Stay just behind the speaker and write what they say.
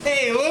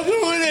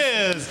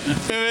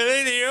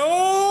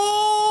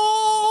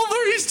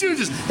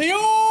The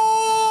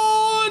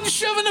old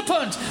shove and a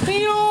punt.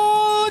 The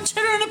old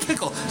cheddar and a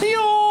pickle. The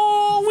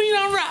old wheat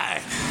on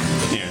rye.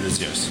 Here, this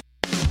goes.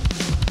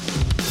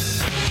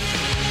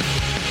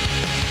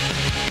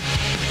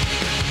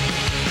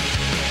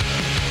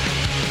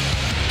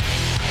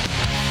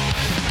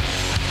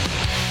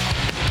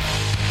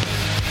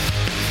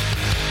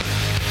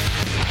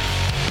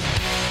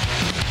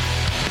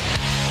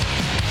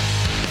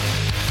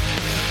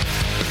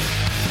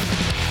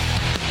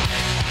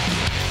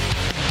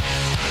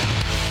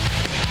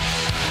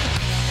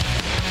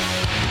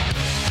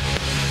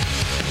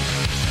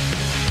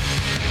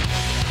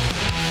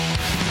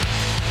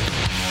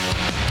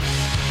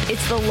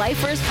 It's the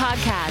LIFERS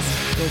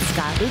podcast with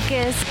Scott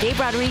Lucas, Gabe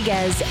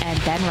Rodriguez, and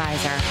Ben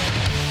Reiser.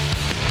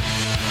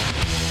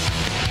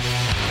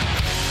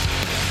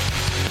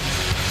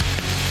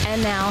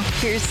 And now,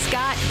 here's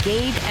Scott,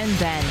 Gabe, and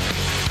Ben.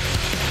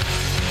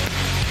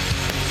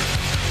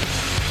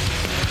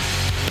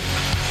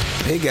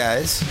 Hey,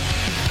 guys.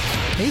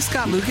 Hey,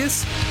 Scott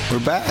Lucas. We're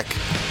back.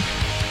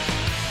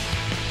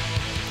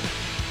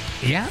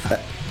 Yeah.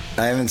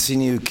 I haven't seen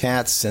you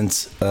cats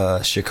since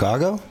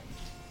Chicago.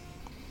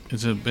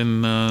 Has it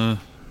been a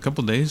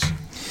couple days?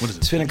 What is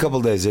it? It's been a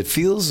couple days. It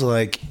feels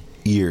like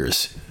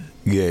years,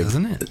 Gabe.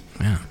 Doesn't it?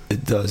 Yeah.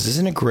 It does.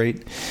 Isn't it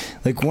great?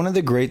 Like, the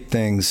only great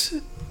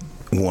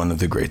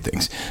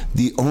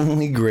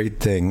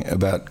thing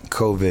about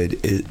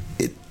COVID is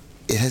it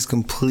has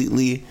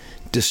completely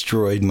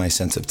destroyed my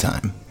sense of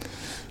time.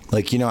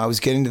 Like, I was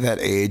getting to that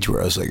age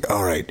where I was like,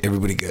 all right,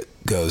 everybody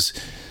goes,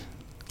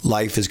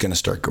 life is going to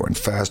start going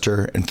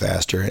faster and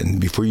faster, and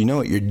before you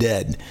know it, you're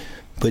dead.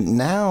 But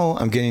now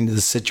I'm getting to the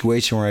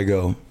situation where I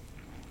go,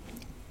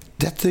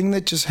 that thing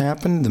that just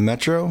happened, the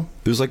Metro,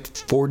 it was like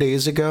 4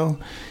 days ago.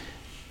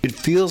 It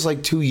feels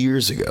like 2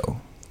 years ago.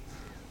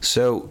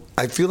 So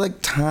I feel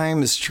like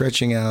time is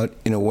stretching out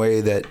in a way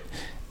that,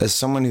 as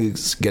someone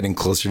who's getting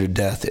closer to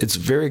death, it's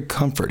very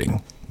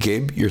comforting.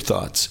 Gabe, your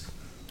thoughts?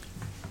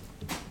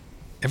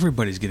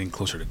 Everybody's getting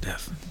closer to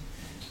death.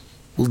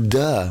 Well,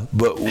 duh.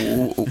 But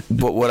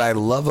what I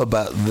love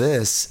about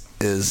this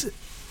is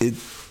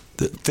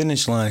the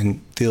finish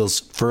line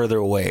feels further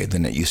away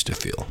than it used to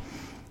feel.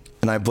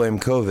 And I blame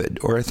COVID,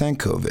 or I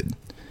thank COVID.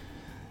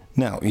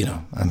 Now,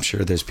 I'm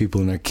sure there's people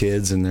and their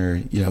kids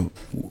and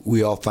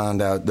we all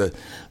found out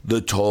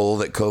the toll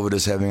that COVID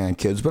is having on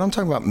kids. But I'm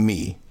talking about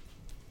me,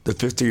 the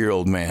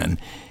 50-year-old man.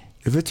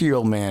 The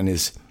 50-year-old man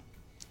is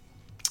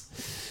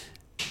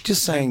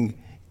just saying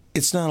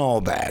it's not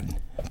all bad,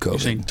 COVID. You're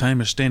saying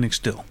time is standing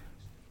still.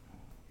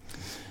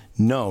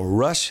 No,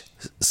 Rush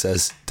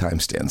says time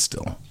stands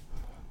still.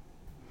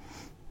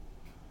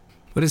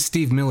 What does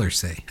Steve Miller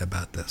say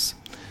about this?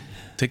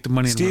 Take the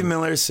money and Steve run.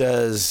 Miller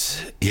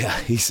says,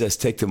 he says,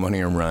 take the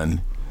money and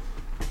run.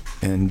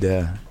 And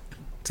is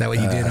that what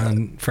you did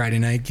on Friday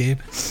night, Gabe?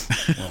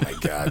 Oh my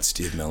God,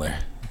 Steve Miller.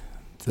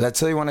 Did I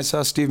tell you when I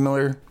saw Steve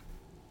Miller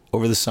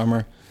over the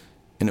summer?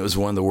 And it was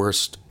one of the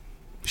worst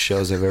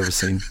shows I've ever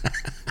seen.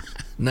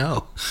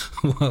 No.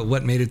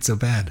 What made it so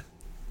bad?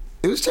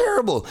 It was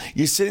terrible.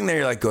 You're sitting there,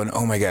 you're like going,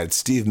 oh my God, it's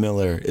Steve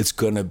Miller. It's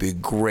going to be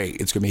great.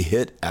 It's going to be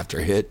hit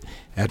after hit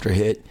after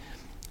hit.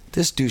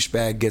 This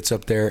douchebag gets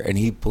up there and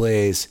he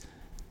plays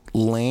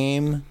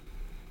lame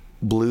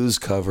blues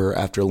cover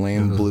after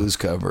lame blues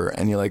cover.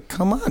 And you're like,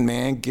 come on,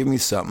 man, give me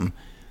something.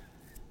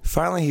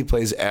 Finally, he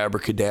plays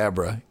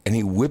Abracadabra and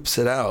he whips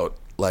it out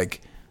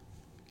like,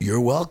 you're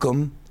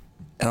welcome.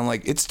 And I'm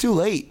like, it's too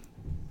late.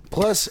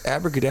 Plus,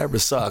 Abracadabra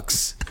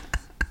sucks.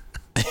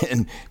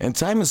 And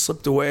time has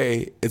slipped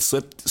away. It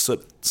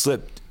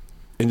slipped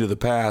into the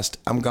past.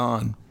 I'm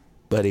gone,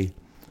 buddy.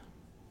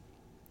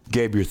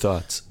 Gabe, your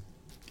thoughts?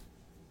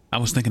 I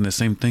was thinking the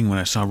same thing when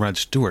I saw Rod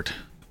Stewart.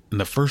 And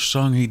the first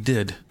song he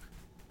did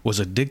was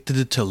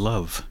Addicted to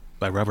Love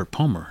by Robert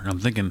Palmer. And I'm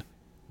thinking,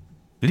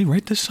 did he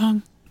write this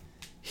song?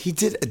 He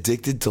did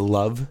Addicted to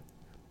Love?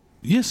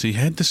 Yes, he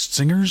had the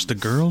singers, the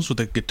girls with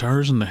the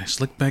guitars and the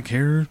slick back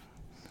hair.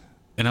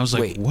 And I was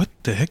like, what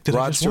the heck did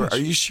I just watch? Are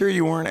you sure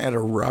you weren't at a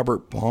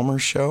Robert Palmer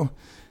show?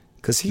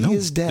 Because he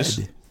is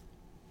dead.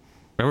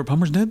 Robert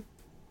Palmer's dead?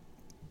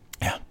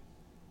 Yeah.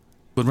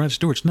 But Rod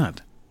Stewart's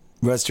not.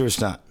 Rod Stewart's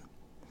not.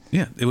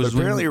 Yeah, it was. But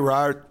apparently,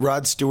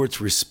 Rod Stewart's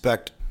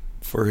respect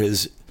for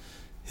his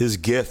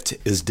gift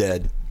is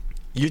dead.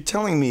 You're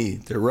telling me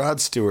that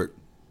Rod Stewart,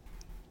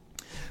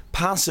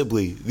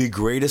 possibly the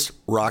greatest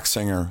rock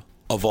singer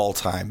of all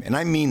time, and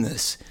I mean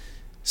this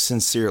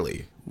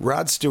sincerely,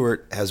 Rod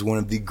Stewart has one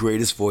of the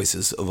greatest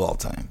voices of all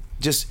time.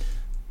 Just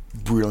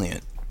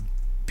brilliant,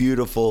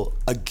 beautiful,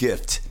 a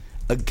gift,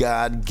 a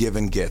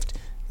God-given gift.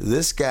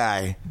 This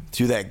guy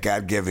threw that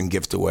God-given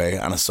gift away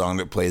on a song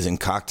that plays in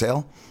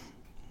Cocktail.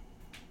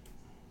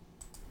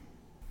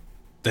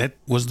 That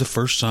was the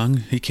first song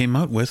he came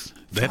out with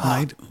that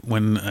night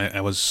when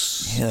I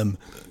was in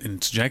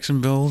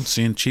Jacksonville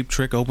seeing Cheap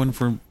Trick open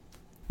for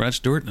Rod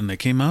Stewart, and they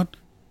came out.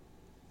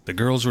 The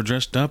girls were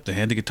dressed up. They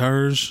had the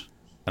guitars.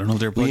 I don't know if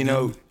they were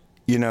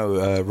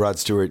playing. Rod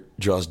Stewart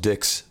draws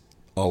dicks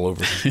all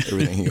over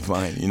everything you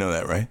find. You know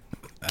that, right?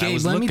 Gabe,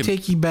 let me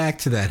take you back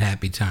to that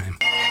happy time.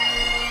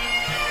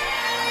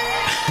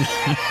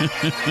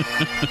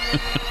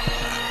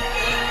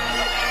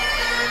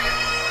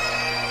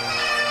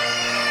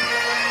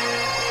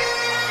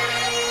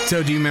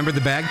 So, do you remember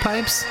the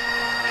bagpipes?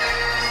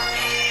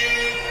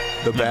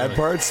 The bad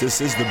parts? This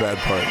is the bad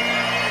part.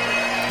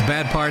 The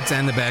bad parts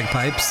and the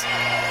bagpipes.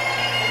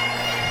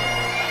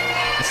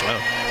 It's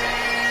loud.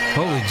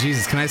 Holy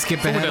Jesus, can I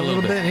skip ahead a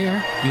little bit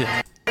here?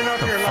 Yeah. What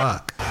the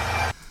fuck?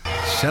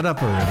 Shut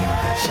up already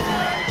with that shit.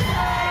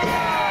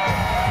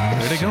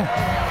 There they go.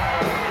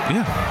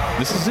 Yeah,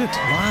 this is it.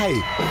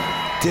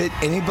 Why? Did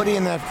anybody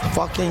in that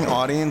fucking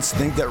audience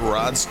think that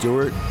Rod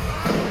Stewart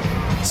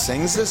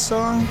sings this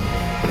song?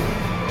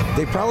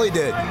 They probably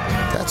did.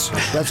 That's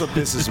what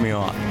pisses me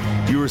off.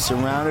 You were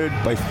surrounded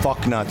by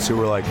fucknuts who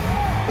were like,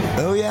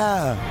 oh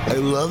yeah, I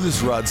love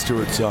this Rod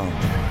Stewart song.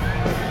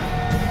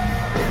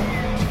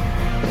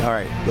 All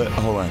right,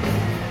 hold on.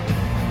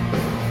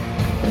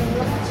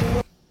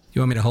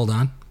 You want me to hold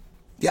on?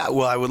 Yeah,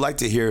 well, I would like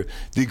to hear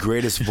the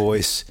greatest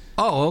voice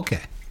Oh, okay.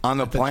 on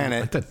the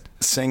planet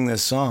sing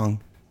this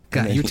song.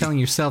 You're telling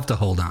yourself to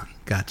hold on.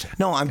 Gotcha.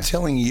 No, I'm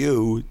telling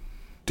you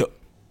to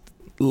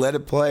let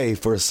it play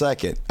for a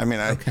second. I mean,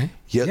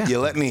 you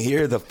let me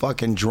hear the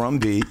fucking drum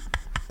beat.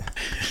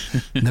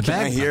 The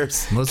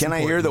Can I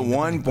hear the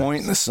one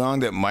point in the song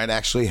that might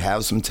actually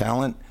have some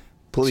talent?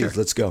 Please, Sure.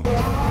 Let's go.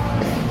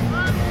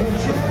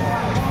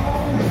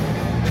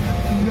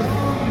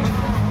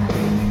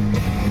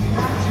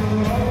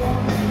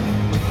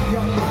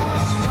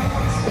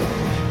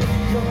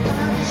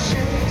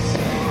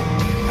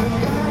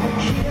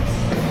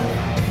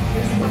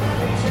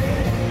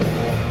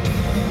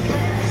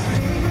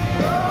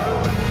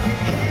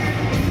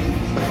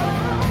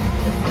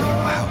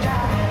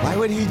 Why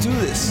would he do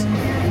this?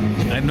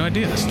 I have no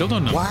idea. I still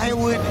don't know. Why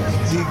would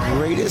the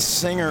greatest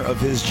singer of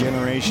his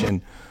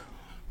generation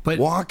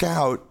walk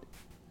out?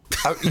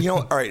 All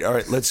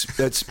right.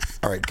 Let's.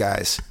 All right,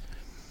 guys.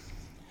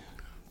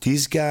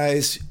 These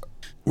guys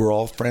were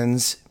all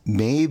friends.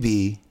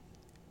 Maybe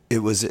it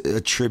was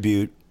a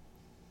tribute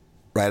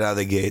right out of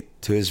the gate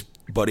to his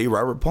buddy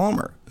Robert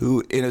Palmer,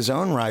 who, in his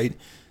own right,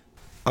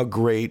 a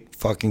great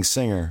fucking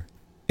singer.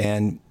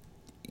 And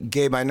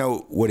Gabe, I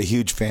know what a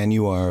huge fan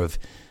you are of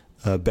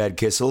Bad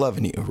Kiss of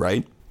Lovin' You,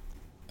 right?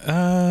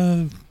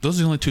 Those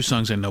are the only two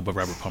songs I know by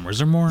Robert Palmer. Is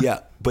there more? Yeah,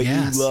 but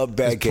Yes, you love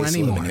Bad there's Kiss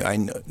of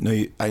Lovin'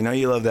 You. I know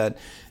you love that.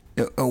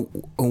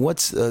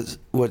 What's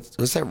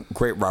that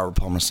great Robert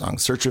Palmer song?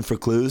 Searching for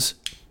Clues?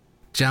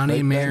 Johnny Right,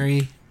 and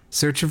Mary,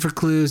 searching for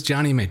clues.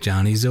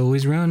 Johnny's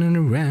always running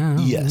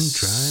around. Yes,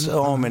 trying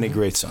so many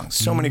great songs.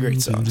 So many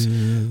great songs.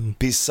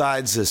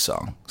 Besides this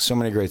song, so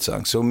many great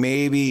songs. So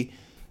maybe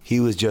he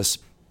was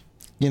just,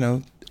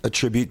 a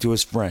tribute to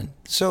his friend.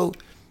 So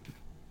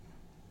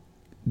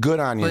good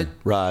on you, But,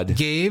 Rod.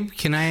 Gabe,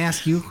 can I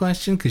ask you a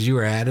question? Because you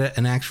were at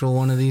an actual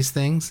one of these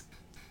things.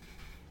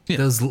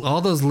 Yeah.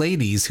 All those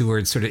ladies who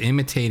are sort of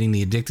imitating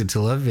the "Addicted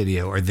to Love"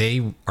 video, are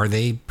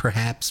they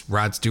perhaps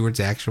Rod Stewart's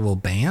actual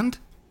band?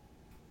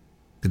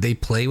 Did they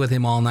play with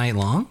him all night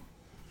long?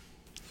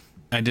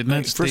 I did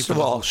not stay First for of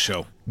the all, whole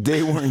show.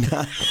 They were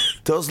not.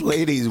 Those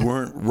ladies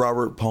weren't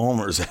Robert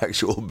Palmer's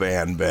actual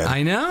band, Ben.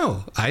 I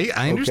know. I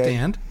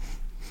understand.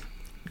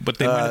 But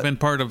they might have been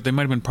part of. They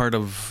might have been part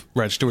of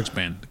Rod Stewart's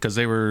band because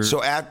they were.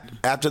 So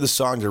after the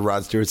song, did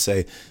Rod Stewart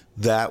say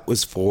that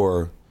was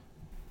for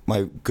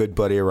my good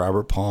buddy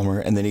Robert Palmer,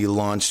 and then he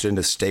launched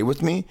into "Stay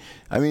With Me"?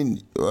 I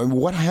mean,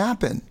 what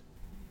happened?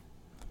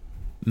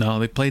 No,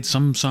 they played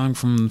some song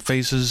from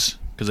Faces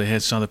because they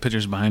saw the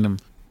pictures behind them.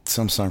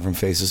 Some song from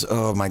Faces.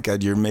 Oh my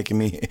God, you're making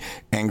me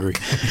angry.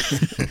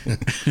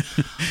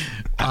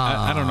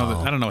 I don't know.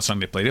 I don't know what song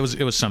they played. It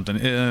was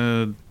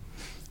something.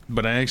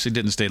 But I actually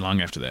didn't stay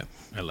long after that.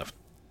 I left.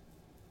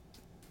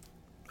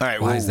 All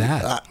right. Why is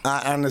that?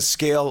 On a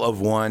scale of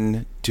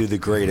 1 to the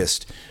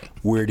greatest,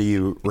 where do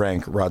you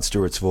rank Rod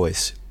Stewart's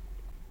voice?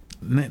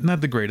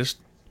 Not the greatest.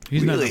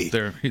 He's Really? not up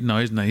there. No,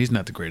 he's not. He's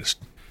not the greatest.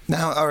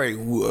 Now, all right,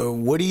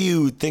 what do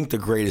you think the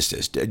greatest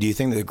is? Do you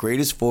think the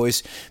greatest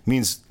voice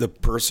means the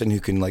person who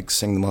can like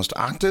sing the most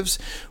octaves?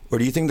 Or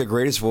do you think the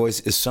greatest voice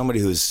is somebody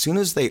who, as soon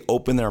as they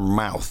open their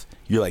mouth,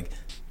 you're like,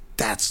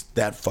 that's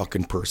that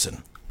fucking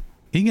person?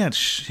 He got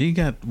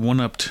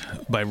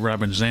one-upped by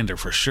Robin Zander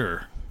for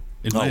sure.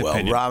 In my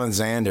opinion. Robin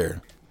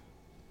Zander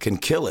can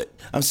kill it.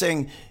 I'm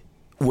saying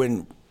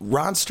when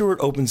Rod Stewart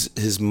opens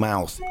his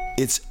mouth,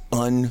 it's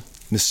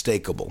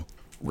unmistakable,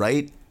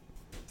 right?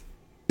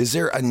 Is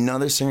there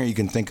another singer you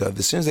can think of?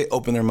 As soon as they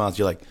open their mouth,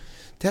 you're like,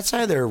 that's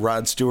either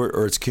Rod Stewart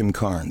or it's Kim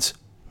Carnes.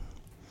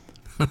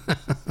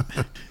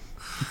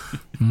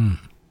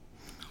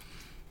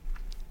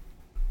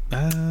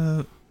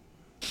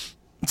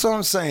 That's all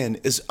I'm saying.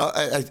 Is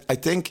I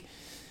think,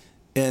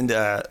 and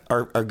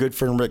our good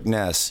friend Rick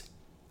Ness,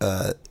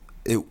 I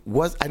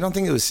don't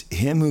think it was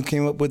him who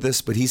came up with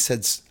this, but he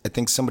said, I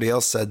think somebody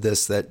else said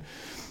this, that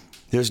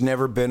there's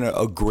never been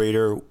a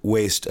greater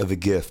waste of a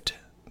gift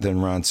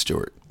than Rod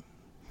Stewart.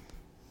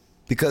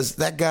 Because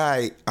that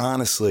guy,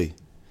 honestly,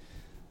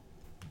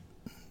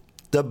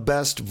 the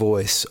best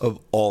voice of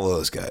all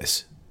those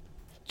guys.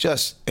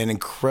 Just an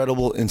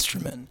incredible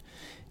instrument.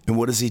 And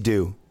what does he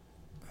do?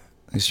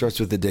 He starts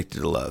with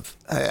Addicted to Love.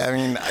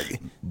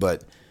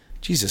 But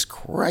Jesus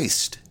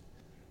Christ.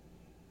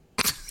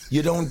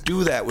 You don't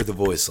do that with a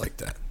voice like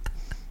that.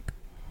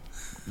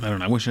 I don't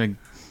know. I wish I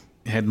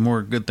had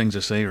more good things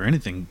to say or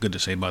anything good to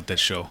say about that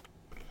show.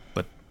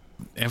 But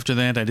after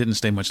that, I didn't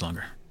stay much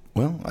longer.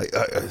 Well,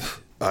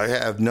 I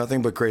have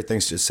nothing but great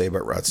things to say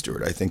about Rod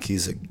Stewart. I think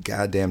he's a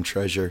goddamn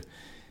treasure.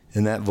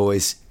 And that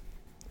voice,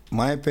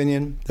 my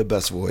opinion, the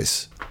best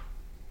voice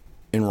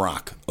in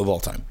rock of all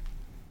time.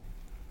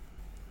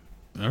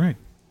 All right.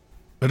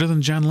 Better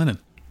than John Lennon.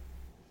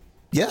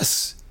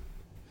 Yes.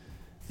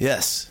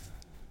 Yes.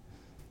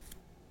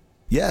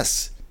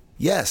 Yes.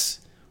 Yes.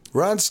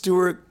 Rod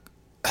Stewart,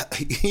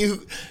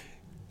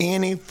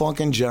 any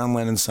fucking John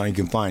Lennon song you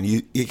can find.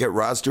 You get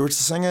Rod Stewart to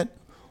sing it?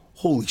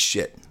 Holy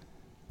shit.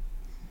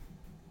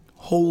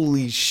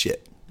 Holy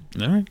shit.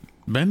 All right.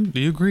 Ben, do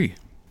you agree?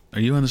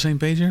 Are you on the same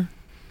page here?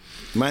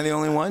 Am I the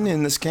only one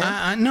in this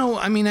camp? No,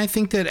 I mean, I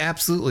think that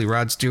absolutely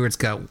Rod Stewart's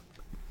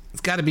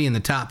it's got to be in the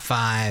top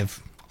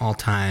 5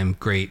 all-time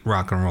great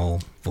rock and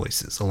roll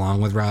voices,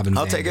 along with Robin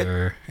I'll take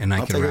it. And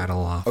I can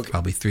rattle off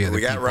probably 3 other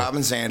people. We got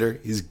Robin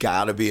Zander. He's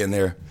got to be in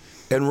there.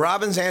 And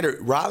Robin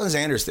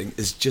Zander's thing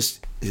is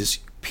just his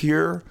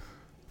pure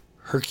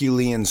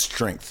Herculean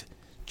strength.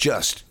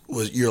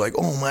 You're like,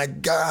 oh my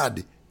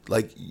God.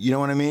 Like, you know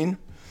what I mean?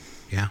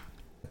 Yeah.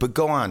 But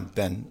go on,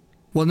 Ben.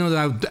 Well,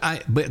 no,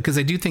 because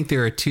I do think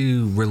there are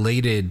 2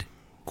 related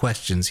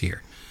questions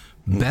here.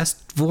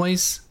 Best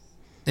voice,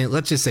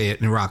 let's just say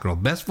it in rock and roll.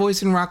 Best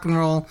voice in rock and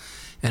roll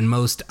and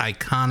most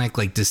iconic,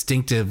 like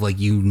distinctive, like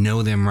you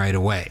know them right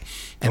away.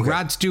 And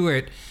Rod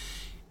Stewart,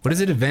 what is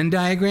it, a Venn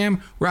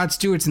diagram? Rod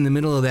Stewart's in the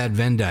middle of that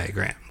Venn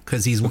diagram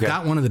because he's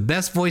got one of the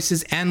best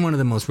voices and one of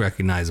the most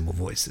recognizable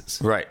voices.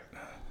 Right.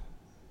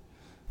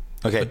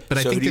 Okay, but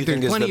I think that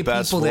there's plenty of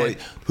people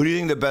that... Who do you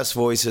think the best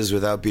voice is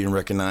without being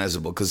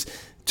recognizable? Because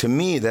to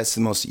me, that's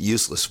the most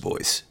useless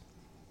voice.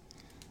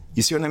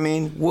 You see what I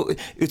mean? Well,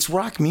 it's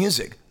rock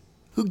music.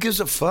 Who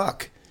gives a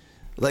fuck?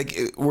 Like,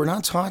 we're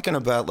not talking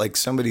about like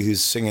somebody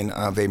who's singing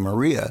Ave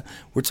Maria.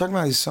 We're talking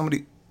about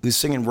somebody who's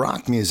singing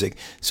rock music.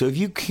 So if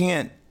you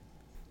can't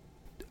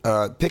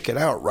pick it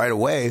out right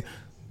away,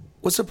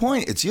 what's the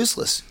point? It's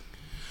useless.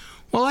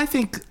 Well, I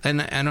think,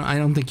 and I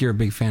don't think you're a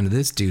big fan of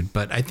this dude,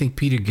 but I think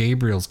Peter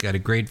Gabriel's got a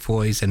great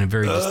voice and a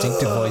very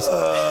distinctive voice.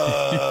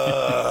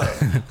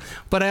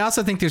 But I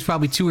also think there's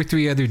probably 2 or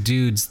 3 other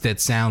dudes that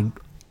sound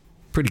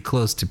pretty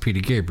close to Peter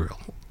Gabriel.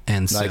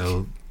 And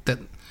so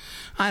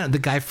the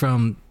guy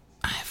from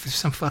there's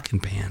some fucking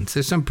bands.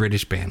 There's some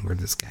British band where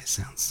this guy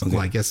sounds. Okay.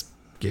 Well, I guess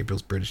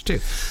Gabriel's British too.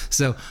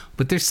 So,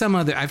 but there's some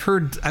other.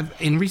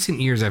 In recent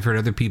years, I've heard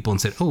other people and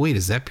said, "Oh, wait,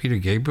 is that Peter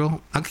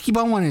Gabriel?" I'll keep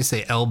on wanting to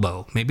say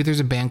Elbow. Maybe there's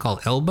a band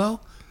called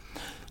Elbow.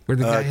 Where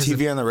the guy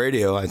TV on the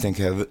radio, I think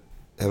have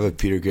a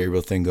Peter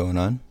Gabriel thing going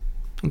on.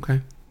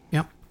 Okay.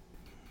 Yep.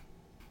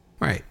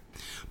 Right.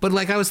 But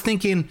like I was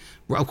thinking,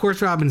 of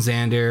course, Robin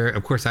Zander.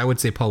 Of course, I would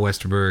say Paul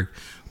Westerberg.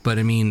 But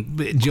I mean,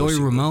 Joey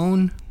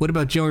Ramone. What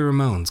about Joey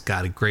Ramone's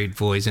got a great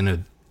voice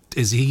and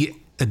is he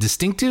a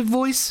distinctive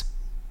voice?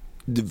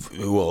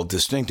 Well,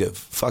 distinctive.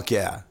 Fuck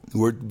yeah.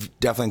 We're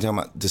definitely talking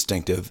about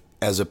distinctive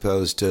as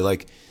opposed to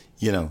like,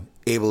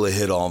 able to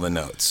hit all the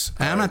notes.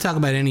 I'm not talking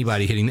about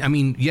anybody hitting. I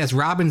mean, yes,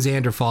 Robin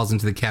Zander falls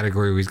into the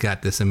category where he's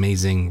got this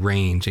amazing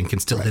range and can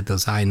still hit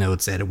those high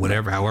notes at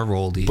however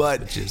old he is.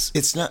 But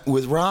it's not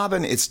with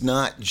Robin. It's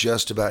not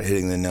just about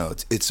hitting the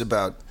notes. It's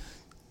about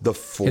the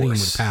force, hitting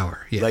with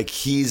power. Yeah. Like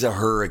he's a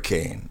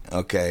hurricane,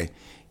 okay,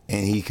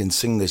 and he can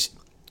sing this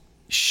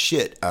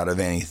shit out of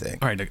anything.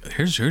 All right,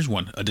 here's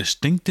one. A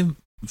distinctive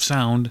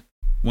sound.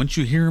 Once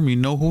you hear him, you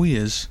know who he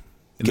is.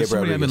 And Gabe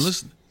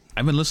Rodriguez.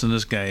 I've been listening to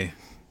this guy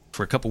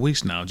for a couple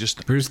weeks now.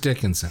 Just Bruce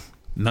Dickinson.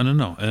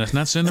 No. It's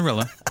not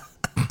Cinderella.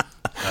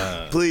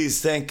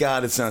 Please, thank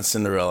God it's not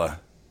Cinderella.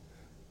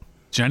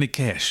 Johnny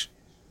Cash.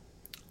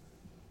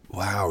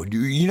 Wow.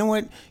 You know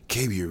what?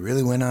 Gabe, you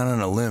really went out on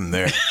a limb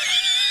there.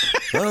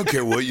 I don't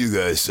care what you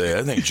guys say.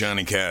 I think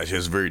Johnny Cash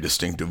has a very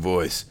distinctive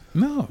voice.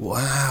 No.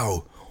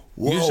 Wow.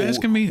 Whoa. You're just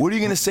asking me. What are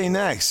you going to say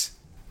next?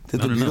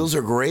 That the Beatles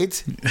are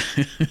great?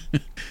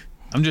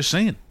 I'm just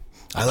saying.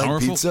 I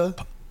like pizza.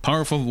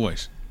 Powerful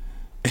voice.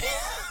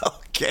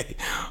 Okay.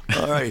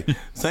 All right.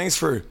 Thanks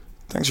for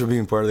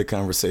being part of the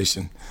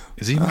conversation.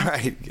 Is he? All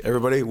right,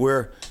 everybody.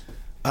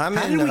 How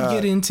did we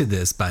get into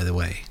this, by the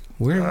way?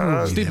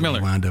 Where Steve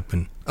Miller wound up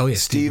in? Oh yeah,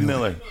 Steve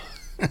Miller.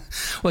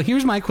 Well,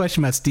 here's my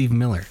question about Steve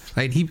Miller.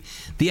 Right,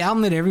 the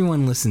album that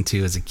everyone listened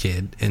to as a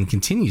kid and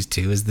continues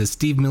to is the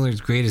Steve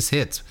Miller's Greatest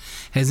Hits.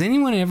 Has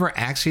anyone ever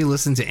actually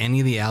listened to any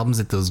of the albums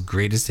that those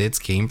greatest hits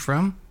came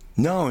from?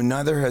 No,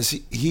 neither has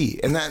he.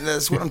 And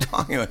that's what I'm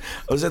talking about.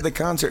 I was at the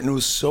concert and it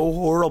was so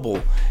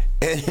horrible.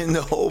 And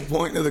the whole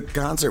point of the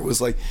concert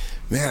was like,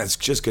 man, it's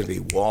just going to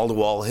be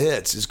wall-to-wall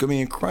hits. It's going to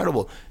be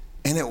incredible.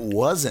 And it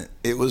wasn't.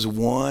 It was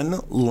one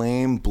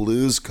lame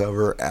blues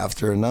cover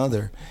after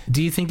another.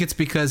 Do you think it's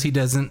because he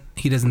doesn't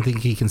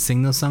think he can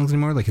sing those songs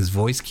anymore? Like his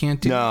voice can't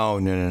do it?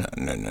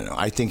 No.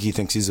 I think he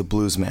thinks he's a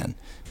blues man,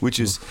 which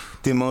is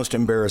the most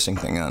embarrassing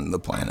thing on the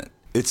planet.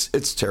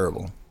 It's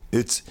terrible.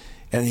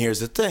 And here's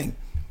the thing.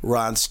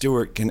 Rod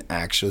Stewart can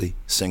actually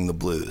sing the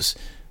blues.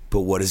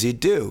 But what does he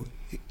do?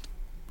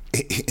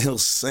 He'll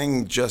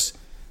sing just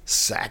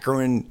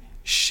saccharine,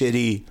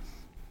 shitty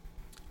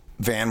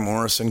Van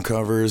Morrison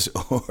covers,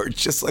 or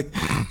it's just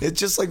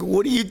like,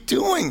 what are you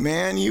doing,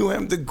 man? You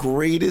have the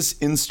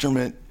greatest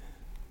instrument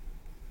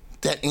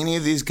that any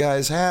of these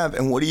guys have,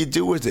 and what do you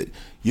do with it?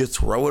 You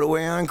throw it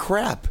away on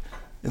crap.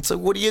 It's like,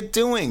 what are you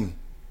doing?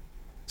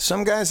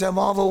 Some guys have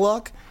all the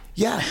luck.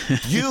 Yeah,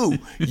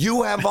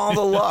 you have all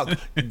the luck.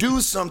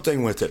 Do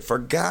something with it, for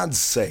God's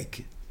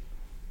sake.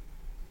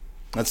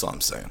 That's all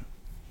I'm saying.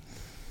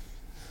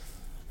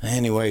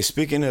 Anyway,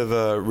 speaking of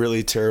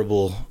really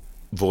terrible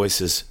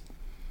voices,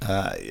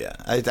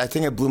 I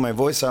think I blew my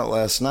voice out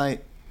last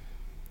night.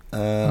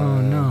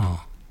 Oh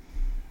no.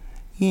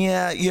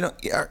 Yeah,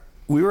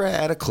 we were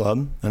at a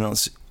club. I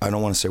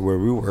don't want to say where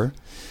we were,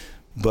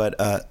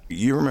 but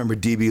you remember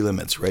dB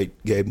limits, right,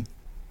 Gabe?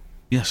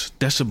 Yes,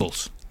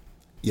 decibels.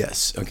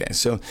 Yes. Okay.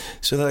 So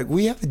like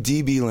we have a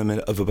dB limit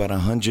of about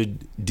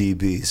 100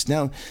 dBs.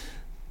 Now,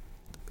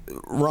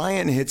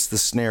 Ryan hits the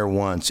snare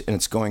once and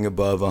it's going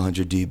above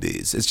 100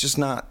 dBs. It's just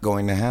not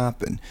going to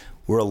happen.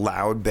 We're a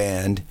loud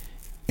band,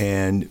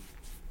 and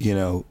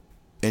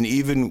and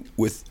even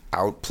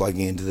without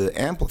plugging into the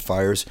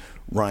amplifiers,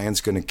 Ryan's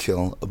going to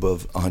kill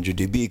above 100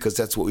 dB because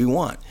that's what we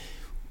want.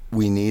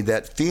 We need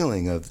that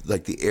feeling of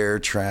like the air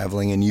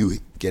traveling and you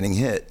getting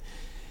hit.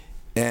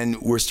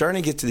 And we're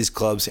starting to get to these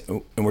clubs,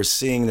 and we're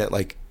seeing that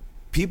like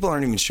people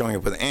aren't even showing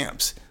up with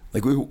amps.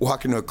 Like we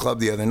walked into a club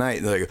the other night,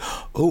 and they're like,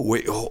 "Oh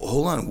wait,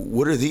 hold on,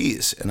 what are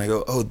these?" And I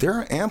go, "Oh,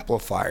 they're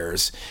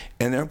amplifiers,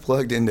 and they're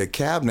plugged into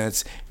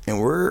cabinets.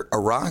 And we're a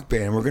rock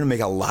band. We're gonna make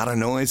a lot of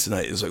noise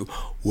tonight." It's like,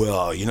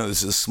 "Well,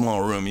 this is a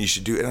small room. You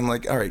should do it." And I'm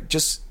like, "All right,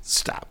 just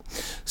stop."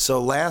 So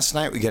last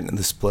night we get into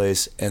this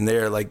place, and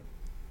they're like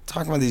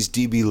talking about these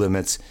dB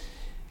limits,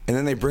 and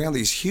then they bring out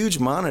these huge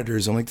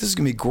monitors. I'm like, "This is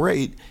gonna be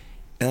great."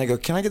 And I go,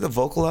 "Can I get the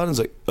vocal out?" And it's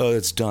like, "Oh,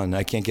 it's done.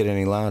 I can't get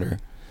any louder."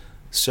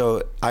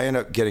 So I end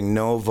up getting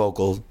no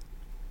vocal,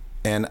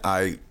 and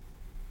I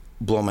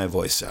blow my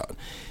voice out.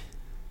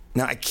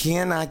 Now, I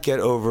cannot get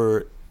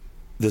over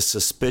the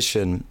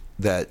suspicion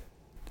that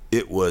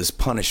it was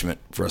punishment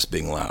for us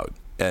being loud.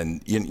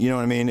 And you know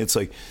what I mean? It's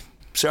like,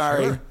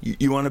 sorry, sure.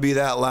 You want to be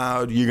that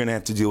loud, you're going to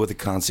have to deal with the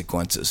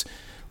consequences,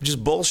 which is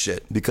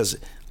bullshit, because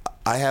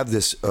I have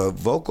this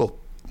vocal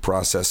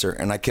processor,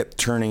 and I kept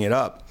turning it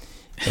up.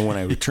 And when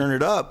I would turn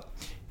it up,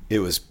 it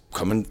was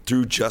coming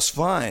through just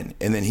fine.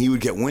 And then he would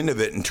get wind of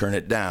it and turn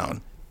it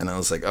down. And I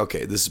was like,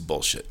 okay, this is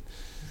bullshit.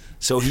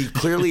 So he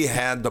clearly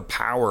had the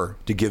power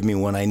to give me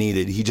what I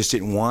needed. He just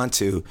didn't want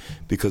to,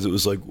 because it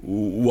was like,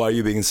 why are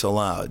you being so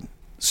loud?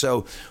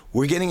 So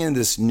we're getting into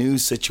this new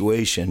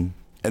situation.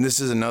 And this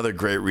is another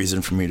great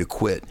reason for me to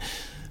quit.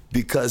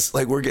 Because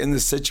like we're getting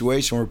this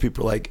situation where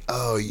people are like,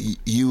 oh,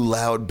 you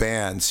loud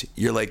bands.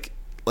 You're like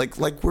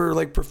we're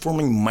like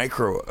performing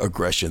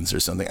microaggressions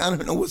or something. I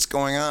don't know what's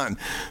going on,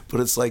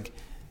 but it's like,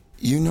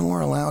 we're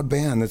a loud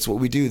band. That's what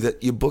we do.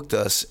 That you booked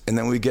us, and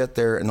then we get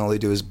there, and all they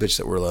do is bitch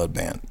that we're a loud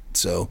band.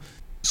 So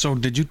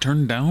did you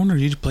turn down, or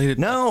you just played it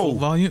full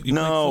volume?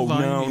 No.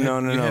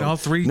 You had all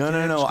three?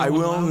 No. I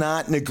will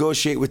not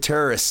negotiate with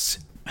terrorists.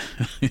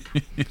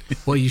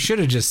 Well, you should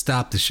have just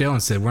stopped the show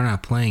and said, we're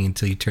not playing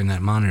until you turn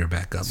that monitor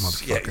back up,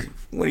 motherfucker. Yeah,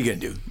 what are you going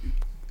to do?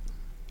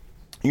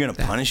 You're going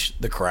to punish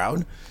the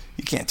crowd?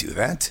 You can't do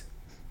that.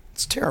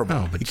 It's terrible.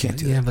 No, but you can't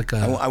do that.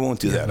 I won't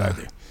do that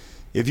either.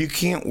 If you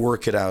can't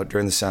work it out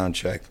during the sound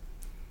check,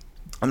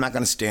 I'm not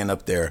going to stand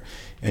up there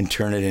and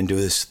turn it into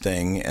this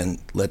thing and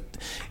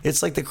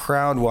it's like the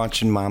crowd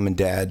watching mom and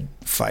dad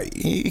fight.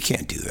 You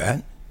can't do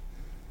that.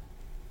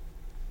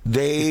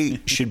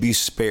 They should be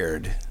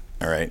spared,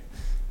 all right?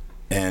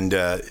 And,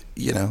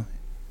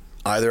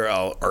 either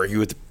I'll argue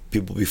with the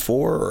people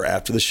before or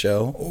after the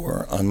show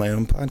or on my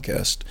own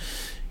podcast.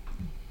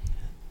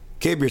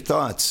 Gabe, your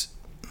thoughts?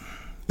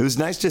 It was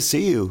nice to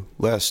see you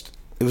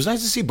It was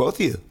nice to see both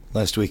of you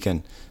last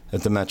weekend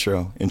at the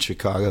Metro in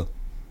Chicago.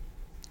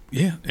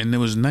 Yeah, and it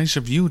was nice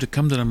of you to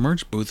come to the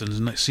merch booth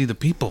and see the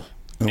people.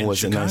 And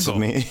was it nice of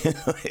me?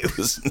 It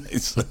was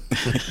nice.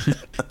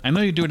 I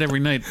know you do it every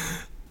night,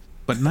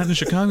 but not in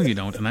Chicago you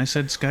don't. And I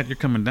said, Scott, you're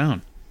coming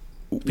down.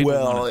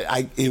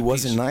 It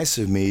wasn't nice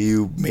of me.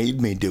 You made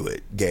me do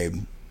it,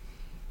 Gabe.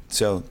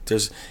 So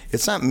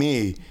it's not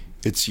me.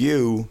 It's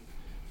you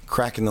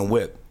cracking the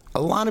whip.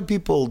 A lot of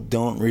people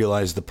don't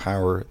realize the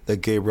power that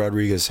Gabe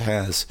Rodriguez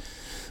has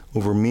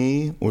over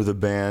me or the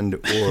band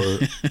or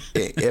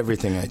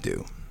everything I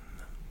do.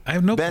 I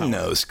have no Ben power.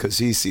 knows because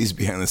he's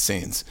behind the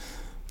scenes.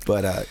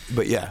 But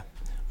yeah,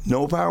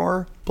 no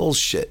power?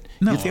 Bullshit.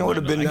 No, you think I would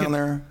have been down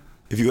there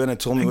if you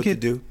hadn't told me what to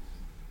do?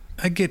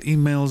 I get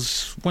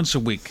emails once a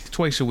week,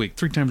 twice a week,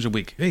 3 times a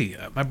week. Hey,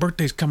 my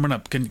birthday's coming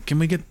up. Can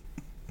we get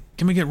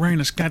Ryan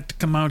and Scott to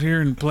come out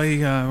here and play?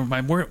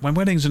 My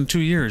wedding's in 2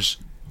 years.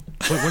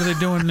 What are they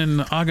doing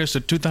in August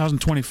of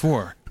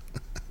 2024?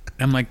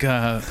 I'm like,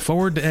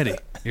 forward to Eddie.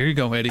 Here you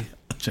go, Eddie.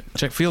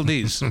 Check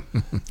Fieldies.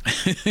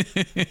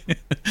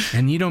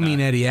 And you don't mean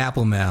Eddie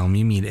Applebaum.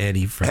 You mean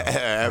Eddie from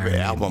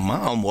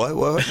Applebaum. What?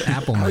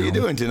 Applebaum. How are you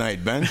doing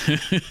tonight, Ben?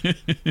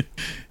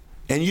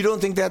 And you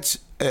don't think that's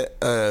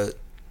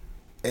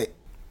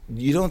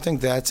you don't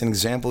think that's an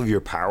example of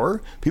your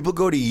power? People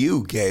go to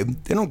you, Gabe.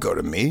 They don't go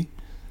to me.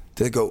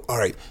 They go, all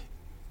right,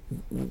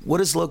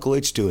 what is Local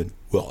H doing?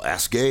 Well,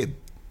 ask Gabe.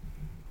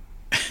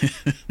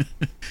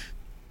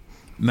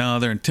 No,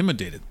 they're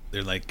intimidated.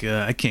 They're like,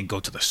 I can't go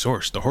to the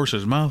source. The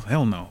horse's mouth?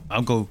 Hell no.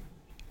 I'll go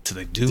to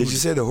the dude. Did you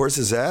say the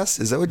horse's ass?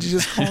 Is that what you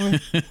just called me?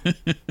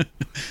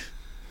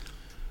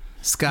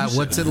 Scott,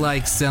 what's it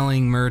like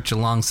selling merch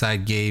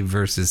alongside Gabe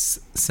versus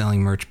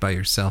selling merch by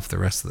yourself the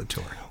rest of the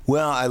tour?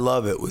 Well, I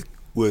love it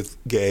with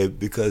Gabe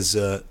because,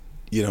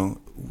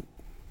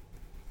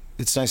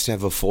 it's nice to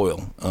have a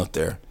foil out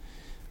there.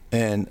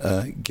 And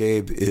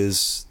Gabe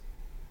is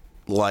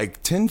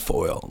like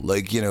tinfoil.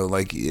 Like,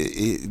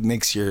 it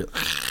makes your,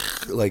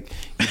 like,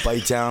 you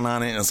bite down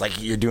on it and it's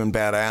like you're doing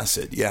bad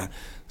acid. Yeah.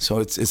 So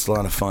it's a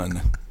lot of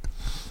fun.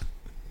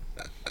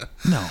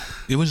 No,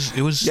 it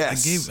was.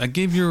 Yes. I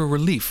gave you a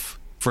relief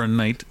for a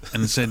night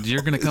and said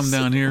you're going to come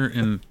down here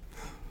and.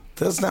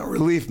 That's not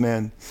relief,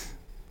 man.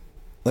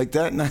 Like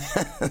that night,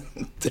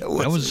 that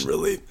wasn't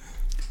relief.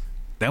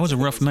 That was a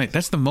rough night.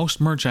 That's the most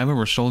merch I've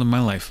ever sold in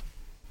my life.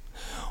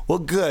 Well,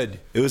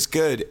 good. It was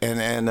good,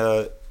 and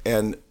the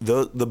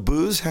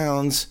booze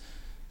hounds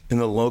in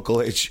the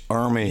Local H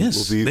Army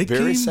will be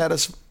very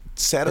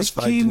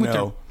satisfied to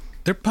know.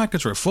 Their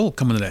pockets were full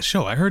coming to that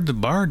show. I heard the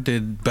bar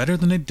did better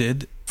than it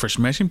did for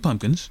Smashing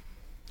Pumpkins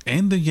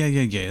and the Yeah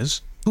Yeah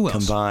Yeahs. Who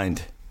else?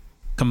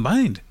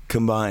 Combined.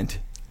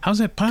 How's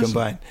that possible?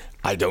 Combined.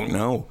 I don't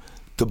know.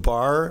 The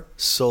bar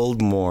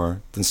sold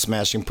more than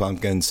Smashing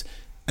Pumpkins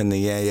and the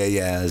Yeah Yeah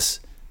Yeahs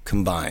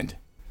combined.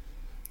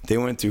 They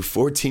went through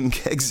 14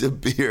 kegs of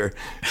beer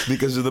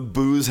because of the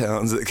booze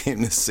hounds that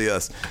came to see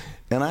us.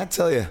 And I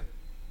tell you,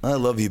 I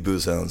love you,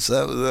 booze hounds.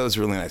 That was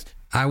really nice.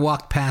 I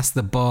walked past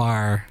the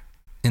bar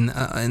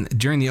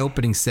during the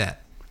opening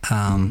set,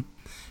 and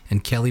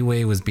Kelly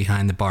Way was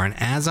behind the bar. And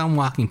as I'm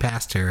walking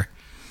past her,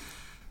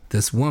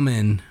 this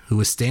woman who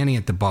was standing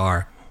at the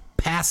bar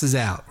passes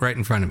out right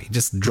in front of me,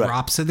 just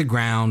drops to the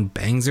ground,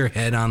 bangs her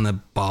head on the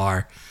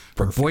bar.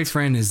 Her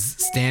boyfriend is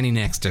standing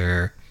next to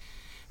her,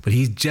 but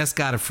he's just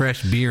got a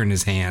fresh beer in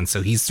his hand.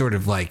 So he's sort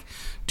of like,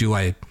 do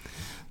I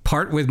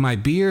part with my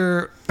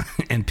beer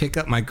and pick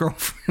up my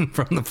girlfriend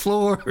from the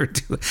floor?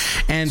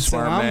 And so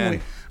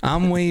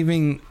I'm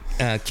waving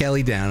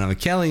Kelly down. I'm a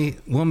Kelly,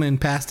 woman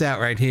passed out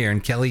right here.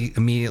 And Kelly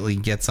immediately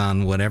gets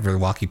on whatever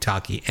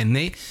walkie-talkie. And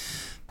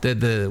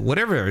the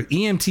whatever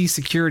EMT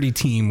security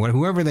team,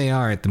 whoever they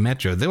are at the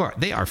Metro,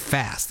 they are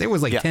fast. There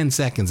was like 10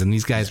 seconds and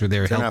these guys were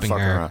there helping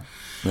her.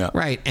 Yeah.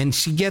 Right. And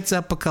she gets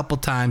up a couple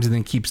times and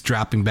then keeps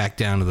dropping back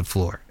down to the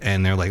floor.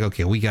 And they're like,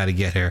 okay, we got to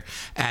get her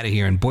out of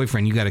here. And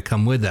boyfriend, you got to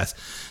come with us.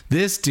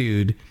 This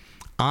dude,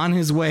 on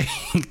his way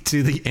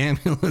to the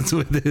ambulance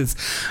with his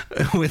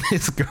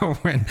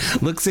girlfriend,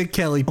 looks at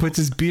Kelly, puts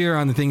his beer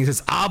on the thing and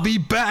says, I'll be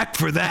back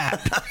for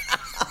that.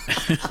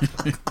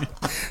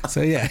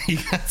 So yeah, he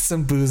got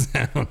some booze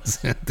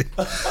hounds at the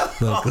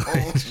local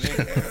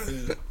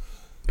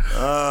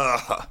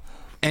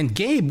And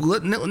Gabe,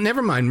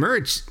 never mind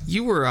merch,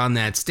 you were on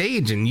that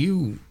stage and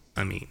you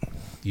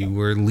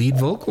were lead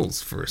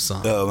vocals for a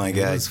song. Oh my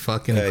God. It was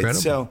fucking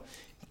incredible. So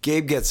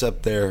Gabe gets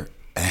up there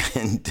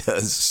and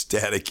does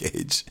Static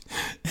Age.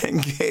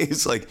 And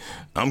Gabe's like,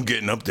 I'm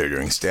getting up there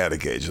during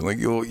Static Age. I'm like,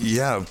 well,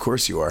 yeah, of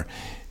course you are.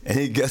 And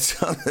he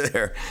gets up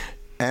there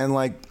and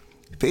like,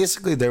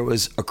 basically there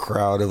was a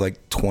crowd of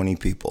like 20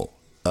 people.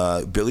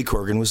 Billy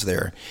Corgan was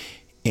there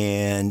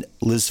and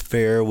Liz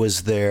Phair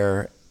was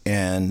there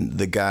and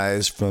the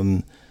guys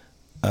from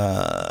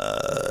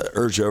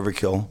Urge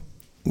Overkill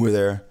were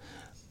there.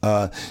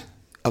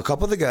 A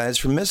couple of the guys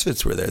from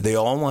Misfits were there. They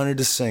all wanted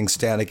to sing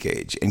Static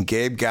Age. And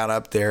Gabe got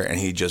up there and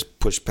he just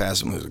pushed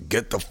past him. He was like,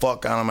 get the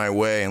fuck out of my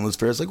way. And Liz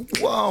Phair's like,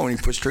 whoa. And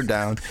he pushed her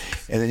down.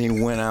 And then he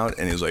went out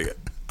and he was like,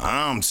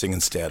 I'm singing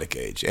Static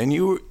Age. And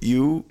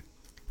you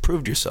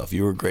proved yourself.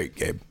 You were great,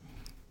 Gabe.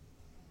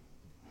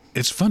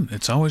 It's fun.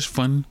 It's always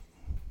fun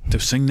to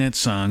sing that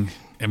song.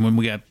 And when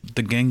we got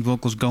the gang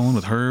vocals going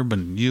with Herb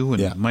and you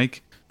and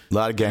Mike. A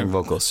lot of gang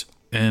vocals.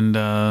 And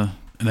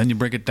then you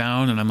break it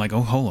down and I'm like,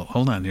 oh,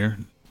 hold on here.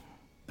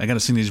 I got to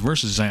sing these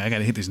verses. I got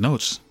to hit these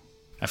notes.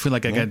 I feel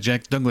like I got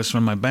Jack Douglas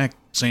on my back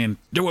saying,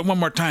 do it one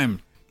more time.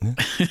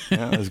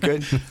 Yeah, it was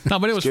good. No,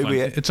 but it was fun.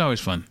 It's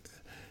always fun.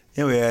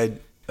 Yeah, we had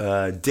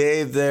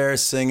Dave there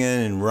singing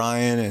and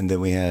Ryan. And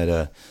then we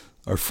had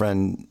our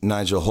friend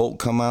Nigel Holt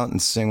come out and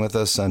sing with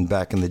us on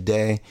Back in the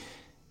Day.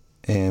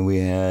 And we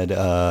had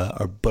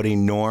our buddy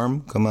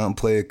Norm come out and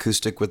play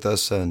acoustic with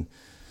us on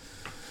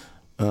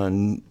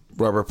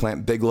Rubber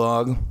Plant Big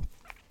Log.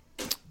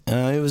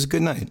 It was a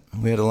good night.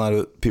 We had a lot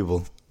of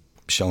people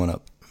showing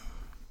up.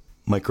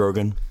 Mike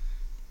Rogan.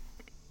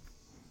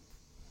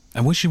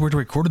 I wish you were to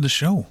record the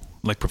show,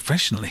 like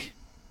professionally.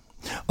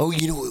 Oh,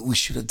 you know what we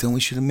should have done? We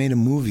should have made a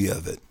movie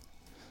of it.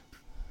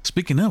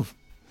 Speaking of.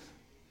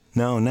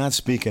 No, not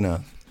speaking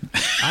of.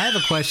 I have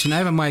a question. I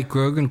have a Mike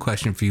Grogan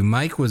question for you.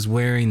 Mike was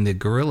wearing the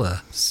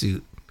gorilla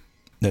suit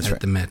at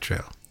the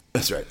Metro.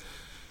 That's right.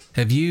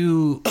 Have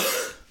you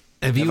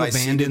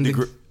abandoned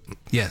the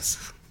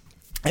Yes.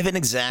 I haven't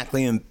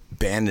exactly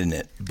abandoned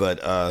it,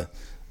 but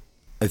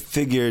I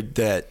figured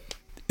that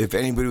if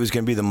anybody was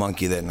going to be the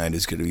monkey that night,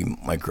 it's going to be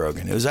Mike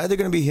Grogan. It was either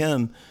going to be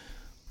him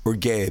or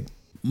Gabe.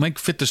 Mike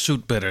fit the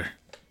suit better.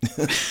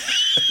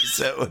 Is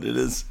that what it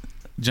is?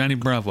 Johnny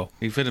Bravo.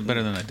 He fit it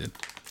better than I did.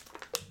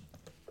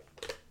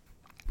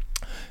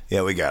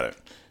 Yeah, we got it.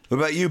 What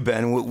about you,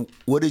 Ben?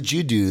 What did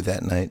you do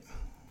that night?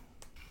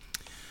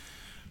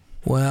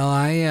 Well,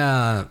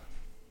 I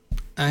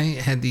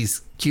had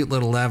these cute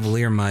little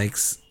lavalier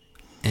mics,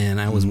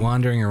 and I was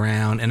wandering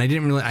around, and I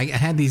didn't really. I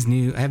had this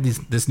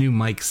new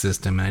mic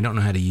system, and I don't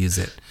know how to use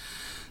it.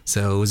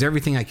 So it was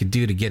everything I could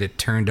do to get it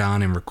turned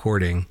on and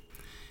recording.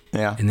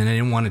 Yeah. And then I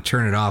didn't want to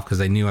turn it off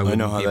because I knew I wouldn't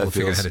be able to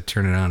figure out how to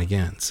turn it on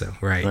again. So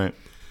right.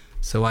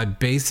 So I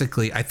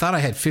thought I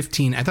had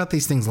 15. I thought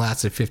these things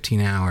lasted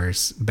 15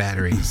 hours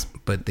batteries,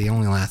 but they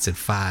only lasted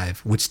 5,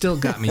 which still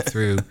got me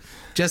through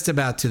just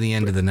about to the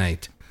end of the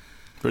night.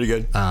 Pretty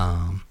good.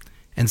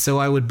 And so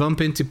I would bump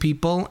into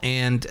people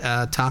and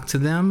talk to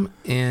them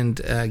and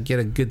get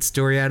a good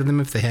story out of them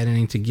if they had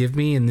anything to give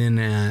me, and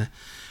then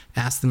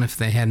ask them if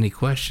they had any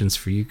questions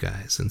for you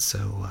guys. And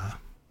so,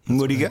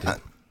 what do you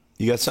got?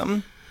 You got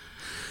something?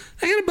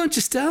 I got a bunch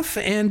of stuff,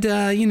 and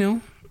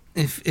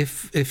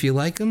if you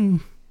like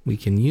them, we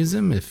can use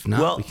them. If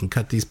not, we can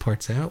cut these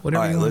parts out.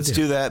 Whatever. All right, let's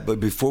do that. But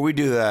before we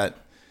do that,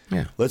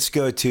 let's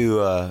go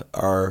to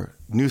our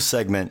new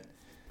segment.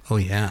 Oh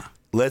yeah.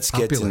 Let's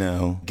get to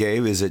know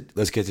Gabe. Is it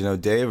let's get to know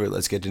Dave or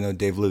let's get to know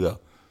Dave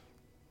Lugo?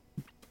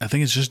 I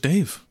think it's just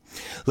Dave.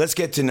 Let's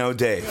get to know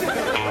Dave. These are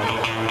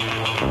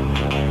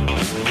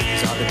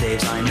the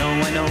Daves I know.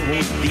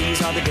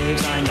 These are the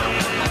Daves I know.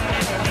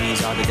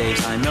 These are the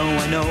Daves I know.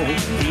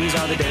 These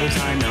are the Daves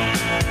I know.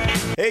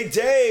 Hey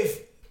Dave,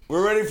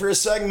 we're ready for a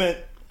segment.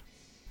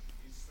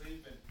 He's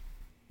sleeping.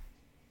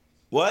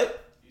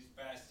 What? He's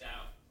passed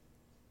out.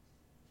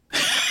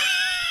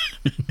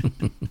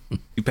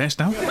 You passed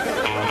out? These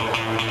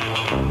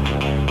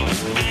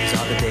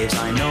are the Daves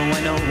I know.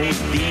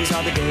 These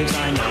are the Daves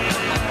I know.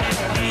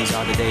 These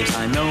are the Daves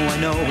I know.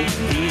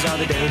 These are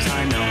the Daves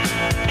I know.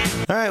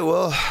 All right,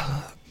 well,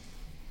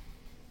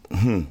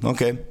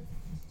 okay.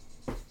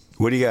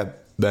 What do you got,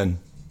 Ben?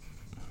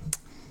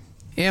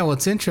 Yeah, well,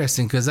 it's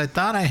interesting because I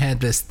thought I had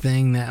this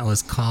thing that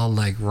was called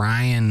like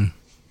Ryan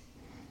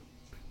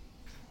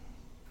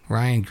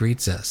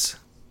greets us,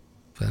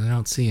 but I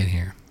don't see it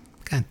here.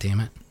 God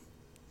damn it.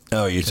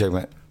 Oh, you're talking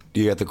about,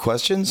 you got the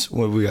questions?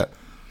 What do we got?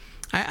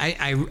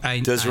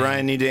 Does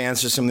Ryan need to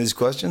answer some of these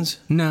questions?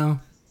 No.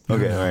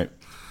 Okay, no. all right.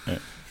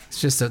 It's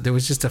just there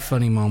was just a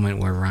funny moment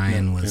where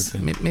Ryan was.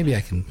 Okay. Maybe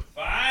I can.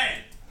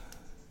 Fine.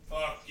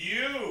 Fuck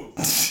you.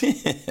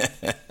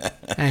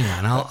 Hang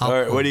on. I'll all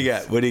right. What do you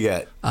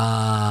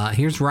got?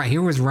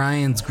 Here was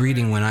Ryan's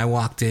greeting when I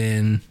walked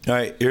in. All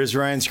right. Here's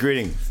Ryan's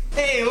greeting.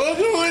 Hey, look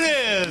who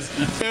it is.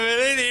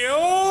 The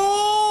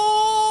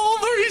old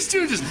Three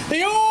Stooges.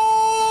 The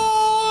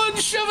old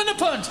shoving the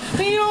punch.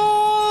 The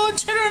old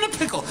cheddar and a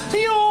pickle.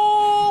 The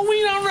old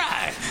wheat on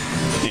rye.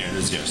 Here,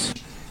 this is yours.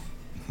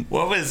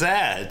 What was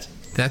that?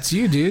 That's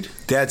you, dude.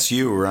 That's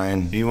you,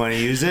 Ryan. You want to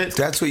use it?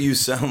 That's what you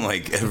sound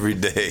like every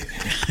day.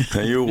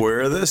 Are you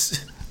aware of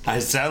this? I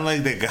sound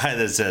like the guy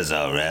that says,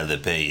 I'll rather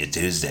pay you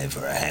Tuesday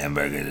for a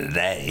hamburger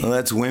today. Well,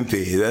 that's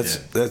Wimpy.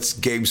 That's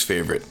Gabe's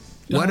favorite.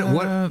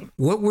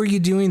 What were you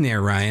doing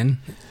there, Ryan?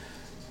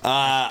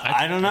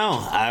 I don't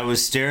know. I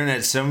was staring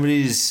at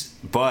somebody's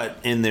butt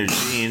in their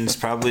jeans,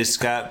 probably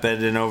Scott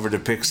bending over to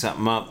pick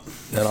something up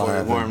before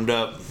it warmed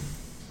up.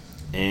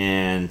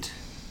 And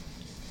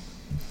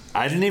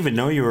I didn't even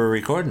know you were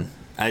recording.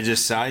 I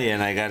just saw you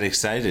and I got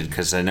excited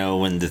because I know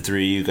when the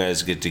three of you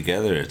guys get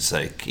together, it's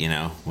like,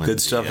 when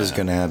good stuff is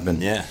going to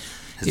happen. Yeah.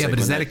 Yeah, but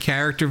is that a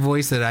character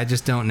voice that I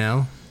just don't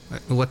know?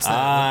 What's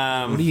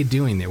that? What are you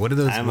doing there? What are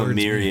those I'm words? a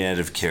myriad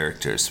of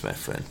characters, my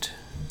friend.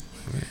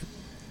 Right.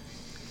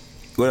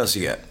 What else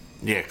you got?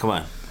 Yeah, come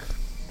on.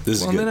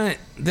 This is good.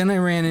 Then I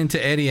ran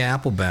into Eddie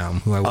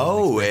Applebaum, who I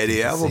wasn't expecting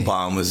Eddie to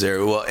Applebaum was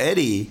there. Well,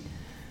 Eddie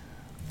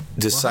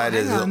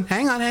decided. Well,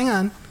 hang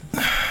on.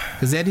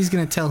 Because Eddie's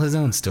going to tell his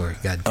own story.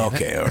 God damn it.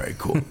 Okay, all right,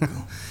 cool.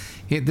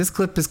 Yeah, this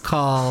clip is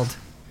called.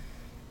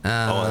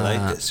 I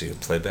like this. You can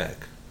play back.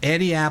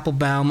 Eddie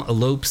Applebaum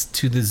elopes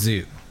to the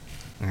zoo.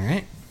 All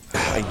right.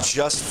 I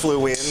just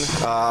flew in.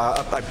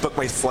 I booked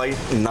my flight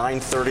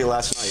 9:30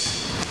 last night.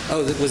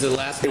 Oh, was it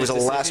last minute? It was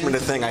a last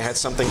minute thing. I had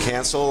something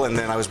cancel, and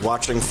then I was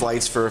watching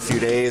flights for a few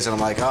days, and I'm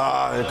like,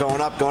 they're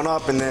going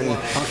up, and then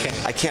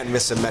I can't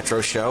miss a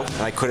Metro show,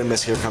 and I couldn't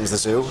miss Here Comes the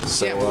Zoo.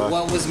 So,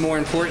 what was more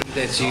important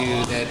that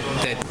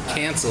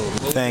canceled,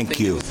 what Thank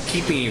you. was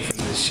keeping you from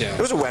this show? It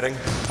was a wedding.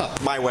 Oh.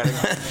 My wedding.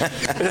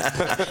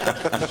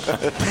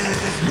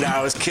 No,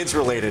 it was kid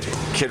related.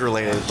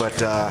 But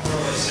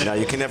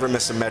you can never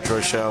miss a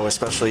Metro show,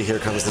 especially Here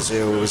Comes the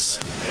Zoo. It was,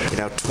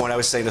 20. I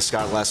was saying to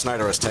Scott last night,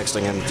 or I was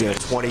texting him,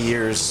 20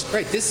 years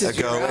Right, this is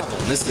ago. your album.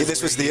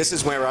 This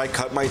is where I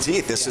cut my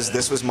teeth.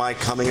 This was my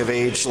coming of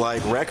age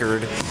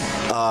record.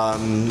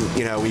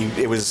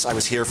 I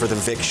was here for the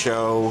Vic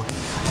show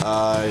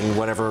in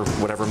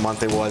whatever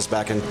month it was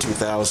back in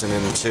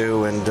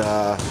 2002, and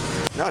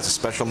it's a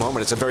special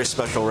moment. It's a very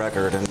special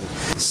record, and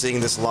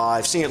seeing it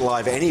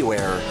live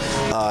anywhere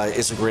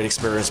is a great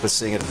experience. But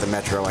seeing it at the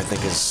Metro, I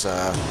think, is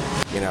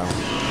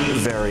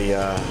very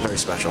very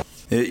special.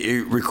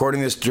 You're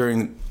recording this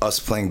during us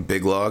playing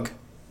Big Log.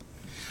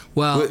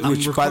 Well,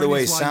 which by the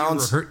way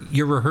sounds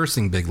you're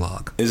rehearsing Big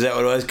Log. Is that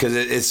what it was? Because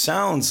it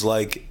sounds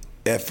like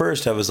at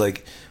first I was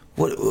like,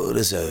 what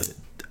is a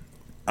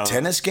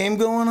tennis game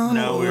going on?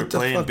 No, we were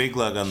playing Big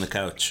Log on the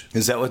couch.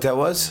 Is that what that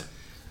was?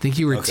 I think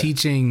you were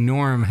teaching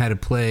Norm how to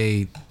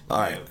play. All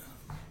right.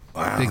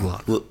 Wow. Big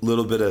Log.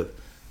 Little bit of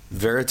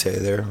verite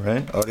there,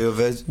 right? Audio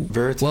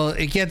verite. Well,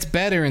 it gets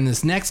better in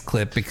this next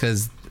clip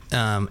because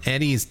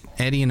Eddie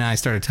and I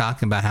started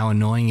talking about how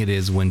annoying it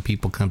is when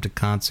people come to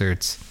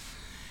concerts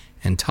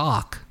and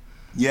talk.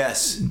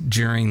 Yes.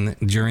 During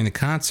the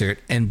concert,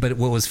 but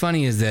what was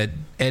funny is that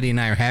Eddie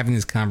and I are having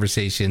this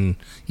conversation,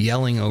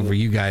 yelling over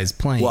you guys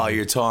playing while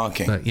you're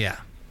talking. But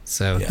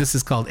so this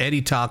is called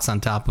Eddie Talks on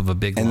Top of a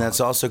Big Log. And that's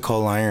also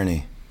called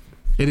irony.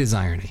 It is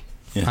irony.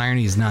 Yeah.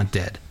 Irony is not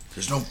dead.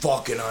 There's no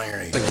fucking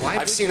irony.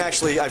 I've seen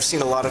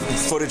a lot of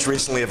footage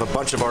recently of a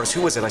bunch of artists.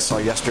 Who was it I saw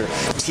yesterday?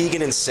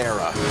 Tegan and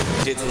Sarah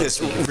did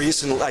this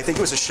recent. I think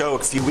it was a show a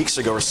few weeks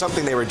ago or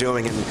something they were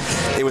doing, and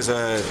it was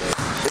a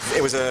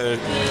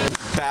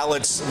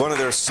ballad, one of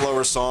their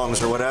slower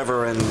songs or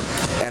whatever, and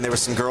there were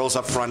some girls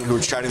up front who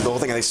were shouting the whole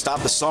thing, and they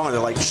stopped the song and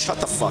they're like, "Shut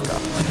the fuck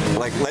up!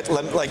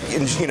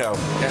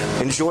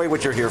 Enjoy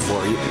what you're here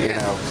for."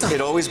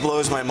 It always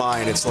blows my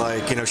mind. It's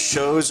like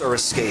shows are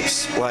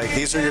escapes. Like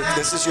this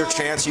is your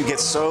chance. You get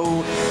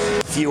so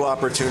few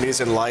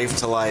opportunities in life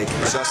to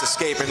just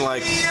escape, and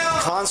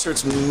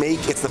concerts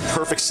it's the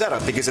perfect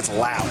setup because it's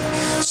loud.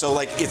 So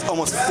it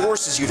almost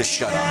forces you to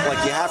shut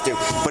up. You have to.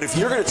 But if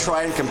you're going to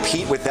try and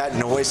compete with that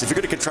noise, if you're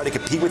going to try to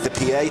compete with the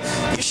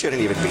PA, you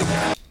shouldn't even be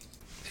there.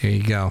 There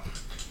you go.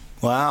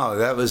 Wow,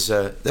 that was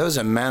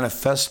a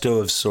manifesto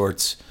of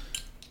sorts,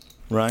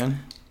 Ryan.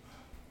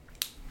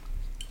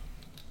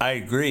 I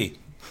agree.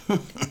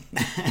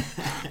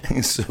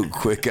 He's so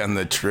quick on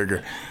the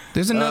trigger.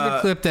 There's another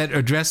clip that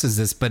addresses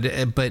this, but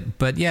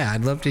yeah,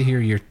 I'd love to hear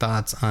your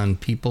thoughts on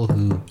people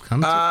who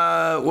come to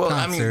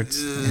concerts.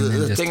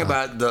 The thing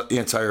about the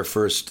entire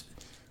first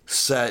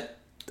set,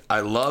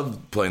 I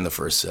loved playing the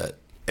first set,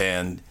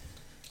 and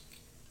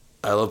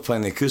I love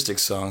playing the acoustic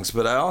songs,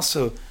 but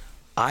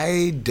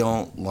I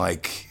don't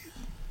like.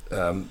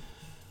 We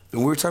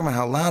were talking about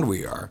how loud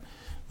we are.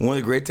 One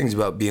of the great things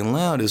about being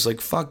loud is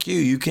fuck you.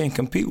 You can't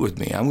compete with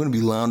me. I'm going to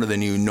be louder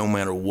than you no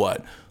matter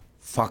what.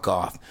 Fuck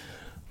off.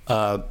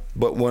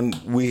 But when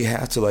we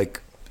have to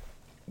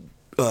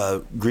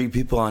greet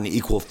people on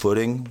equal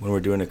footing when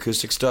we're doing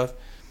acoustic stuff,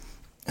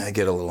 I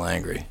get a little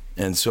angry.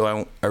 And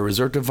so I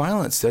resort to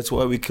violence. That's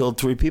why we killed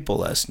 3 people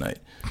last night.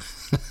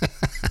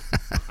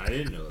 I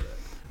didn't know that.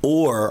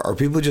 Or are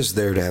people just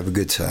there to have a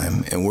good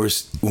time? And we're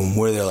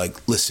there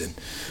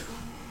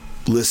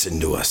listen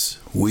to us.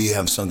 We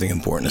have something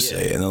important to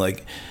say. And they're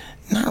like,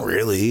 not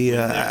really.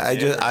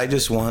 I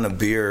just want a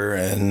beer,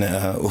 and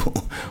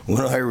what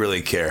do I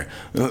really care?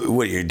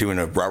 What, you're doing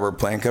a Robert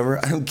Plant cover?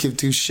 I don't give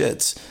 2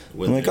 shits.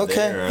 I'm like,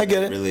 okay, I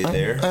get it. Really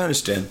there? I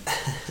understand.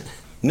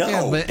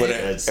 No, but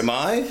am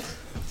I?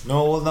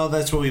 No,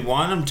 that's what we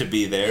want them to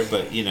be there,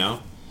 but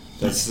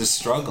that's the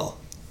struggle.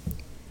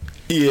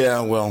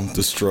 Yeah, well,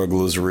 the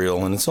struggle is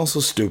real, and it's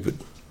also stupid.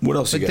 What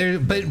else you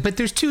got? But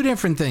there's 2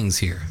 different things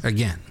here.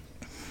 Again,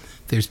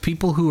 there's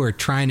people who are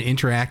trying to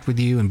interact with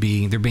you and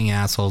they're being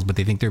assholes, but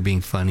they think they're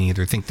being funny, or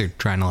they think they're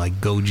trying to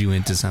goad you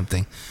into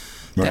something.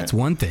 Right. That's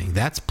one thing.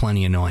 That's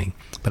plenty annoying.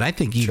 But I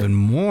think even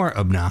more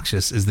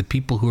obnoxious is the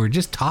people who are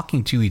just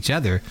talking to each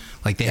other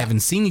like they haven't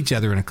seen each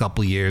other in a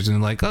couple of years, and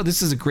they're like, "Oh,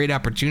 this is a great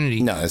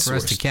opportunity for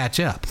us to catch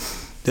up."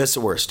 That's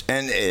the worst.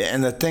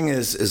 And the thing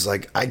is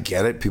I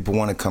get it. People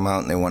want to come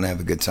out and they want to have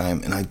a good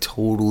time, and I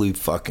totally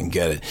fucking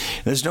get it.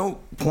 And there's no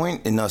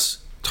point in us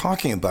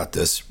talking about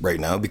this right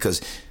now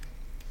because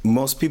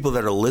most people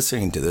that are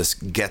listening to this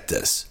get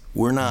this.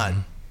 We're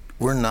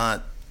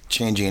not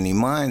changing any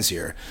minds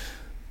here.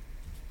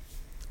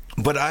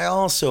 But I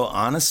also,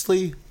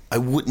 honestly, I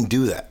wouldn't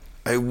do that.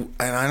 And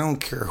I don't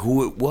care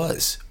who it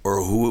was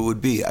or who it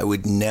would be. I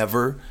would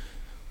never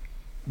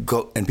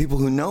go, and people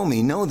who know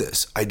me know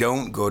this. I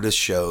don't go to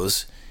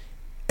shows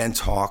and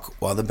talk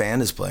while the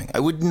band is playing. I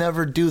would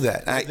never do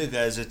that. The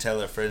guys that tell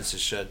their friends to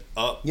shut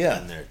up. Yeah,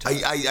 when they're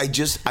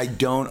I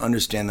don't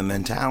understand the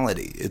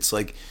mentality. It's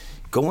like,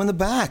 go in the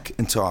back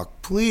and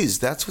talk, please.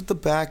 That's what the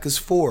back is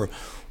for.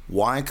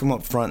 Why come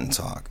up front and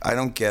talk? I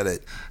don't get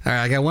it. All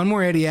right, I got one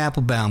more Eddie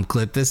Applebaum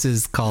clip. This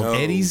is called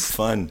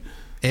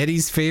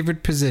Eddie's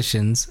favorite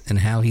positions and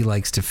how he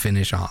likes to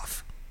finish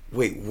off.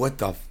 Wait, what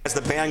the? As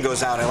the band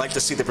goes out, I like to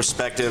see the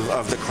perspective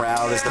of the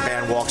crowd as the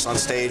band walks on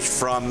stage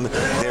from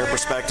their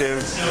perspective.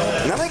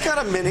 And then I kind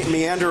of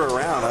meander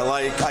around.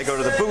 I go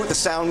to the booth, the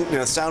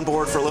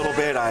soundboard for a little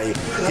bit. I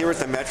hear at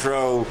the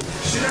Metro,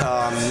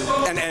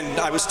 and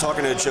I was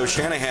talking to Joe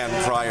Shanahan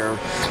prior.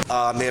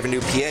 They have a new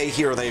PA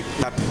here. They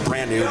not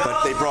brand new,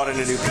 but they brought in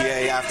a new PA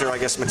after I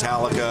guess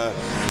Metallica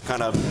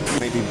kind of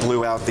maybe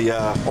blew out the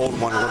old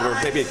one, or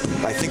maybe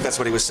I think that's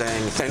what he was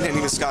saying. And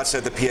even Scott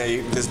said the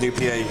PA, this new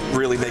PA,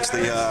 really makes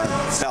the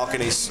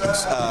balcony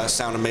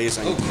sound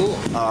amazing. Oh, cool.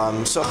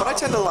 But I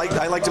tend to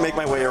I like to make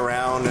my way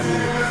around,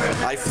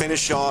 and I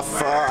finish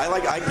off.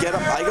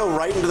 I go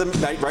right into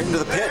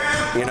the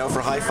pit,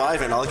 for high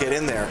five, and I'll get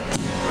in there.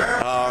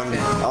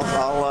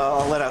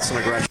 I'll let out some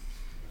aggression.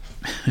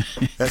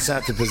 That's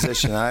not the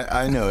position.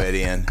 I know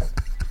Eddie N.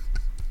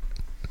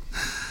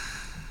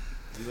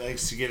 He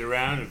likes to get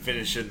around and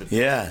finish in the pit.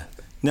 Yeah.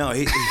 No,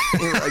 he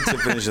likes to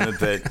finish in the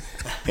pit,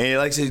 and he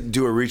likes to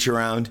do a reach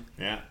around.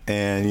 Yeah,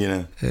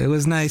 and it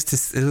was nice to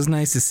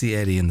see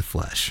Eddie in the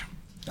flesh.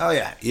 Oh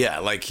yeah.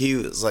 Like he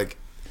was like.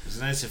 It was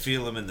nice to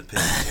feel him in the pit.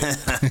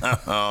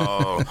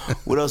 Oh,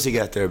 what else you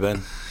got there,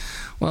 Ben?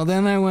 Well,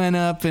 then I went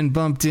up and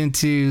bumped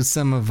into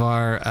some of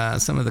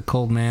the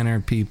Cold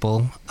Manor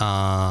people.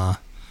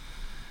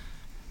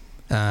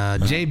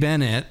 Jay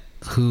Bennett,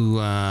 who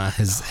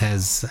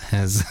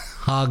has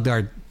hogged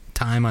our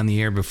time on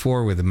the air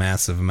before with a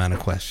massive amount of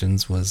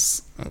questions,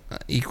 was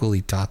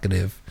equally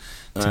talkative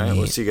to me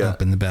what's he got?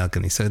 up in the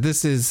balcony. So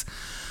this is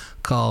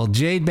called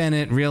Jay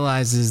Bennett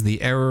Realizes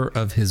the Error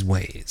of His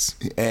Ways.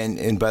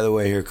 And by the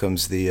way, here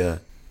comes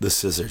the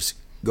scissors.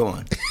 Go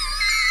on.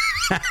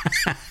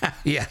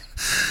 Yeah.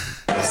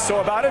 So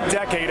about a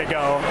decade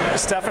ago,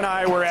 Steph and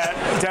I were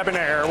at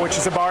Debonair, which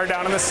is a bar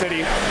down in the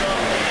city.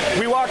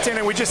 We walked in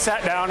and we just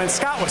sat down, and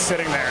Scott was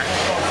sitting there.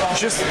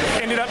 Just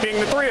ended up being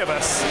the three of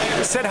us.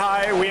 Said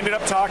hi. We ended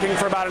up talking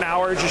for about an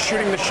hour, just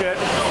shooting the shit.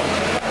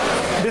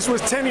 This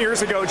was 10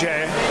 years ago,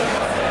 Jay.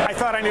 I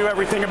thought I knew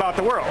everything about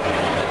the world.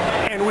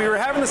 And we were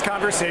having this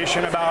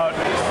conversation about,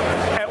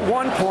 at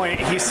one point,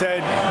 he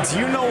said, do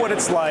you know what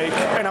it's like,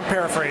 and I'm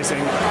paraphrasing,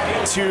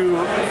 to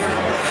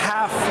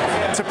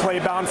have to play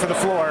Bound for the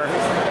Floor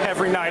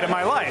every night of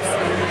my life?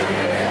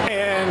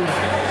 And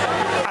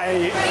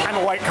I'm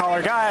a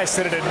white-collar guy. I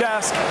sit at a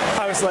desk.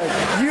 I was like,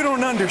 you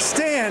don't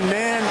understand,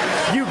 man.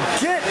 You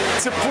get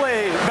to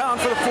play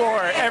Bound for the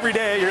Floor every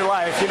day of your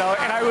life, And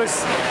I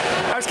was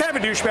kind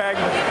of a douchebag,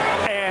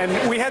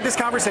 and we had this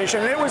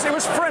conversation, and it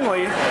was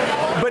friendly,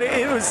 but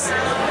it was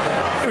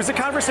a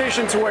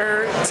conversation to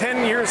where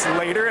 10 years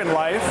later in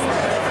life,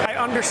 I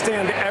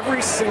understand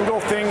every single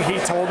thing he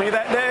told me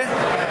that day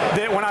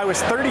that when I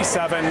was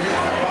 37,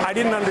 I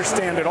didn't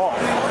understand at all.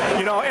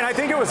 And I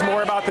think it was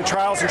more about the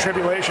trials and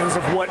tribulations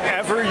of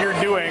whatever you're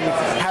doing,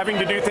 having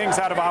to do things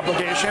out of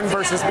obligation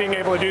versus being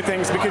able to do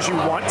things because you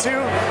want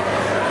to.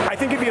 I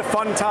think it'd be a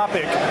fun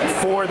topic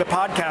for the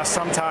podcast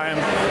sometime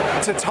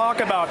to talk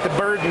about the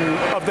burden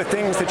of the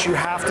things that you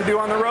have to do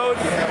on the road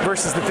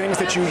versus the things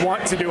that you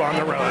want to do on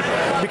the road.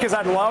 Because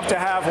I'd love to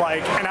have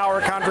like an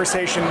hour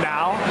conversation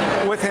now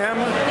with him,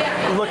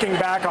 looking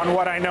back on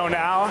what I know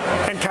now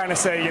and kind of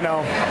say,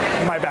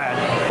 my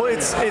bad. Well,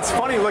 it's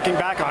funny looking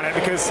back on it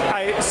because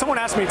someone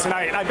asked me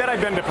tonight, I bet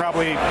I've been to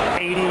probably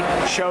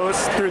 80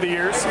 shows through the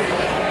years,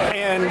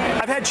 and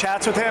I've had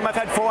chats with him, I've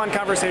had full-on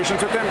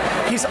conversations with him.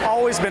 He's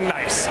always been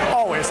nice,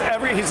 always.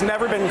 He's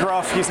never been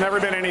gruff, he's never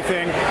been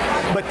anything,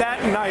 but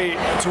that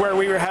night to where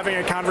we were having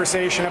a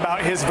conversation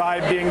about his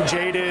vibe being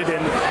jaded,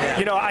 and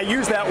I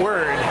used that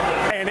word,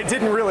 and it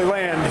didn't really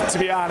land, to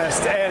be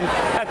honest. And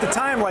at the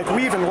time, like,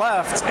 we even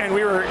left, and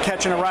we were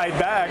catching a ride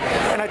back,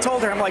 and I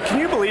told her, I'm like, can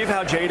you believe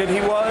how jaded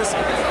he was?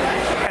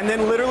 And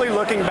then literally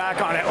looking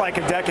back on it like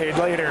a decade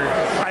later,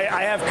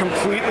 I have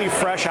completely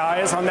fresh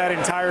eyes on that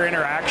entire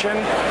interaction,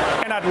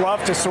 and I'd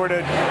love to sort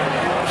of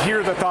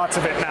hear the thoughts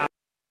of it now.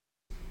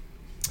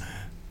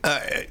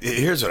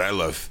 Here's what I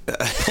love.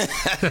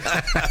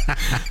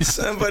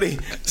 Somebody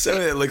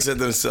that looks at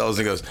themselves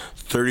and goes,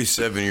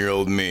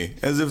 37-year-old me,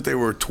 as if they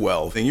were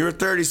 12. And you're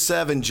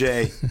 37,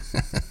 Jay.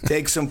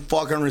 Take some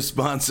fucking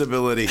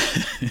responsibility.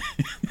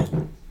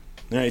 All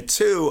right,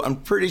 2, I'm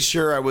pretty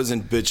sure I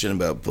wasn't bitching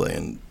about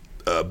playing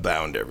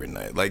Bound every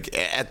night. Like,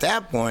 at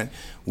that point,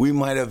 we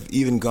might have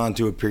even gone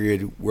through a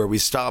period where we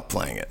stopped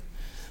playing it.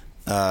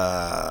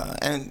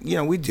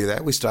 And, we do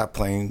that. We stopped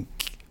playing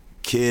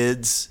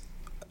kids.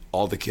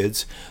 All the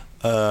kids.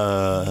 We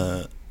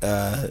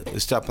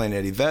stopped playing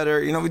Eddie Vedder.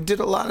 We did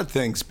a lot of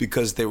things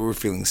because they were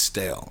feeling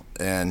stale.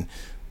 And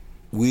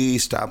we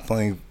stopped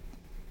playing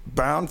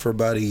Bound for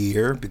about a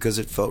year because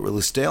it felt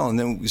really stale. And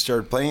then we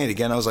started playing it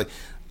again. I was like,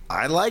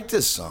 I like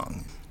this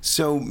song.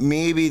 So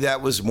maybe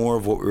that was more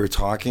of what we were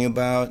talking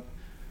about.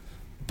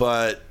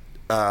 But,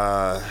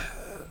 I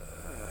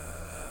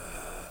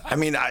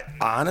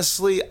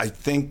honestly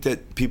think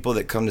that people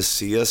that come to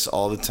see us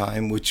all the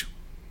time, which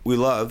we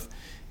love,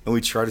 and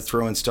we try to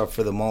throw in stuff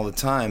for them all the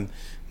time.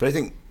 But I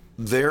think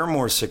they're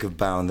more sick of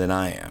Bound than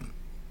I am.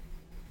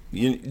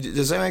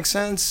 Does that make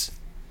sense?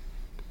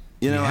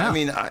 You know, I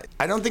mean,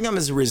 I don't think I'm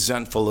as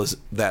resentful as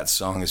that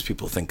song as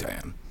people think I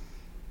am.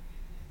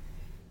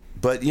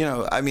 But, you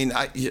know, I mean,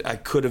 I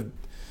could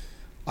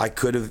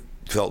have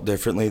felt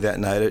differently that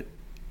night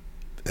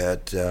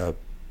at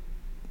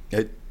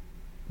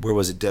where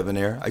was it,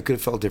 Debonair? I could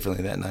have felt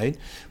differently that night,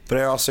 but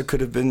I also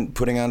could have been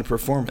putting on a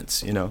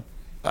performance, you know.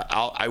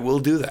 I will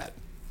do that.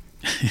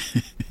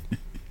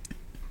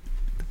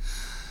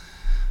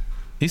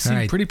 He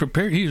seemed pretty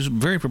prepared. He was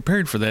very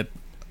prepared for that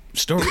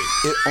story.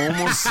 It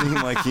almost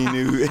seemed like he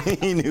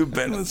knew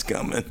Ben was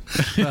coming.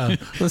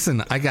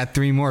 Listen, I got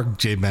 3 more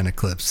Jay Bennett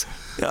clips.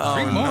 Oh,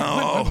 3 more?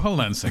 no. Wait, hold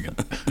on a second.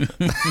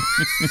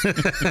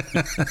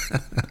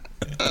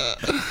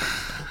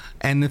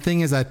 And the thing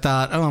is, I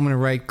thought, I'm going to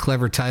write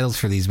clever titles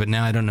for these, but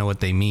now I don't know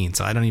what they mean,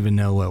 so I don't even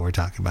know what we're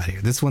talking about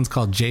here. This one's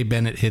called Jay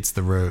Bennett Hits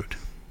the Road.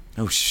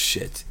 Oh,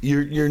 shit.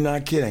 You're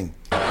not kidding.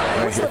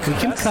 What's the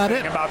best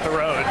thing about the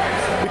road?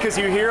 Because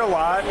you hear a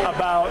lot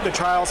about the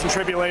trials and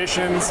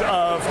tribulations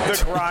of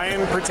the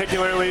grind,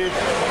 particularly.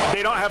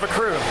 They don't have a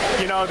crew.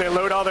 You know, they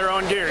load all their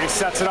own gear. He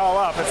sets it all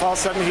up. If all of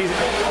a sudden he,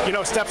 you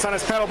know, steps on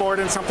his pedal board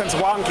and something's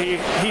wonky,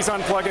 he's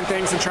unplugging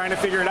things and trying to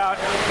figure it out.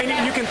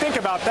 And you can think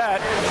about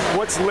that.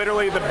 What's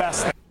literally the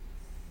best thing?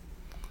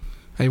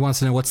 He wants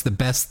to know what's the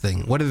best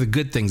thing. What are the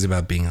good things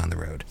about being on the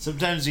road?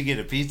 Sometimes you get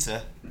a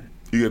pizza.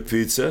 You get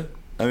pizza?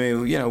 I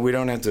mean, you know, we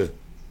don't have to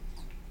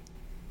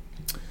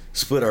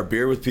split our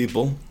beer with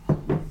people.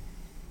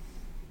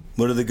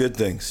 What are the good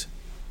things?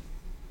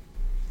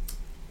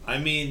 I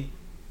mean,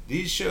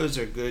 these shows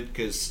are good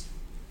because,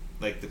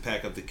 like the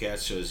Pack Up the Cat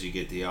shows, you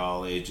get the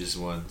all ages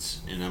ones,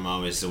 and I'm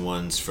always the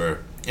ones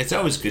for. It's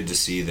always good to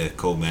see the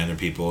Cold Manor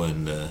people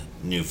and the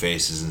new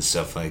faces and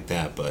stuff like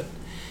that, but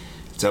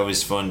it's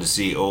always fun to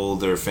see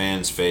older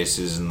fans'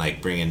 faces and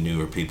like bringing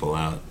newer people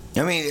out.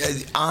 I mean,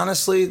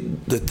 honestly,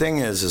 the thing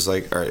is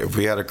like, all right, if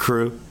we had a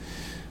crew,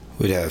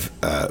 we'd have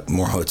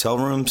more hotel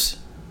rooms,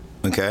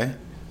 okay?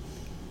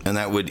 And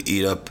that would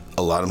eat up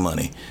a lot of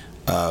money.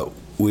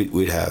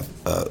 We'd have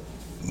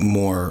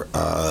more,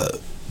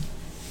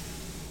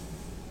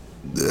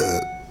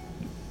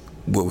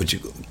 what would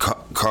you,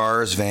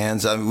 cars,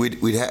 vans? I mean,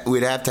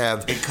 we'd have to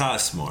have. It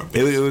costs more.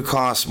 It would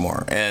cost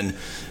more. And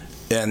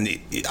the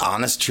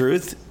honest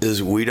truth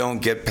is we don't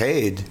get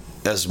paid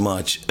as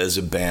much as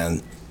a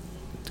band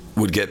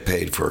would get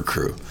paid for a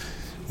crew.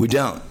 We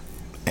don't.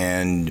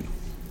 And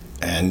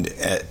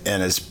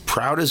as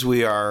proud as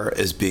we are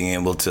as being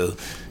able to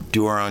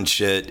do our own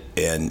shit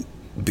and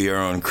be our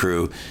own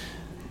crew,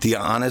 the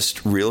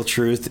honest, real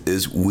truth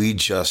is we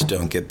just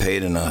don't get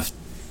paid enough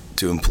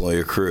to employ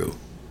a crew.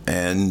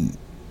 And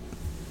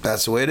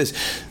that's the way it is.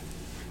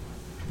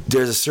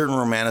 There's a certain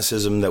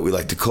romanticism that we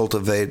like to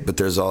cultivate, but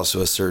there's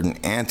also a certain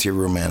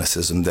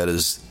anti-romanticism that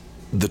is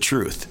the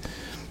truth.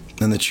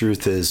 And the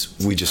truth is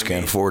we just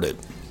can't afford it.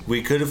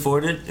 We could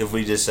afford it if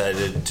we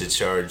decided to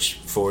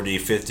charge $40,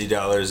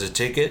 $50 a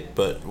ticket,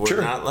 but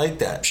we're not like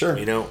that. Sure.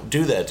 We don't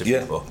do that to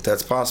people.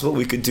 That's possible.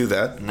 We could do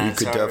that. We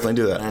could definitely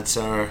do that.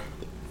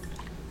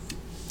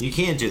 You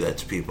can't do that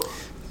to people.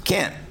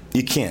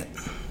 You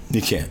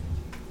can't.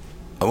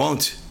 I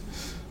won't.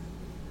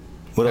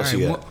 What else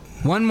you got?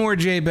 One more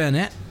Jay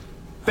Bennett.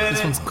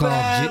 This one's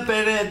called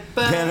Bennett.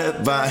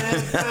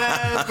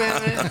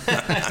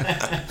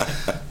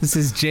 This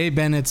is Jay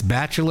Bennett's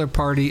Bachelor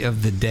Party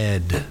of the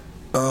Dead.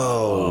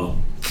 Oh,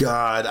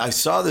 God. I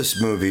saw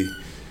this movie.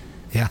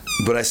 Yeah.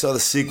 But I saw the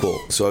sequel,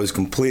 so I was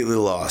completely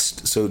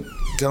lost. So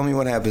tell me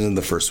what happens in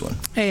the first one.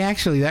 Hey,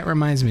 actually, that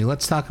reminds me.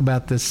 Let's talk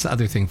about this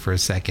other thing for a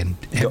second.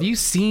 Have you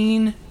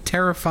seen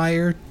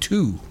Terrifier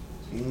 2?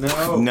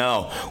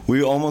 No.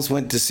 We almost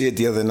went to see it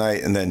the other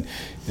night, and then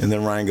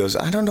Ryan goes,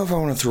 I don't know if I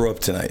want to throw up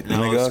tonight. No,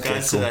 and I go, Scott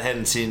okay, said cool. I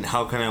hadn't seen.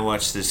 How can I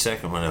watch the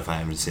second one if I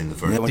haven't seen the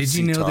first one? Did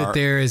you know that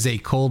there is a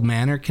Cold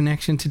Manor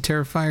connection to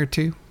Terrifier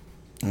 2?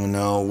 Oh,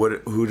 no.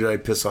 Who did I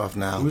piss off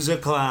now? Who's a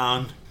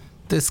clown?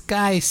 This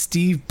guy,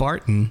 Steve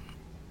Barton,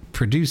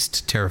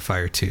 produced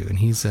Terrifier 2, and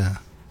he's a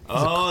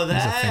well,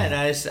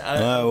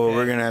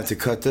 we're going to have to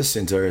cut this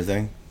entire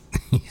thing.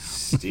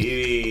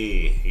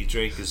 Stevie, he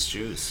drank his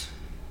juice.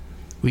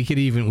 We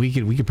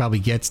could probably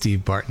get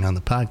Steve Barton on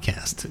the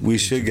podcast. We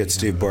should get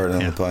Steve Barton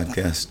on the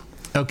podcast.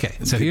 Okay,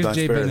 so here's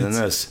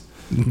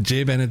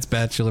Jay Bennett's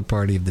Bachelor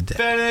Party of the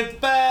Dead.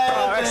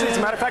 Actually, as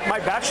a matter of fact, my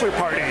bachelor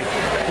party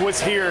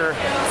was here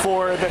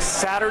for the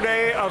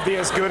Saturday of the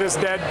As Good as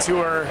Dead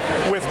tour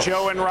with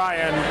Joe and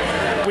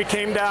Ryan. We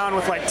came down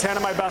with like 10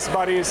 of my best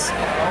buddies.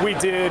 We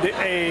did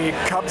a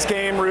Cubs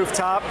game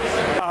rooftop.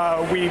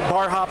 We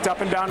bar hopped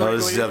up and down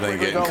this is definitely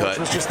getting cut. Which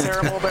was just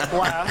terrible, but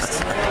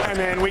blast. And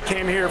then we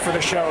came here for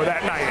the show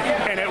that night.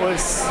 And it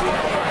was,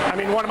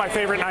 one of my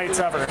favorite nights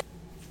ever.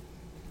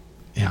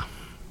 Yeah.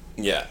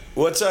 Yeah.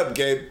 What's up,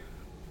 Gabe?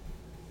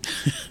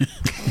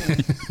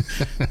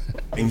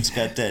 It's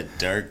got that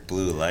dark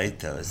blue light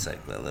though. It's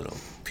like my little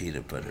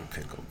peanut butter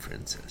pickle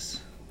princess.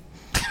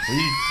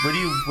 What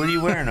are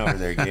you wearing over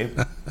there, Gabe?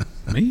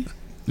 Me?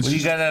 What do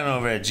you got on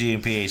over at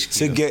GMPHQ?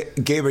 So,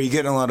 Gabe, are you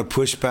getting a lot of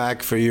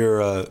pushback for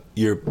your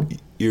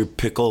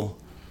pickle?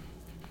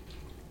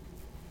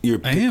 Your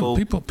pickle? I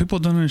am. People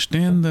don't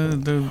understand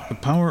the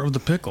power of the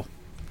pickle.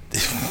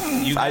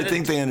 I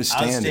think they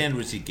understand. I'll stand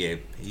with you,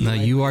 Gabe.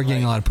 You are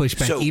getting a lot of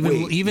pushback. So,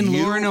 even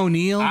Lauren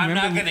O'Neill. I'm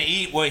not going to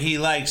eat what he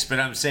likes, but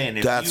I'm saying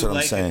if That's you what I'm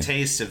like saying. a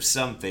taste of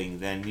something,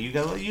 then you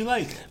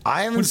like it.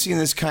 I haven't seen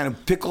this kind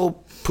of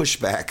pickle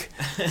pushback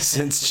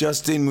since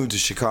Justin moved to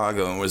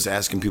Chicago and was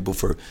asking people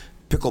for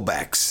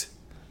picklebacks.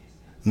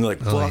 And they're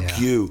like, fuck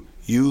you.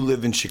 You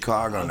live in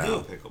Chicago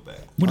now. Pickleback.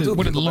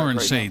 What did Lauren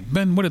say? Now.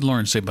 Ben, what did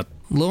Lauren say about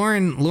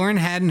Lauren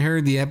hadn't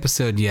heard the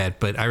episode yet,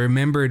 but I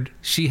remembered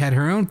she had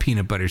her own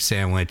peanut butter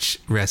sandwich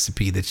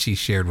recipe that she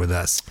shared with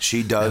us.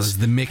 She does. That was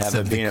the mix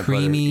of the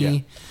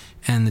creamy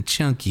and the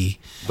chunky.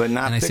 But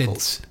not and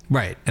pickles.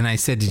 Right. And I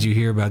said, did you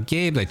hear about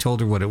Gabe? I told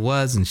her what it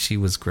was, and she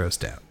was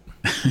grossed out.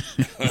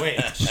 Wait,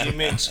 she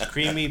makes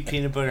creamy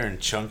peanut butter and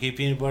chunky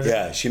peanut butter?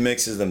 Yeah, she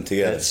mixes them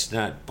together. That's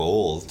not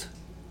bold.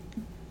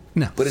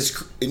 No. But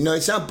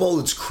it's not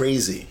bold, it's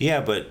crazy.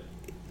 Yeah, but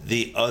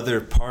the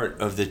other part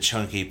of the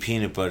chunky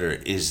peanut butter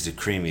is the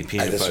creamy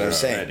peanut That's butter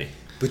what I'm already. saying.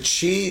 But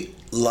she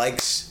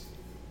likes,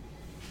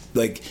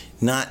 like,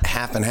 not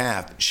half and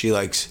half. She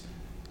likes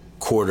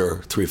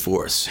quarter,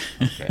 3/4.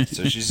 Okay,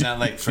 so she's not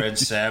like Fred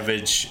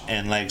Savage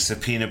and likes a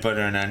peanut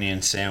butter and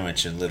onion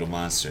sandwich in Little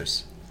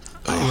Monsters.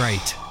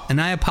 Right. And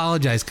I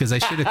apologize because I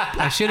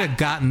should have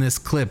gotten this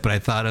clip, but I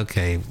thought,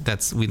 okay,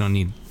 we don't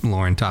need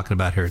Lauren talking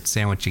about her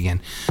sandwich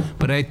again.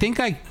 But I think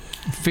I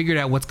figured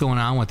out what's going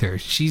on with her.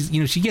 She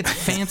gets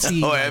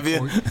fancy. Oh, have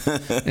you?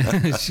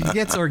 She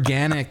gets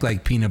organic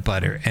like peanut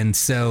butter, and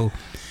so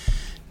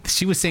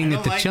she was saying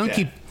that the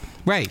chunky. That.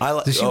 Right.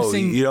 So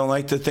saying, you don't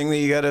like the thing that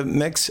you got to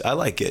mix? I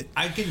like it.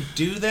 I can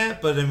do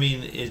that, but I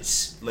mean,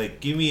 it's like,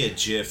 give me a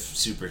Jif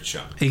super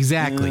chunk.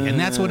 Exactly, and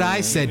that's what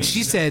I said.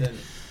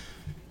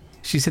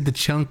 She said the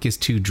chunk is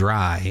too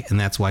dry, and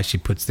that's why she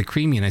puts the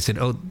creamy in. I said,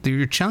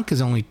 your chunk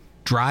is only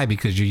dry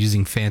because you're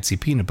using fancy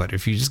peanut butter.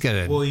 If you just got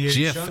a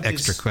Jif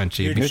extra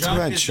crunchy. You're talking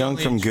about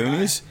chunk from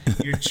Goonies?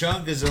 Your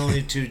chunk is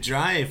only too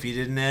dry if you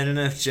didn't add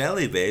enough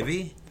jelly,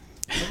 baby.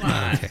 Come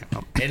on. Okay.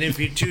 And if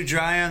you're too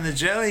dry on the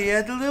jelly, you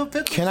add a little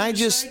pickle. Can I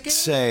just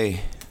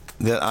say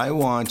that I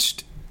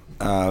watched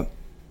Empire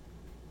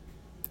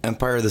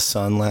of the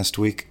Sun last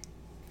week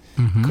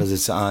because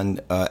it's on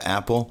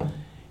Apple,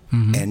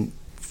 and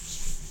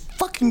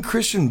fucking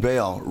Christian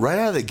Bale, right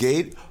out of the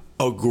gate,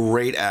 a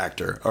great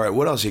actor. All right,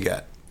 what else you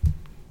got?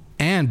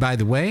 And by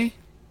the way,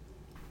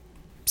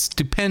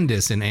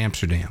 stupendous in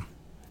Amsterdam.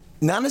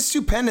 Not as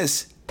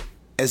stupendous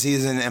as he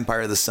is in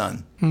Empire of the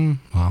Sun.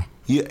 Well,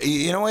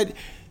 you know what?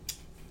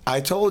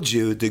 I told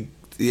you the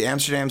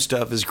Amsterdam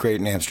stuff is great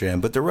in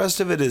Amsterdam, but the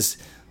rest of it is.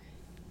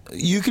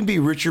 You can be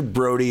Richard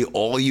Brody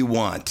all you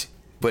want,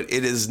 but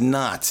it is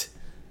not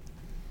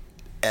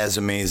as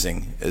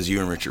amazing as you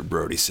and Richard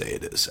Brody say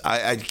it is.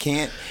 I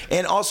can't.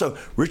 And also,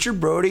 Richard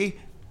Brody,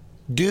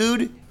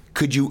 dude,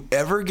 could you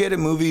ever get a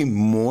movie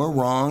more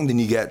wrong than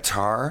you got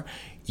Tar?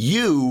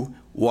 You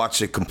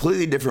watched a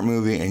completely different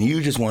movie and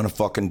you just want to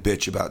fucking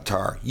bitch about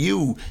Tar.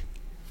 You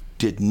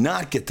did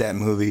not get that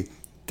movie.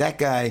 That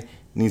guy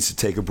needs to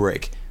take a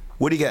break.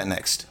 What do you got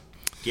next?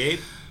 Gabe,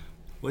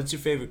 what's your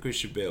favorite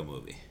Christian Bale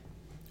movie?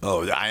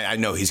 Oh, I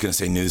know he's going to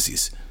say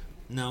Newsies.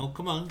 No,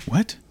 come on.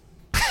 What?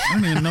 I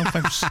don't even know if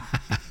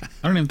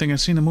I don't even think I've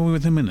seen a movie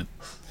with him in it.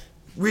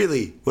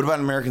 Really? What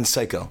about American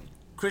Psycho?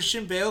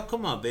 Christian Bale,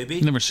 come on,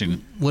 baby. Never seen it.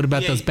 What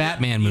about those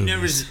Batman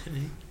movies?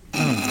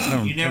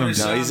 You never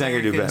saw he's not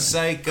gonna do American Batman.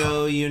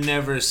 Psycho. You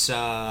never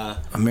saw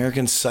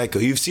American Psycho.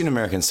 You've seen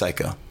American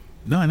Psycho.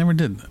 No, I never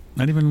did.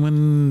 Not even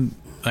when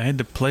I had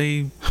to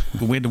play.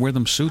 We had to wear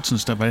them suits and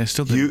stuff. I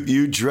still did.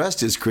 You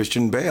dressed as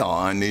Christian Bale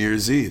on New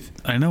Year's Eve.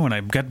 I know, and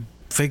I got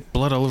fake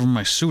blood all over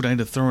my suit. I had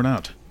to throw it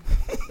out.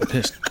 I'm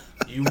pissed.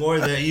 You wore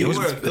that. You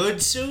wore a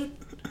good suit.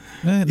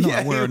 No, Yeah,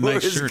 I wore a he wore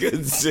nice his shirt.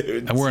 good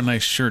suit. I wore a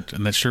nice shirt,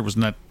 and that shirt was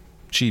not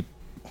cheap,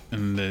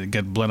 and it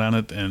got blood on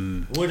it.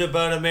 And What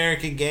about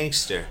American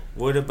Gangster?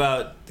 What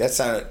about That's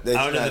not Out of the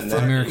not Furnace.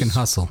 American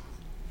Hustle.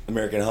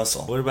 American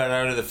Hustle. what about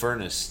Out of the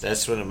Furnace?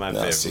 That's one of my No,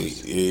 favorites.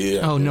 see,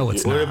 yeah. Oh, no,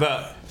 it's What not.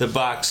 about The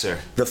Boxer?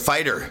 The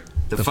Fighter.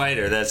 The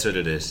Fighter. That's what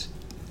it is.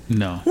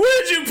 no,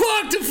 Where'd you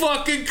park the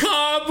fucking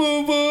car,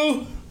 boo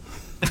boo?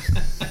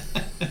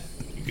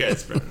 You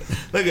guys,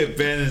 look at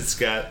Ben and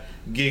Scott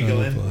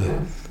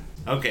giggling.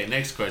 Okay,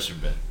 next question,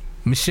 Ben.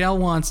 Michelle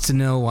wants to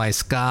know why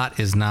Scott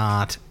is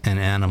not an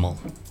animal.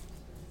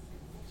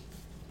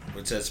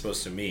 What's that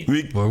supposed to mean?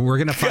 We're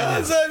going to find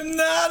out. Because I'm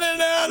not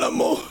an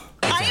animal.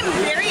 I am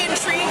very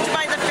intrigued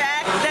by the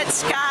fact that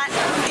Scott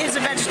is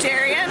a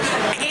vegetarian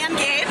and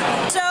Gabe.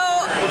 So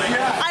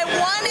I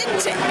wanted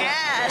to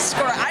ask,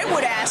 or I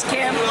would ask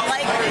him,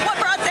 like, what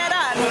brought that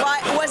on?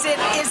 What was it?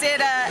 Is it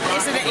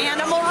an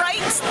animal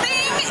rights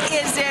thing?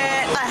 Is it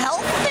a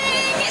health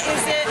thing?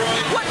 Is it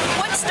what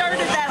started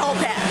that whole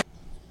path?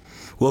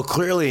 Well,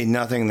 clearly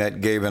nothing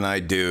that Gabe and I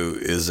do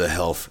is a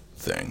health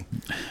thing.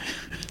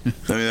 I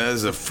mean, that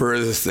is the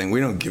furthest thing. We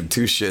don't give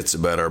two shits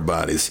about our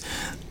bodies.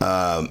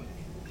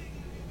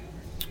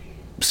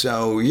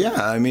 So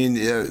yeah, I mean,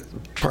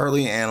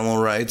 partly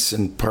animal rights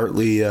and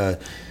partly the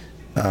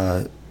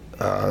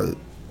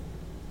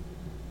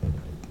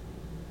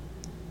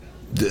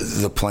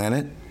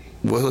planet.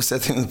 What was that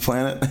thing? The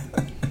planet.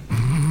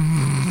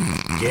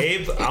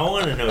 Gabe, I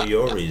want to know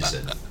your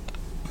reason.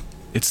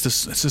 It's the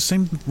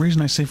same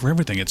reason I say for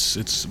everything.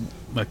 It's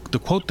like the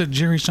quote that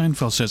Jerry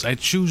Seinfeld says: "I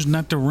choose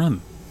not to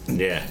run."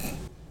 Yeah.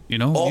 You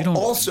know. You don't.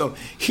 Also,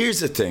 here's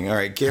the thing. All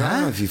right, Gary, I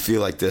don't know if you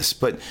feel like this,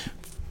 but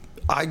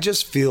I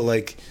just feel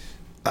like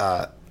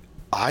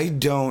I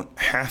don't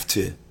have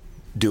to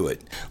do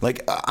it.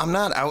 Like, I'm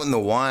not out in the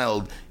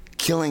wild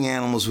killing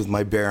animals with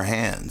my bare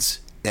hands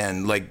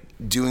and like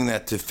doing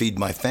that to feed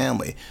my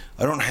family.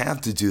 I don't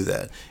have to do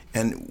that.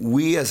 And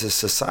we as a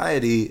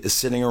society is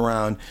sitting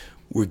around,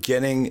 we're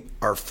getting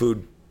our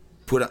food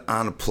put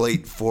on a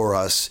plate for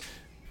us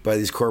by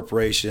these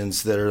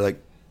corporations that are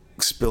like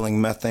spilling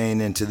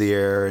methane into the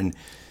air and,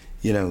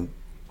 you know,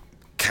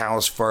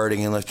 cows farting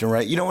and left and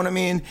right. You know what I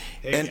mean?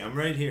 Hey, and, I'm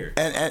right here.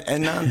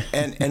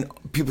 And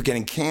people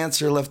getting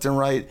cancer left and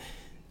right.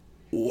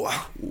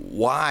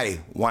 Why?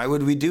 Why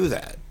would we do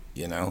that?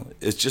 You know,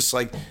 it's just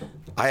like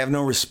I have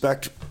no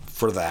respect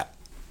for that.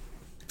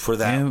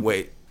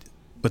 Wait.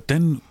 But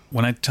then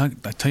when I tell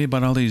you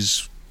about all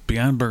these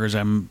Beyond Burgers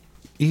I'm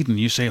eating,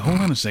 you say, hold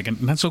on a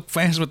second, not so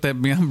fast with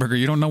that Beyond Burger.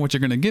 You don't know what you're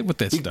going to get with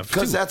that stuff.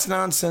 Because that's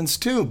nonsense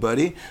too,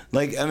 buddy.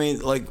 Like, I mean,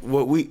 like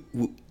what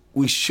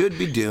we should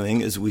be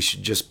doing is we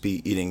should just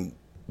be eating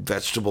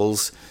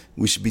vegetables.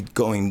 We should be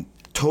going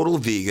total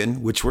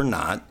vegan, which we're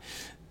not.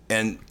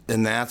 And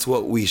that's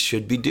what we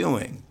should be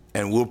doing.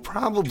 And we'll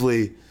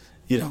probably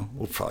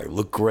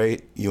look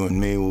great. You and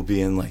me will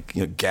be in like,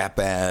 you know, Gap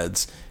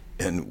ads,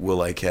 and we'll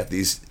like have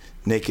these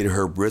naked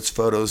Herb Ritz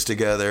photos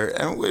together,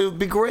 and it would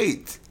be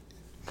great.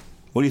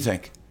 What do you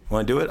think?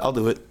 Want to do it? I'll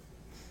do it.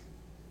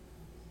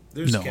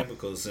 There's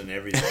chemicals in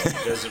everything.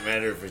 It doesn't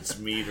matter if it's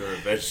meat or a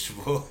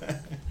vegetable.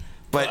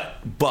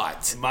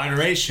 But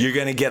moderation. You're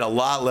going to get a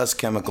lot less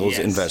chemicals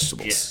in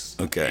vegetables. Yes.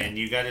 Okay. And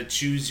you got to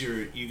choose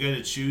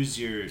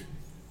your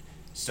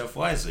stuff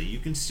wisely. You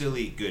can still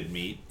eat good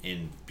meat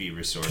and be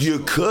resourceful. You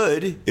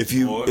could if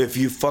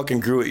you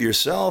fucking grew it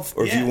yourself,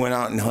 or if you went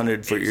out and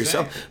hunted for it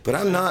yourself. But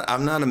I'm not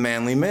a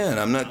manly man.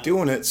 I'm not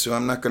doing it, so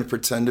I'm not going to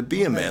pretend to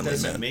be a manly man. That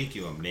doesn't make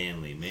you a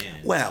manly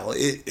man. Well,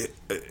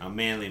 a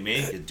manly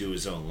man could do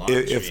his own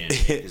laundry and make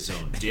his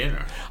own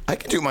dinner. I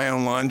can do my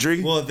own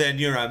laundry. Well, then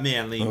you're a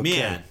manly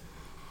man.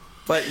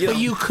 But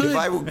you could. If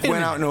I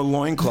went out in a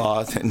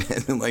loincloth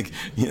and like,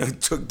 you know,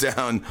 took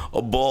down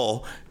a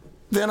bull,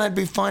 then I'd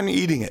be fine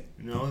eating it.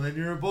 No, then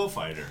you're a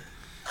bullfighter.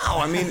 No,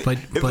 I mean,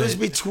 if it was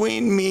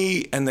between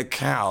me and the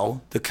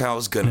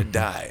cow's gonna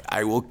die.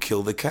 I will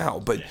kill the cow,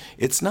 but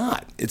it's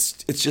not.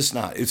 It's just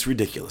not. It's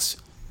ridiculous.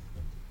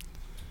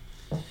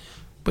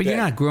 But you're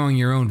not growing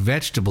your own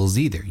vegetables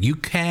either. You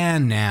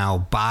can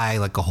now buy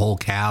like a whole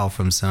cow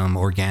from some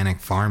organic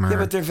farmer. Yeah,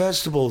 but they're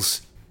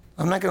vegetables.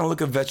 I'm not going to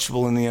look a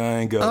vegetable in the eye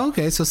and go, oh,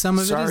 okay, so some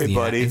of sorry, it is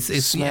buddy.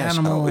 It's the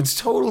animal. Oh, it's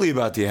totally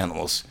about the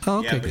animals. Oh,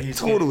 okay, yeah, but he's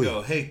totally.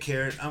 Go, hey,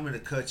 Carrot, I'm going to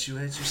cut you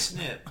at your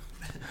snip.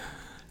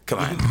 Come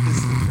on.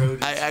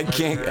 I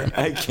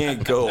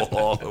can't go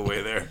all the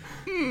way there.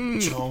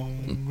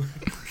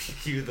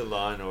 Cue the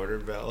Law and Order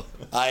bell.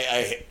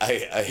 I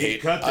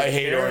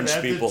hate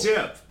orange people. The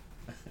tip.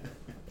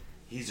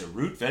 He's a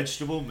root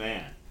vegetable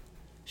man.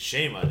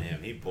 Shame on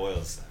him. He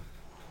boils them.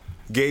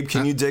 Gabe,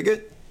 can you dig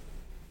it?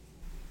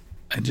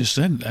 I just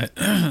said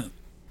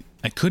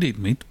I could eat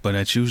meat, but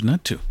I choose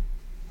not to.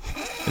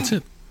 That's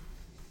it.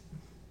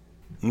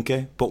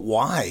 Okay, but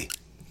why?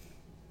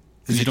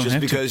 Is it just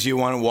because you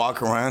want to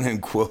walk around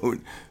and quote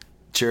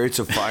Chariots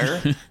of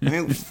Fire? I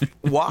mean,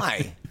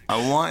 why?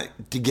 I want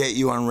to get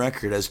you on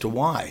record as to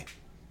why.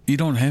 You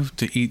don't have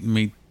to eat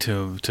meat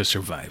to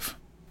survive,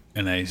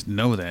 and I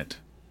know that.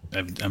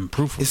 I'm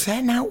proof of it. Is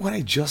that not what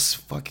I just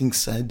fucking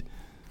said?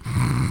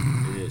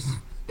 It is.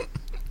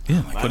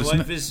 Yeah, my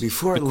wife is.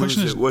 Before I lose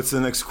it, what's the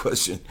next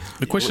question?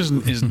 The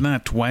question is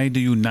not why do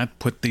you not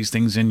put these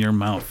things in your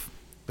mouth.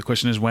 The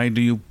question is why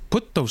do you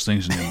put those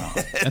things in your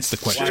mouth? That's the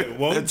question.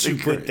 Why won't you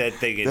put that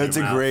thing in your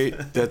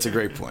mouth? That's a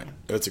great point.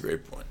 That's a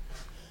great point.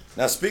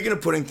 Now, speaking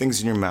of putting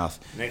things in your mouth.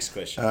 Next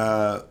question.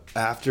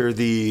 After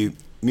the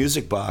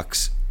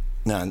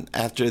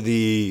after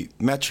the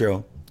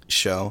Metro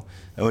show,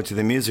 I went to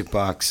the Music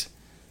Box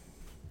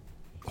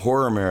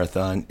horror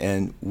marathon,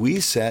 and we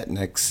sat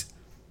next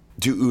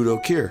to Udo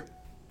Kier.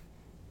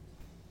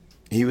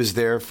 He was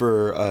there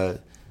for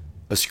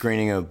a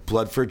screening of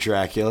Blood for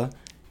Dracula,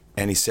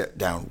 and he sat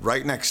down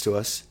right next to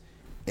us.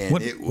 And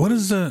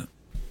what's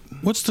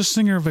the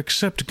singer of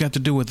Accept got to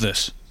do with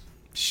this?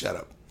 Shut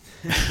up.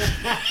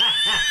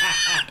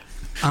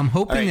 I'm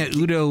hoping that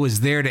Udo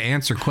was there to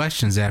answer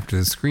questions after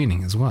the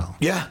screening as well.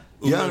 Yeah.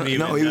 He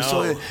was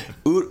totally.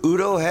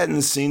 Udo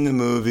hadn't seen the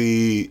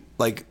movie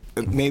like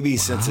maybe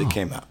since it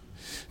came out.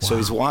 So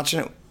he's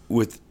watching it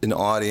with an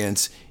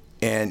audience,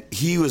 and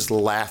he was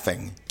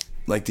laughing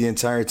like the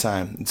entire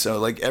time. And so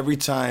like every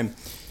time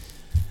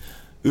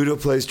Udo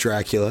plays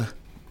Dracula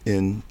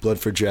in Blood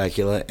for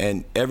Dracula,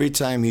 and every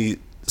time he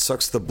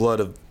sucks the blood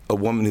of a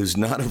woman who's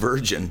not a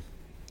virgin.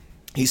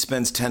 He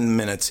spends 10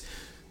 minutes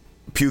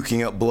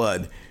puking up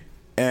blood.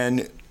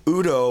 And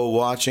Udo,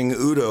 watching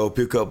Udo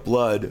puke up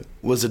blood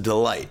was a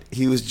delight.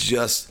 He was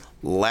just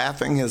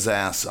laughing his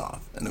ass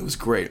off, and it was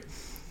great.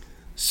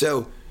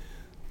 So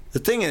the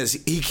thing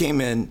is, he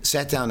came in,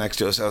 sat down next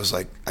to us. I was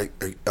like,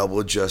 elbow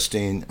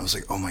adjusting. I was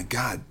like, oh my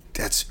God,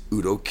 that's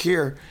Udo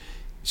Kier.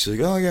 She's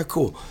like, oh yeah,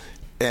 cool.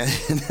 And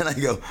then I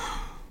go,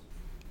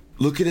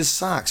 look at his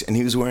socks. And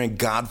he was wearing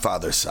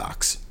Godfather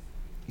socks.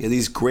 He had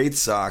these great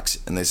socks,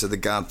 and they said the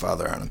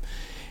Godfather on them.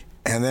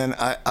 And then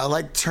I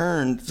like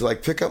turned to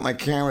like pick up my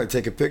camera to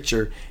take a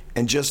picture,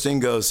 and Justine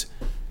goes,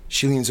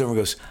 she leans over and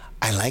goes,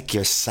 I like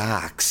your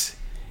socks.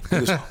 He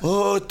goes,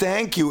 oh,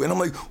 thank you. And I'm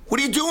like, what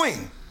are you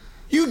doing?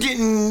 You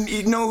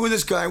didn't know who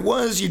this guy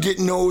was. You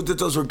didn't know that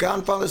those were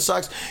Godfather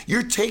socks.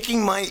 You're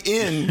taking my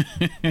in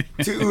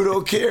to Udo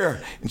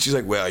Kier. And she's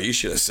like, well, you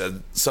should have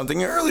said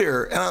something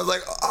earlier. And I was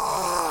like,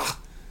 ah.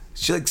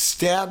 She like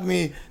stabbed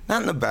me,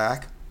 not in the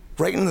back,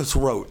 right in the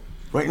throat,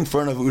 right in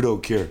front of Udo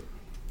Kier.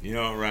 You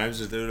know what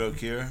rhymes with Udo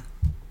Kier?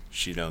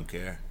 She don't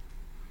care.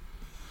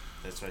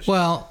 That's why.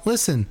 Well,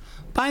 listen.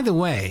 By the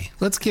way,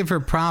 let's give her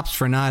props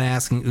for not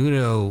asking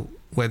Udo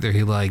whether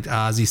he liked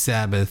Ozzy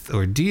Sabbath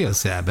or Dio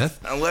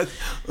Sabbath. Now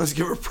let's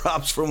give her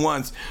props for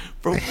once.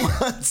 For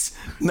once,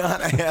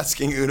 not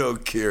asking Udo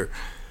Kier.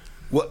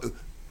 What?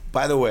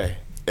 By the way,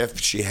 if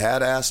she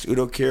had asked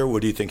Udo Kier,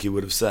 what do you think he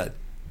would have said?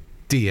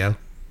 Dio.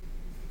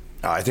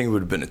 I think it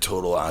would have been a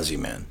total Ozzy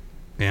man.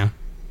 Yeah.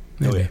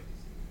 Maybe. Oh, yeah.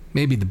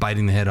 Maybe the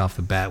biting the head off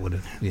the bat would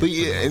have. Yeah, but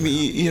yeah, I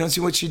mean, you don't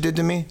see what she did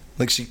to me?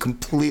 Like, she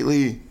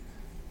completely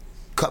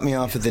cut me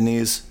off at the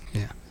knees.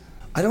 Yeah.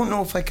 I don't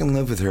know if I can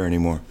live with her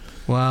anymore.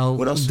 Well,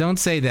 what else? Don't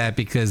say that,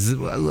 because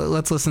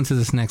let's listen to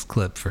this next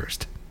clip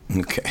first.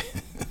 Okay.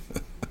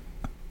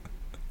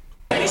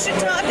 We should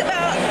talk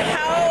about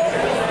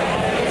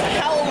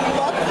how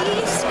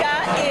lucky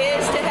Scott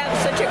is to have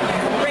such a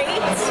great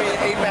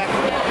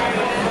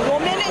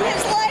woman in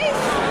his life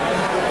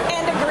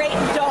and a great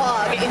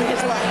dog in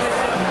his life.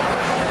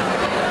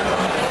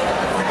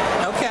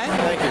 Okay.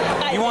 Thank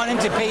you. You want him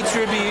to pay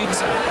tribute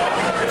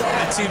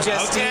to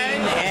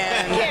Justine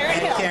and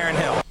Karen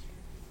Hill.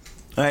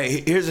 All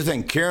right, here's the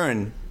thing.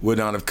 Karen would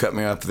not have cut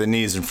me off at the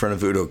knees in front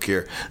of Udo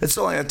Kier. That's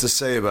all I have to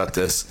say about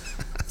this.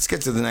 Let's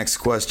get to the next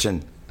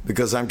question,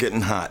 because I'm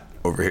getting hot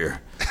over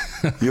here.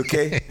 You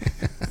okay?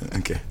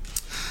 Okay.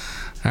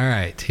 All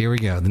right, here we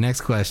go. The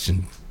next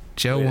question.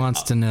 Joe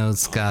wants to know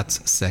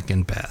Scott's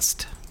second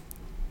best.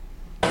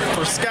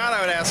 For Scott,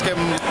 I would ask him,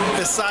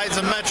 besides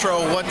a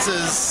Metro, what's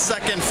his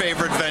second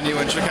favorite venue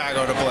in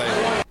Chicago to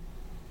play?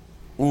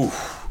 Ooh.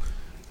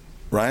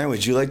 Ryan,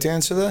 would you like to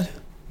answer that?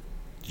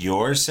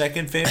 Your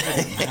second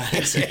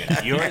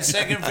favorite? Your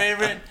second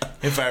favorite?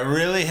 If I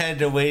really had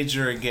to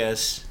wager a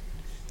guess,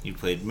 you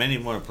played many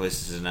more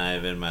places than I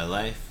have in my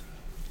life.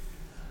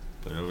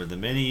 But over the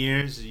many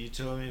years that you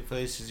told me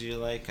places you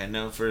like, I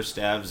know First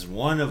Ave's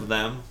one of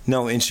them.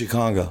 No, in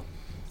Chicago.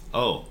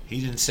 Oh,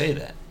 he didn't say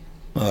that.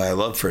 Oh, I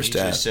love First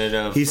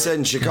Ave. He said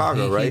in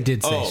Chicago, right? He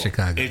did say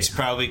Chicago. It's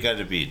probably got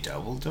to be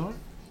Double Door?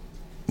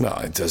 No,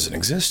 it doesn't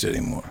exist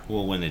anymore.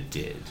 Well, when it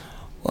did.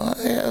 Well,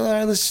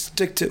 yeah, let's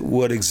stick to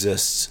what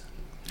exists.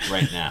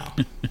 Right now.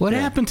 What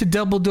happened to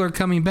Double Door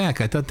coming back?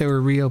 I thought they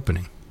were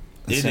reopening.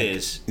 It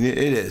is. It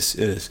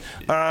is.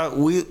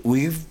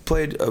 We've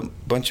played a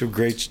bunch of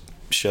great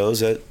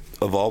shows at,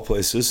 of all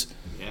places.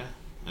 Yeah.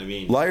 I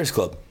mean. Liars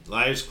Club,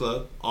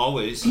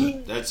 always.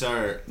 That's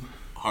our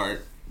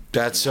heart.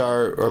 That's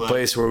our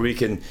place where we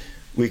can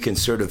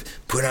sort of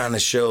put on a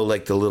show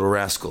like the Little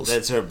Rascals.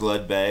 That's our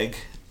blood bag.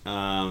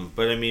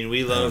 But I mean,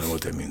 we love. I don't know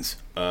what that means.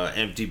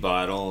 Empty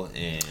Bottle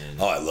and.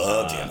 Oh, I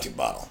love the Empty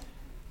Bottle.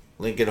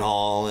 Lincoln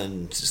Hall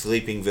and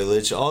Sleeping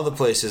Village, all the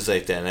places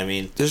like that. I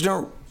mean, there's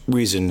no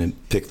reason to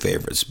pick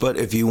favorites, but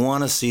if you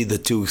want to see the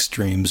two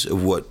extremes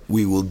of what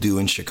we will do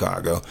in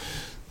Chicago,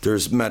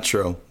 there's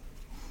Metro,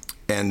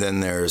 and then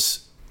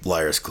there's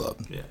Liars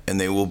Club, and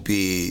they will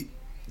be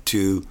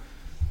two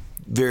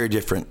very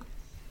different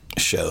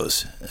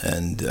shows,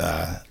 and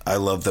I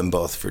love them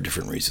both for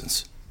different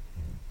reasons.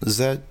 Does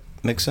that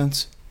make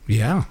sense?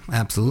 Yeah,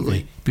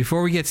 absolutely.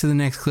 Before we get to the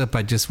next clip,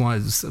 I just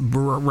wanted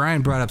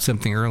Ryan brought up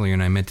something earlier,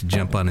 and I meant to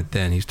jump on it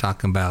then. He's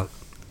talking about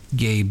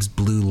Gabe's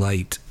blue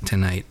light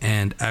tonight,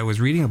 and I was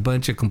reading a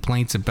bunch of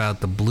complaints about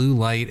the blue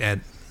light at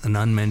an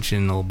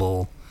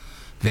unmentionable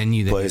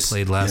venue that we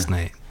played last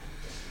night.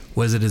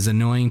 Was it as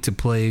annoying to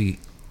play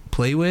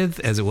with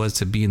as it was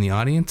to be in the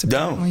audience?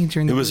 No,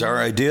 it was our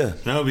idea.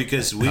 No,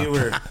 because we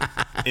were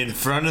in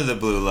front of the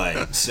blue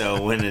light,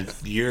 so when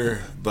you're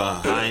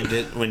behind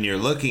it, when you're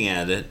looking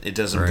at it, it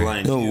doesn't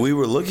blind you. No, we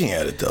were looking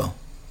at it though.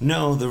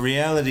 No, the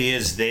reality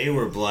is they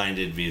were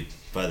blinded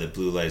by the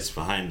blue lights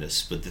behind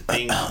us. But the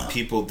thing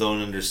people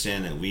don't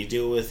understand that we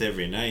deal with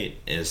every night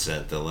is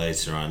that the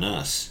lights are on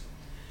us.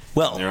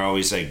 Well, they're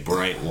always like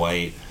bright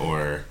white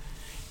or,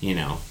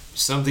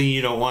 something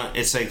you don't want.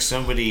 It's like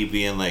somebody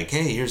being like,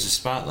 hey, here's a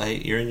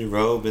spotlight. You're in your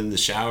robe in the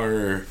shower.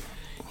 Or,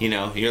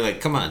 you're like,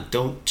 come on,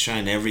 don't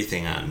shine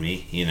everything on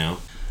me,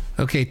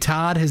 Okay,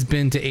 Todd has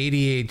been to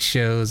 88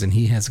 shows, and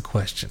he has a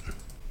question.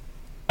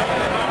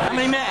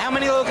 How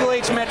many local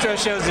H Metro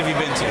shows have you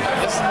been to?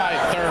 This is my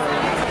third.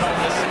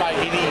 This is my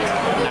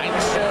 89th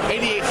show.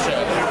 88th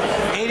show.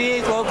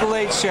 88th local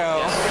H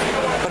show,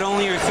 but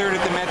only your third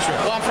at the Metro.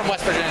 Well, I'm from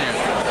West Virginia.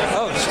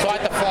 Oh, so I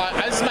have to fly.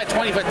 This is my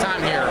 25th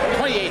time here.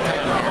 28th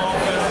time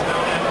here.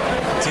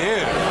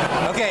 Dude.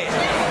 Okay.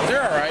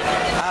 You're all right.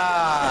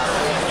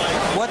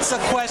 What's a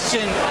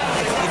question?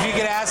 If you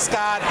could ask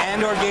Scott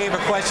and or Gabe a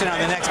question on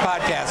the next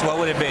podcast, what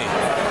would it be?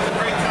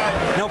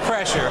 No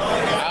pressure.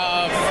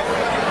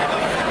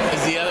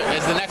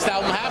 Is the next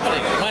album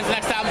happening? When's the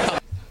next album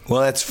coming?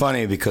 Well, that's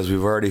funny because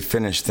we've already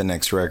finished the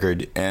next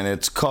record, and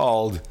it's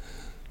called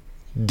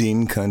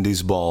Dean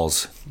Cundy's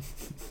Balls.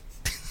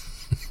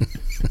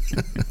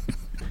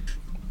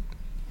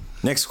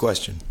 Next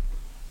question.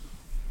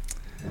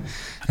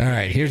 All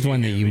right, here's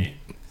one that you...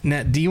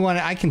 Now, do you want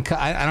to...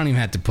 I don't even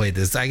have to play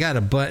this. I got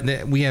a...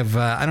 But we have...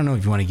 I don't know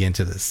if you want to get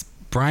into this.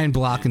 Brian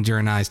Blockinger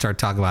and I start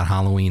talking about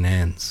Halloween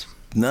Ends.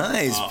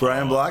 Nice.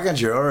 Brian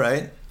Blockinger. All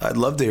right. I'd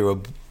love to hear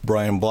what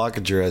Brian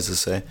Blockinger has to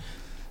say.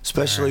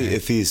 Especially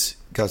if he's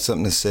got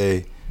something to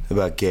say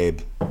about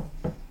Gabe.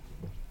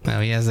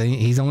 No, he has.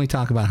 He's only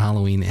talking about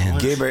Halloween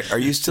Ends. Gabe, are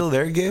you still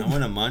there, Gabe? I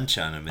want to munch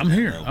on him. I'm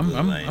here.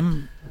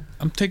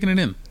 I'm taking it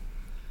in.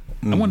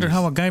 I wonder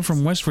how a guy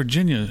from West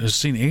Virginia has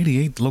seen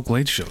 88 local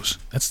H shows.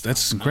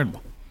 That's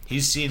incredible.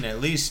 He's seen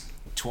at least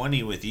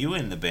 20 with you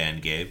in the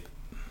band, Gabe.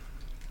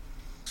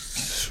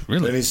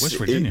 Really? West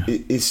Virginia?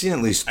 He's seen at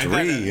least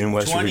 3 in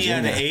West 20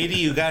 Virginia. 20 out of 80,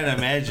 you got to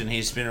imagine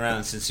he's been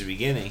around since the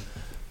beginning.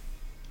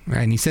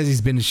 Right, and he says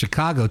he's been to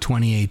Chicago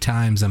 28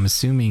 times, I'm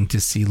assuming,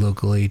 to see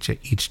local H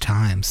each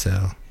time,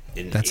 so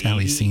that's how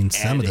he's seen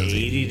some of those.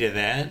 80 to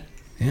that?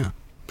 Yeah.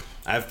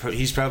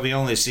 He's probably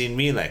only seen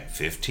me like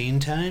 15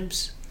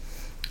 times.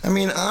 I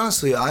mean,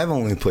 honestly, I've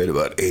only played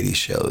about 80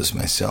 shows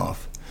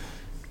myself.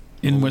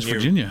 In West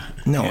Virginia?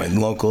 No, in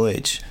local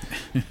H.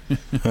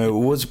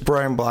 What's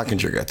Brian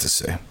Blockinger got to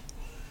say?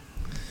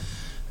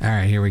 All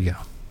right, here we go.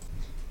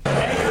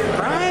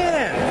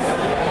 Brian!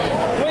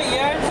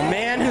 The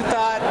man who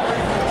thought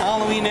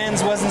Halloween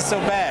Ends wasn't so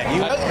bad.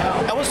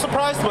 I was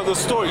surprised by the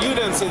story. You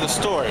didn't see the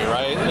story,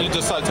 right? You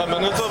just saw 10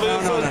 minutes of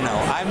it? No.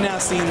 I've now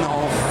seen the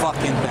whole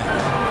fucking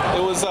thing.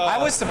 It was. I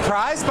was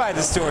surprised by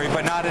the story,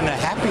 but not in a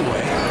happy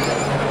way.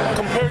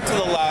 Compared to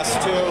the last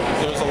 2,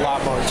 there's a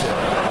lot more to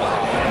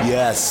it.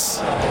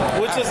 Yes.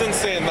 Which isn't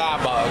saying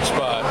that much,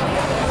 but...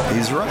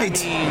 He's right. I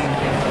mean,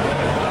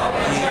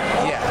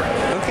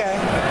 yeah, okay.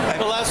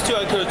 The last 2,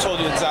 I could have told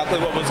you exactly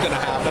what was going to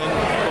happen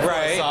before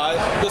I saw it.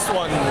 This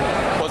one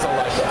wasn't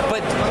like that.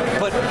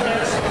 But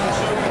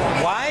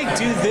why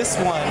do this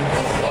one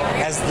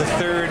as the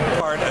third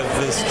part of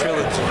this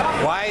trilogy?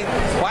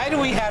 Why do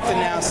we have to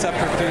now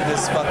suffer through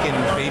this fucking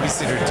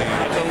babysitter dude?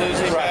 It's a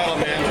losing battle,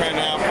 man, trying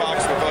to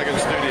outfox the fucking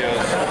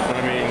studios.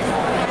 I mean,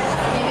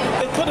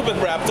 it could have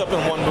been wrapped up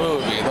in one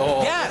movie. The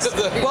whole. Yes.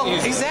 Well,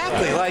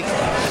 exactly. Like,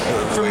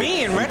 for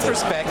me, in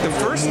retrospect, the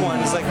first one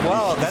is like,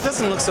 well, that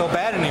doesn't look so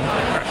bad anymore.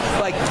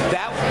 Like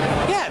that.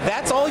 Yeah,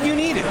 that's all you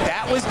needed.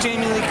 That was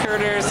Jamie Lee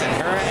Curtis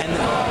and her and.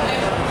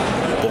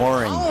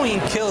 Boring. Halloween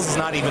Kills is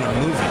not even a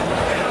movie.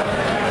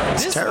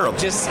 This terrible.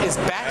 Just is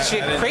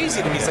batshit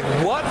crazy to me. It's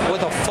like, what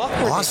the fuck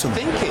were they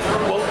thinking?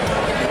 Well,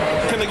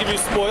 can I give you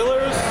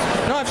spoilers?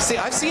 No, I've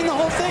seen the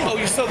whole thing. Oh,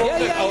 you saw the whole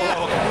thing?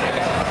 Yeah.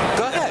 Okay.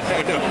 Go ahead.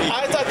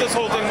 I thought this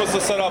whole thing was to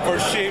set up for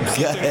shapes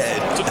to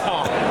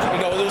come.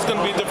 You know, there's going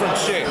to be different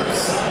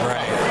shapes.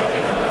 Right.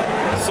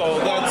 So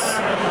that's.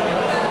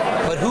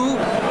 But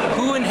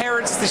who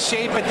inherits the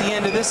shape at the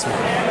end of this one?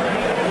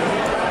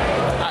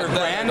 Her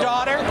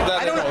granddaughter?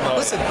 I don't know.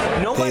 Listen,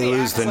 nobody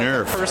acts like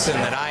the person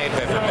that I have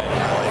ever met in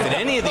my life in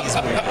any of these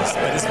movies,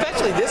 but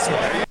especially this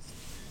one.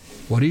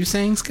 What are you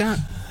saying, Scott?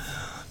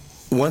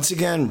 Once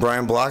again,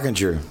 Brian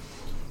Blockinger,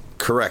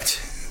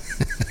 correct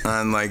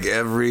on like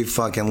every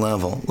fucking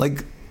level.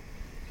 Like,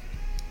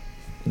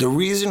 the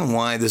reason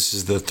why this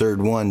is the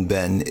third one,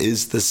 Ben,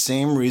 is the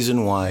same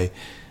reason why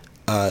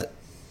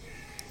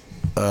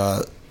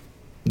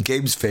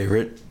Gabe's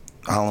favorite,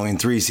 Halloween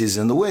 3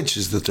 Season of the Witch,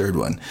 is the third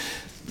one.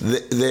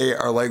 They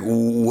are like,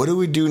 what do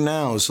we do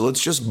now? So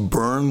let's just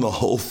burn the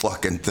whole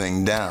fucking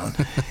thing down.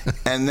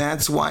 And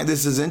that's why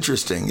this is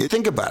interesting.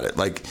 Think about it.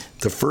 Like,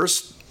 the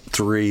first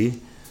 3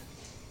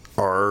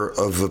 are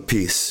of a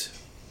piece,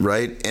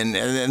 right? And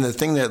the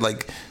thing that,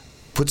 like,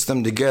 puts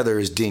them together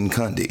is Dean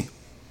Cundy.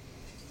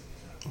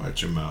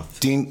 Watch your mouth.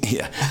 Dean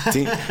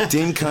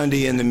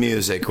Cundy and the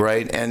music,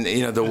 right? And,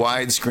 you know, the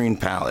widescreen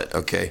palette,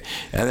 okay?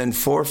 And then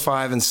 4,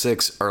 5, and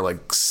 6 are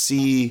like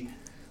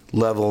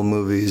C-level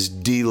movies,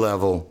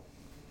 D-level,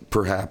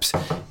 perhaps,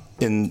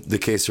 in the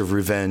case of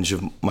Revenge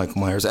of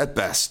Michael Myers, at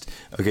best.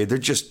 Okay, they're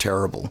just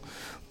terrible.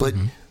 But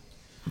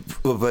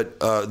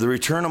The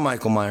Return of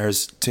Michael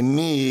Myers, to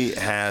me,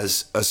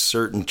 has a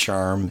certain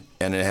charm,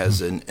 and it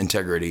has an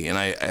integrity, and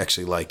I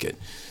actually like it.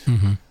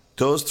 Mm-hmm.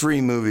 Those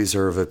 3 movies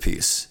are of a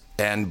piece.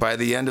 And by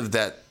the end of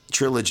that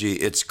trilogy,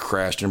 it's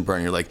crashed and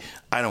burned. You're like,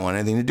 I don't want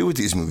anything to do with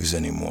these movies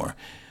anymore.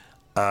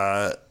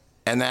 And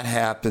that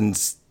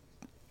happens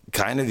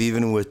kind of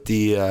even with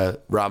the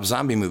Rob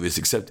Zombie movies,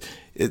 except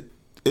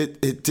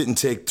it didn't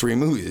take 3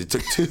 movies. It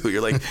took 2.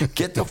 You're like,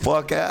 get the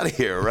fuck out of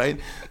here, right?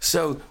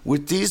 So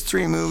with these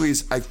 3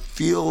 movies, I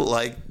feel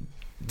like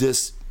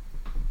this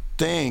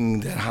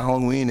thing that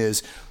Halloween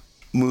is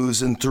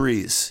moves in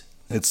 3s.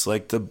 It's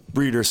like the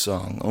Breeder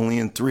song, only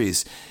in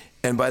 3s.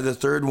 And by the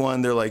 3rd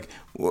one, they're like,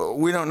 well,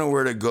 we don't know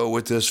where to go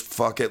with this.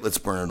 Fuck it. Let's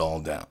burn it all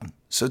down.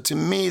 So to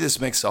me, this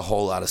makes a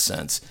whole lot of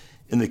sense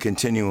in the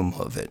continuum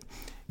of it.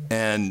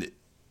 And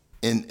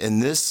in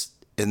this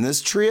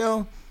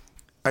trio,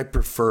 I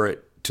prefer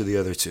it to the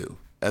other 2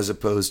 as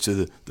opposed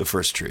to the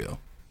first trio.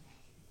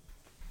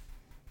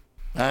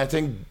 And I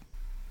think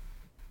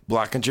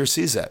Blockinger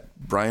sees that.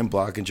 Brian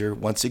Blockinger,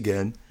 once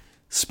again,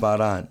 spot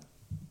on.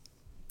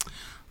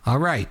 All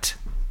right.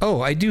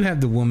 Oh, I do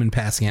have the woman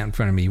passing out in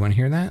front of me. You want to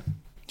hear that?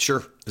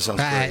 Sure. It sounds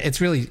great. It's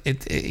really,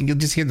 you'll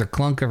just hear the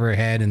clunk of her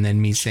head and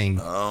then me saying,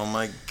 oh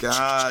my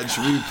God,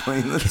 should we be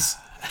playing this?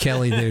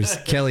 Kelly,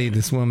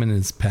 this woman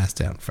is passed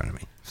out in front of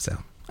me. So,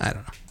 I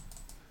don't know.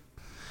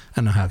 I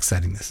don't know how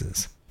exciting this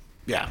is.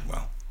 Yeah,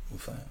 well, we'll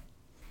find out.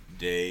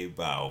 Day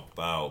bow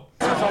bow.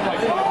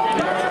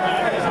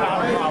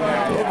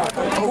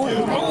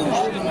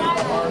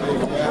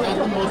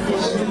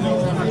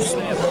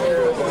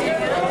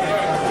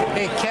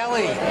 Hey,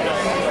 Kelly,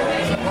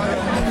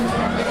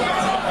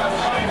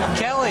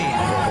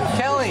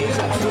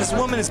 this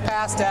woman is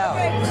passed out.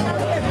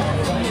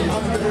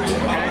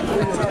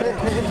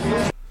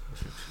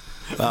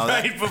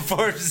 Right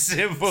before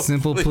Simple.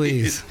 Simple,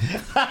 please.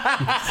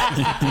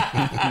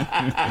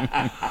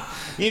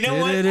 You know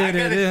what? I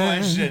got a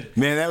question.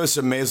 Man, that was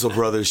some Maisel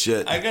Brothers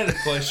shit. I got a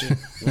question.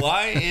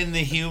 Why in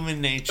the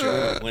human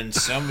nature, when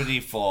somebody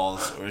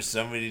falls or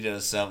somebody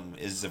does something,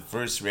 is the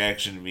first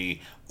reaction to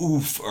be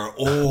oof or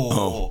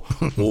oh?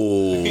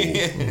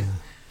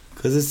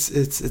 Because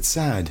it's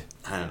sad.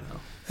 I don't know.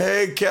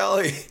 Hey,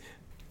 Kelly,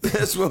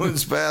 this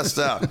woman's passed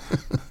out.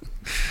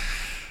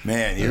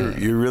 Man,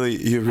 you really.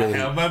 I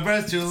held my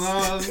breath too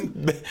long.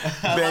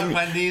 Ben,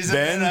 my knees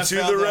Ben to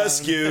the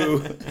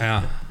rescue.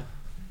 Yeah.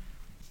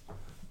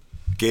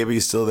 Gabe, are you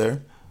still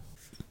there?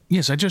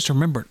 Yes, I just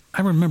remembered.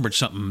 I remembered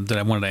something that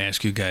I wanted to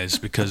ask you guys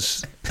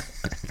because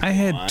I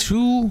had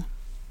 4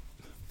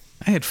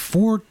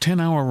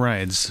 10-hour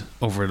rides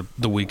over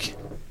the week,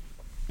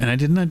 and I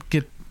did not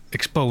get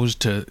exposed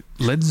to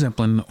Led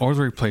Zeppelin or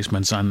the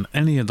Replacements on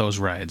any of those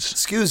rides.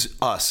 Excuse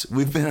us.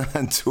 We've been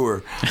on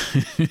tour.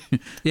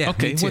 Yeah.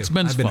 Okay, me too. what's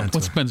Ben's I've been fault? on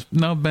What's tour. Ben's?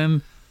 No,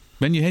 Ben,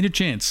 you had your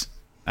chance.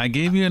 I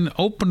gave you an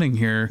opening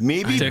here.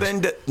 Maybe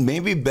Ben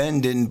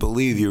didn't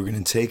believe you were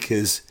going to take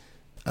his.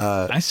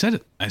 I said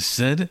it. I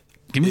said,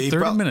 give me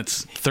 30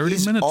 minutes. 30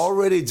 he's minutes.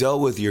 Already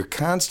dealt with your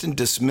constant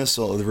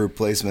dismissal of the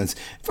Replacements.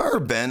 If I were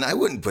Ben, I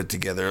wouldn't put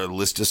together a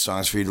list of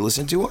songs for you to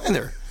listen to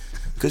either.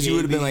 Because you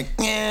would have been like,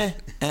 I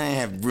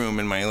have room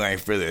in my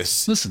life for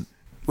this. Listen,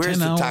 where's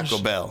 10 the hours?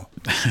 Taco Bell?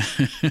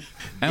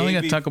 I only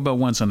got Taco Bell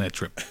once on that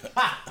trip.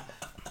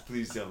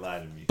 Please don't lie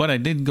to me. But I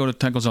did go to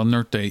Tacos El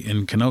Norte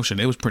in Kenosha.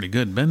 It was pretty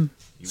good, Ben.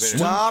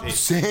 Stop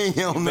saying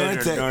El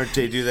Norte. Norte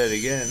do that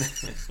again.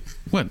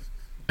 What?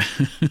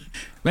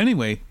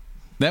 Anyway,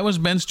 that was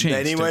Ben's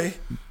chance.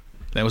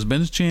 That was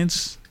Ben's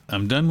chance.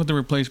 I'm done with the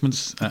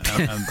Replacements.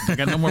 I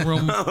got no more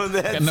room. Oh,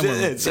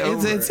 that's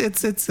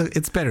it.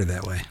 It's better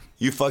that way.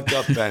 You fucked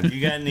up, Ben. You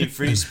got any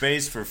free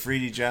space for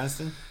Freedy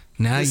Johnston?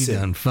 Now you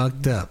done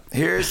fucked up.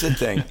 Here's the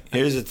thing.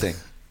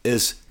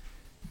 Is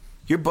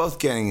you're both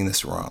getting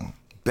this wrong.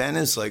 Ben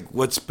is like,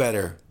 what's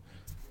better?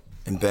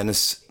 And Ben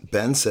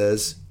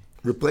says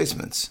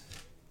Replacements.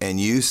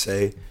 And you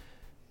say,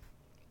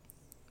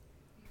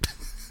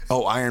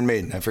 Iron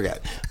Maiden. I forgot.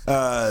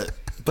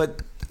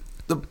 But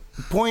the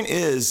point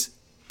is,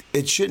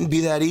 it shouldn't be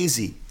that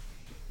easy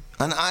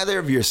on either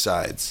of your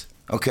sides.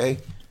 Okay?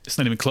 It's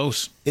not even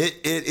close. It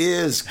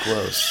is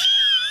close.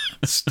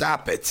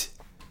 Stop it.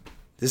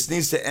 This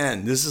needs to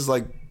end. This is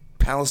like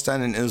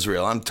Palestine and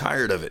Israel. I'm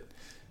tired of it.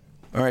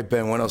 All right,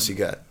 Ben, what else you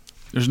got?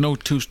 There's no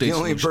two-state The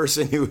only solution.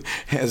 person who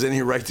has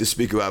any right to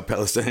speak about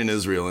Palestine and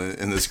Israel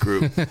in this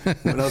group.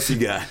 What else you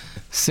got?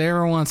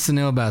 Sarah wants to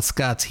know about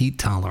Scott's heat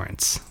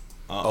tolerance.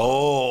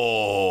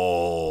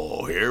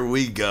 Oh, here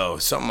we go.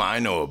 Something I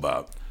know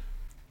about.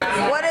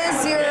 What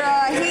is your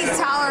heat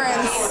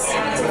tolerance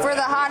for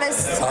the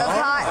hottest of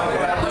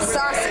hot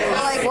sauces?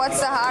 Like, what's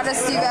the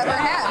hottest you've ever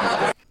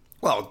had?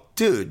 Well,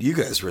 dude, you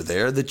guys were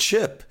there. The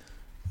chip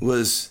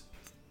was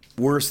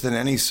worse than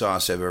any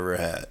sauce I've ever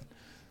had.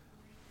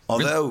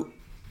 Although,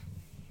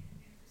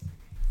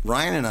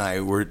 Ryan and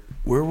I where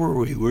were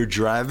we? We were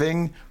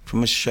driving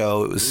from a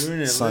show. It was We were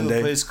in a Sunday.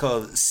 little place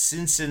called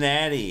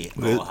Cincinnati,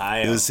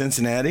 Ohio. It was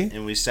Cincinnati?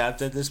 And we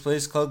stopped at this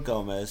place called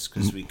Gomez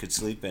because we could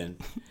sleep in.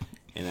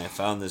 And I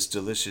found this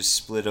delicious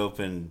split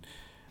open,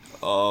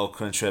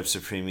 Crunchwrap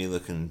Supreme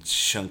looking,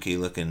 chunky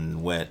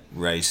looking, wet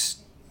rice,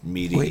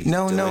 meaty. Wait,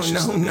 no.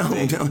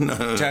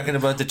 Talking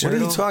about the turtle?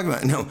 What are you talking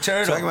about? No,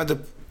 turtle. Talking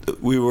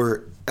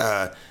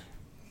about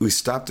we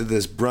stopped at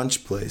this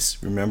brunch place,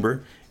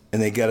 remember?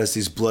 And they got us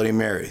these Bloody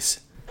Marys.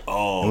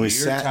 Oh, and we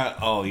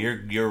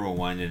you're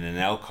rewinding an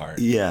Elkhart.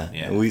 Yeah.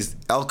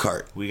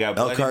 Elkhart. We got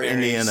Elkhart, Bloody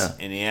Marys, Indiana.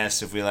 and he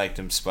asked if we liked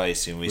them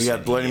spicy, and we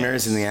got Bloody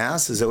Marys in the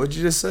ass. Is that what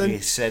you just said? He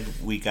said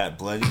we got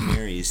Bloody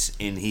Marys,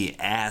 and he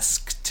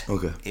asked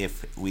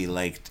if we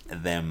liked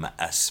them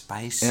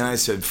spicy. And I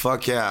said,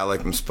 "Fuck yeah, I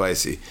like them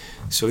spicy."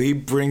 So he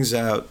brings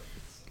out.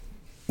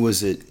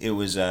 It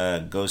was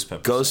ghost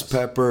pepper. Ghost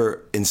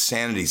pepper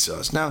insanity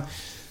sauce. Now,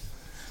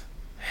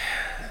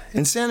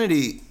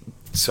 insanity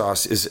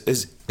sauce is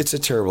it's a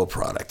terrible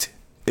product.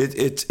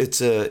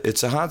 It's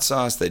a hot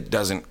sauce that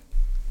doesn't.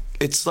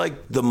 It's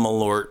like the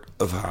Malort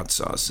of hot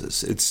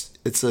sauces.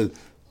 It's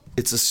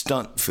a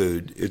stunt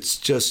food. It's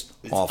just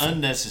awful.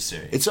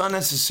 Unnecessary. It's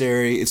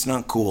unnecessary. It's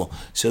not cool.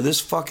 So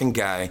this fucking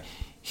guy,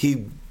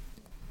 he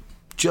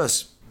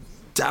just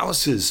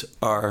douses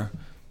our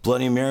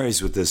Bloody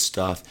Marys with this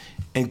stuff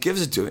and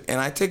gives it to it. And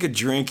I take a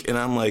drink and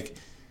I'm like,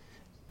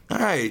 all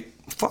right,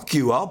 fuck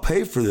you. I'll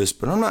pay for this,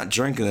 but I'm not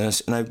drinking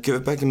this. And I give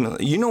it back to him.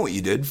 You know what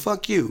you did.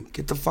 Fuck you.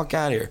 Get the fuck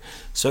out of here.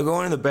 So I go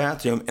into the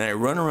bathroom and I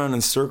run around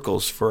in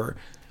circles for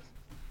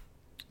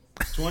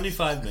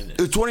 25 minutes.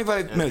 It was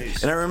 25 minutes.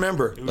 Least. And I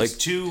remember, it was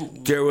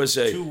there was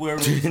two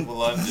werewolves of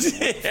blood just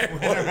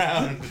went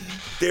around.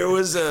 There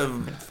was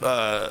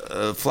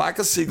a Flock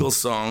of Seagulls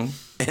song.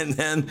 And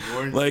then,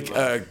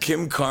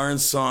 Kim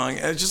Carnes song.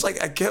 And it's just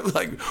I kept,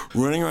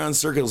 running around in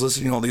circles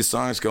listening to all these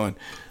songs going,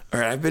 all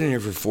right, I've been in here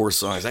for 4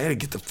 songs. I got to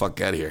get the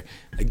fuck out of here.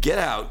 I get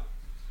out.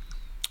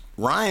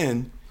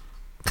 Ryan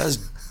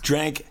has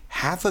drank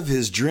half of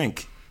his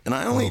drink. And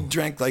I only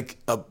drank,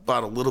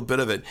 about a little bit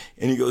of it.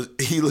 And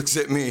he looks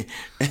at me,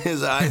 and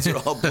his eyes are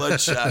all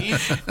bloodshot.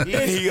 And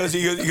he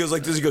goes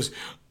like this. He goes,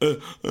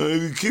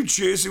 you keep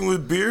chasing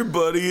with beer,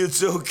 buddy.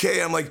 It's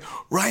okay. I'm like,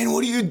 Ryan,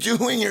 what are you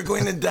doing? You're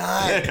going to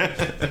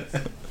die.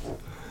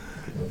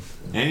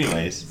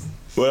 Anyways.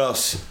 What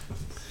else?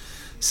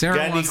 Sarah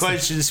got any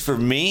questions for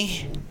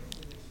me?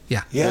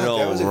 Yeah. Yeah, Good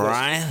that was old a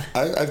Ryan.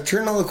 I've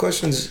turned all the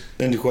questions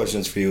into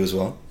questions for you as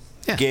well.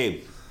 Yeah.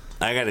 Gabe,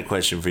 I got a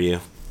question for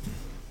you.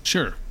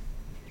 Sure.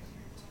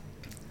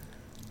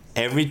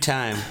 Every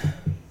time,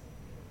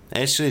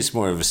 actually, it's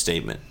more of a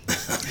statement.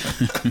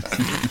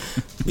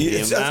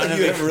 It sounds like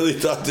you haven't really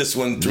thought this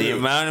one through. The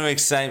amount of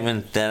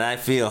excitement that I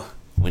feel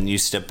when you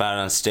step out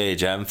on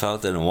stage, I haven't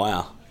felt it in a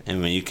while.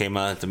 And when you came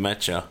out at the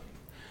Metro,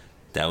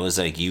 that was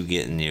like you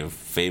getting your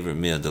favorite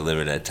meal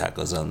delivered at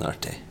Tacos El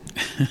Norte.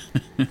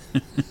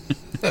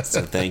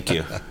 So thank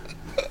you.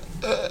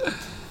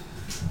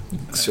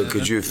 So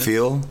could you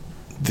feel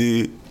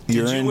the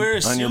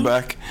urine on your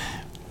back?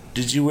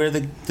 Did you wear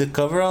the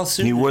coverall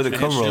suit? You wore the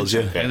coveralls,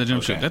 yeah. Yeah, the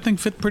jumpsuit. That thing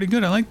fit pretty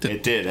good. I liked it.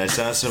 It did. I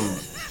saw some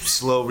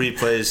slow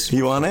replays.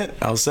 You want it?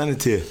 I'll send it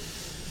to you.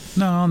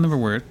 No, I'll never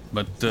wear it.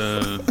 But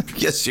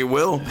yes, you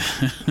will.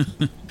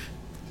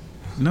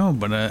 No,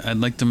 but I'd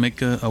like to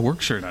make a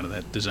work shirt out of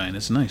that design.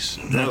 It's nice.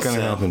 Not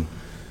gonna happen.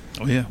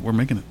 Oh yeah, we're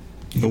making it.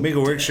 You can make a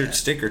work shirt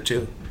sticker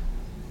too.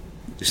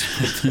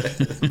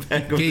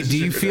 Okay, do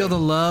you feel the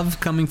love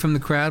coming from the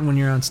crowd when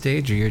you're on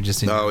stage, or you're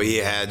just? No, he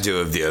had to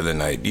have the other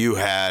night. You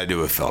had to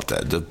have felt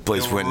that. The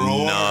place went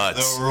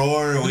nuts. The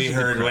roar we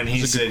heard when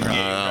he said,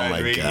 "Gabe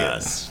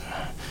Rodriguez."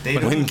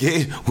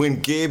 When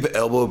Gabe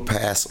elbowed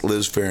past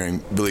Liz Phair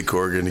and Billy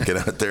Corgan to get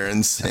out there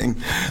and sing.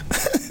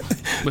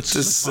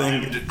 Just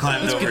sing.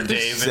 Climbed over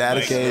Dave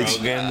Static Age.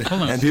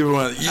 And people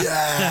went,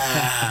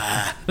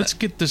 yeah. Let's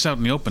get this out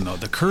in the open, though.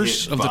 The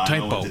curse of the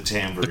typo.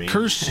 The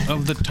curse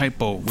of the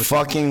typo.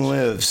 Fucking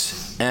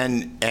lives.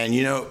 And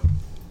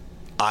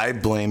I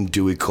blame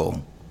Dewey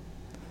Cole.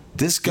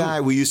 This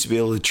guy we used to be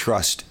able to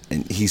trust,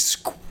 and he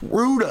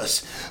screwed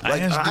us. I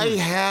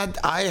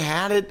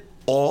had it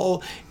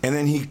all, and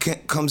then he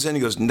comes in,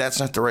 he goes, that's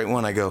not the right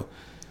one. I go,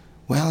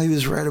 well, he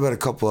was right about a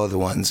couple other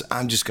ones.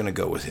 I'm just going to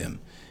go with him.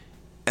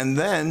 And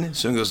then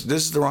someone goes,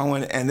 this is the wrong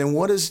one. And then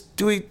what does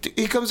Dewey,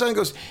 he comes on and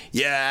goes,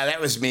 yeah,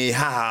 that was me,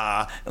 ha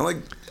ha. I'm like,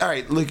 all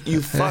right, look,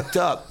 you fucked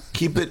up.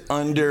 Keep it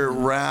under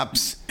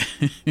wraps.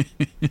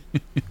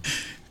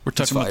 We're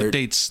talking about the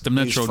dates, the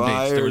Metro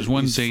dates. There was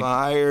one date.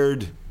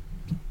 Fired.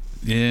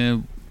 Yeah.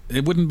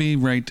 It wouldn't be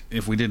right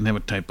if we didn't have a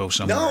typo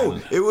somewhere. No,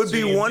 it would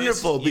be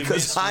wonderful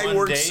because I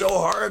worked so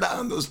hard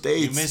on those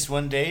dates. You missed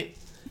one date?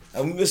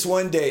 I missed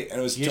one date, and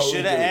it was totally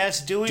should have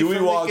asked Dewey from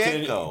the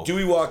get-go.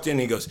 Dewey walked in, and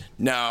he goes,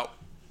 no,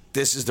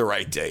 this is the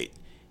right date.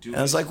 And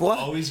I was like, what?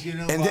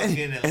 And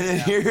then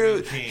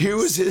here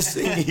was his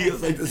thing. He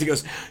goes like this. He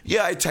goes,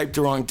 yeah, I typed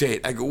the wrong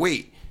date. I go,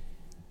 wait,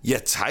 you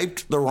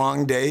typed the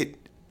wrong date?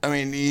 I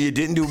mean, you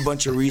didn't do a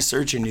bunch of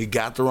research, and you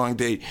got the wrong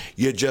date.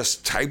 You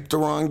just typed the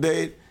wrong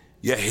date?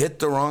 You hit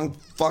the wrong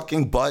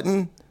fucking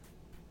button?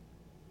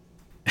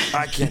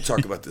 I can't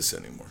talk about this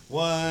anymore.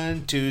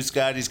 1, 2,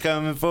 Scotty's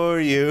coming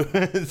for you.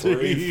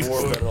 3,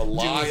 4, better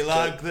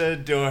lock the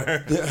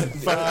door.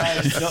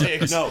 5,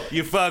 6. No,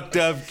 you fucked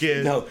up,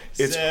 kid. No,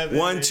 it's 7,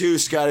 1, 2,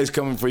 Scotty's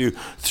coming for you.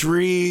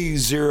 3,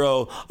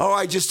 0. Oh,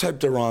 I just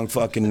typed the wrong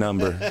fucking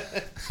number.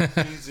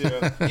 3,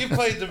 0. You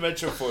played the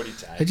Metro 40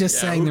 times. I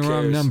just sang the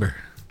wrong number.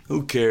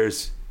 Who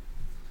cares?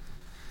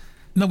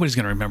 Nobody's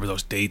going to remember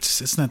those dates.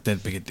 It's not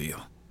that big a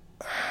deal.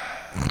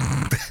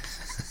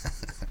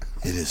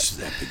 It is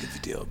that big of a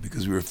deal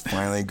because we were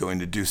finally going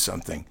to do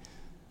something.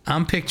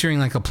 I'm picturing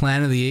like a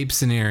Planet of the Apes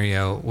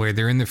scenario where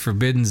they're in the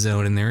Forbidden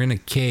Zone and they're in a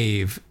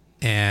cave,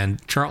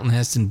 and Charlton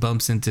Heston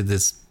bumps into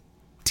this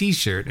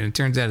T-shirt, and it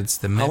turns out it's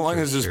the Metro How long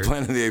is this shirt.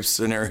 Planet of the Apes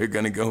scenario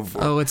going to go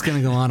for? Oh, it's going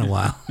to go on a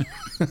while.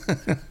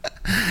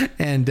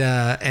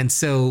 and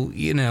so,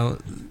 you know,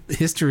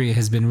 history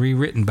has been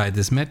rewritten by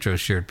this Metro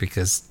shirt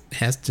because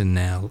Heston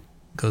now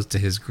goes to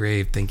his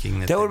grave thinking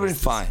that would have been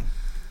fine.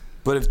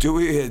 But if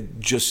Dewey had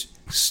just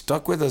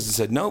stuck with us and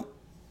said, nope,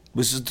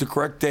 this is the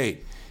correct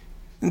date.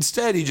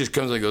 Instead, he just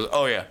comes and goes,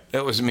 oh, yeah,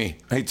 that was me.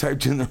 I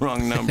typed in the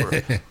wrong number.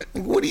 Like,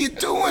 what are you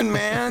doing,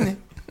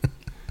 man?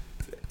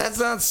 That's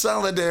not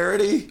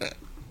solidarity.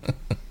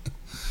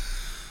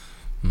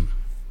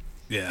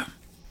 Yeah.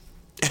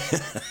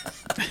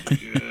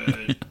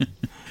 Good.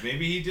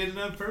 Maybe he did it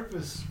on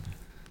purpose.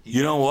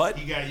 You know what?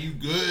 He got you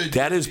good.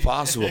 That is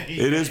possible.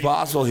 It is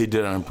possible he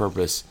did it on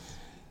purpose.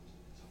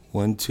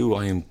 1, 2,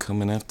 I am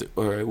coming after.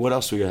 All right, what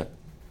else we got?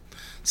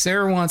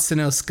 Sarah wants to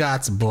know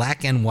Scott's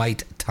black and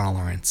white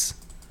tolerance.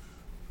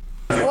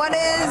 What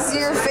is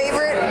your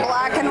favorite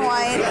black and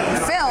white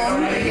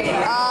film?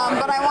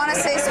 But I want to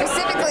say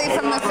specifically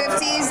from the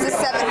 50s to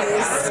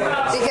 70s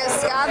because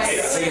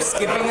Scott's... Are you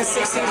skipping the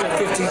 60s or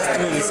 50s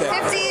through the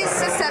 70s? 50s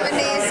to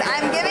 70s.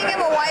 I'm giving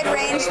him a wide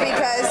range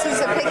because he's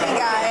a picky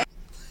guy.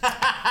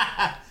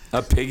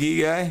 A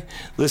piggy guy?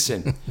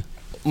 Listen,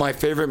 my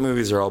favorite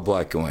movies are all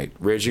black and white.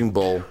 Raging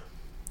Bull,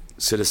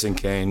 Citizen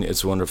Kane,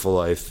 It's a Wonderful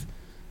Life,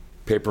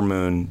 Paper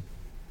Moon.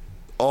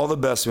 All the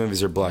best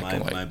movies are black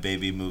and white. My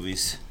baby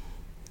movies.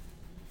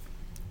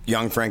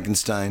 Young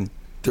Frankenstein.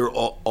 They're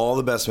all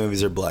the best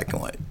movies are black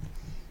and white.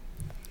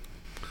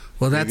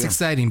 Well, that's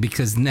exciting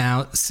because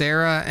now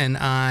Sarah and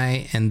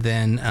I and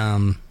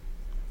then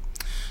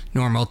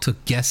Normal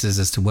took guesses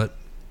as to what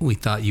we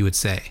thought you would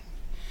say.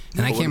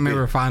 And I can't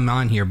remember if I'm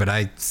on here, but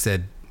I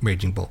said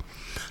Raging Bull.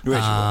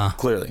 Raging Bull,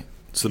 clearly.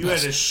 It's the you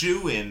best. had a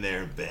shoe in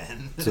there,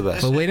 Ben. It's the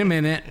best. But wait a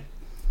minute.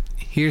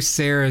 Here's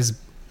Sarah's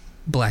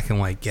black and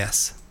white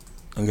guess.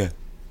 Okay.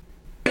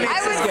 I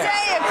would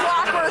say A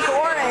Clockwork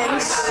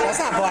Orange. That's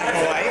not black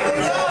and white.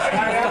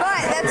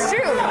 But that's true.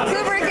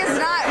 Kubrick is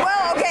not.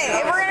 Well, okay,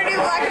 if we're going to do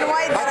black and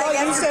white, then I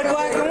guess you said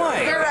black and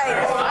white. You're right.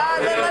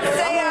 Then let's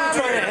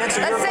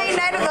say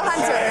Night of the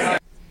Hunter.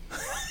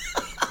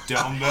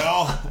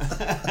 Dumbbell.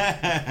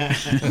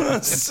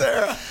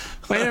 Sarah.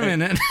 Wait a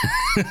minute.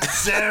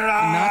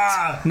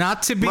 Sarah.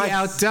 Not to be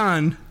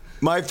outdone.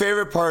 My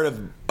favorite part of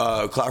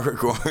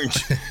Clockwork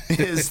Orange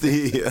is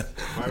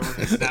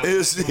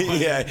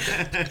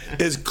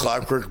is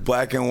Clockwork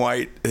black and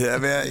white. I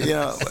mean, you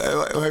know,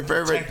 my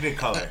favorite.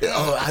 Technicolor.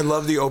 Oh, I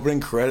love the opening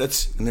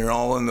credits, and they're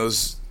all in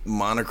those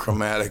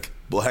monochromatic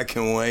black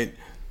and white.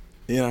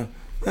 You know,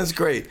 that's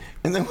great.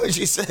 And then when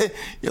she said,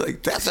 "You're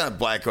like, that's not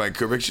black and white,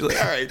 Kubrick." She's like,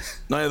 "All right,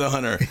 Night of the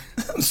Hunter."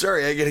 I'm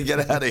sorry, I gotta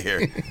get out of here.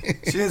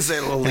 She didn't say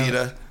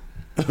Lolita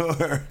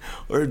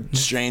or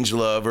Strange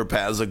Love or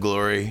Paths of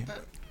Glory.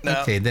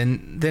 No. Okay,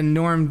 then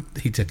Norm,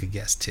 he took a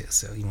guess too,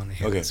 so you want to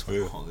hear this one.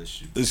 Oh,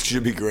 This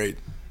should be great.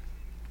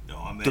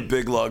 Norman. The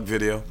Big Log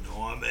video.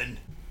 Norman.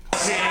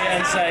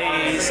 And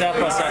say South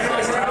by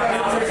Southwest.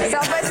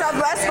 South by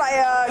Southwest by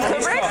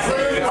Kubrick?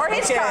 Or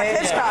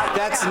Hitchcock?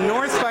 That's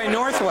North by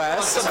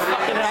Northwest,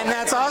 and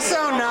that's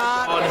also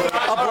not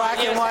a black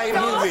and white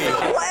movie.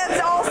 Well,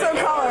 it's also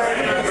colored.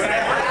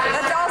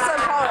 It's also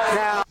colored.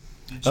 Now,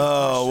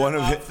 Oh, one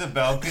of the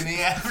balcony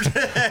after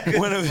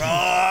one of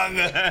wrong.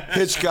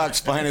 Hitchcock's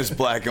finest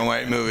black and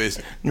white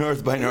movies,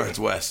 North by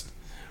Northwest.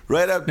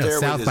 Right up No, there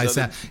South with by his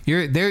other, South.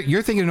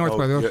 You're thinking of North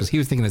by Northwest. He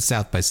was thinking of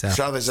South by South.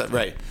 South by South,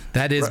 right.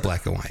 That is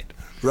black and white.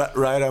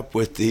 Right up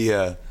with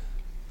the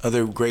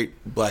other great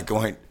black and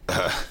white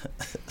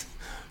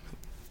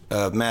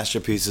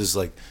masterpieces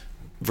like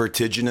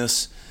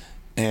Vertiginous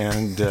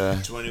and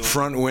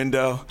Front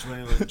Window.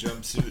 21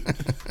 Jumpsuit.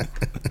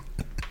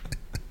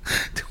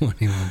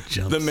 21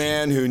 Jumpsuit. The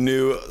Man Who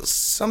Knew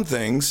Some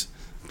Things.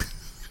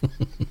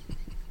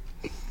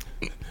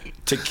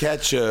 To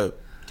Catch a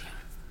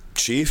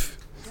Chief.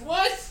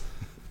 What?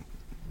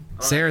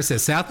 Sarah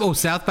says South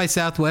by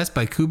Southwest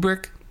by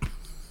Kubrick.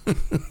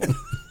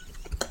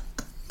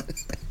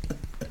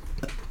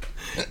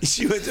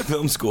 She went to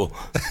film school.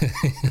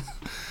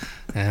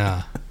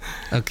 Yeah.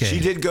 Okay. She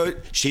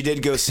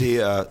did go see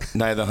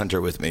Night of the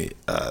Hunter with me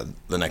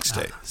the next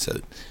day.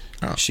 So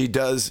she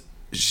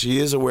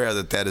is aware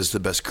that is the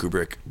best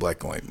Kubrick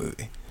black and white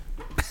movie.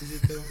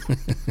 Is it though?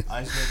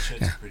 Eyes Wide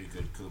Shut's a pretty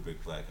good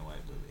Kubrick black and white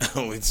movie.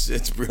 Oh,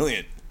 it's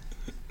brilliant.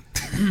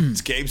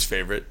 It's Gabe's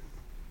favorite.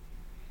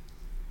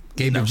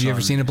 Gabe, have you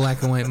ever seen a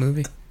black and white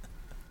movie?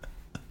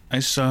 I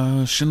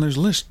saw Schindler's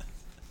List.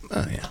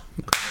 Oh yeah.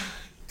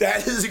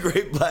 That is a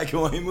great black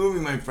and white movie,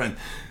 my friend.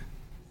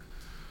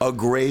 A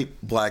great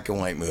black and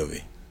white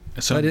movie.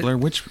 So Blair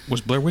Witch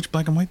was Blair Witch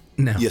black and white?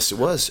 No. Yes, it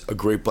was a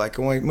great black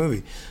and white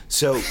movie.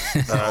 So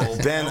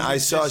Ben, I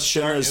saw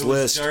Schindler's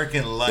List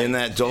in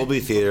that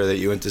Dolby theater that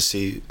you went to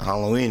see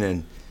Halloween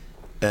in,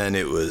 and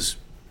it was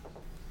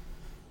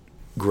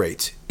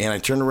great. And I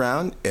turned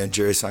around, and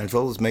Jerry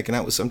Seinfeld was making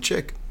out with some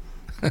chick.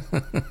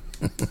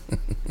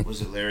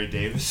 Was it Larry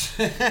Davis?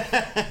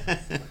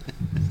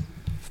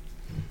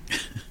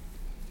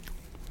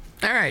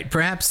 All right,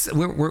 perhaps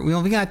we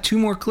only got 2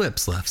 more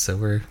clips left, so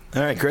we're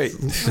all right. Great.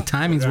 The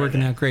timing's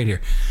working out great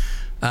here.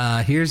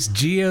 Here's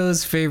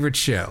Gio's favorite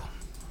show.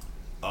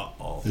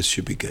 This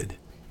should be good.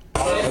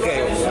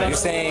 Okay, you're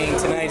saying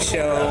tonight's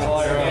show,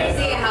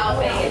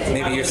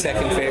 maybe your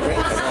second favorite?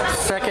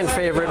 Second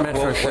favorite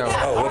Metro show.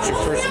 Oh, what's your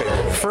first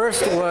favorite?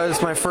 First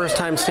was my first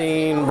time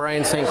seeing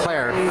Brian St.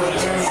 Clair,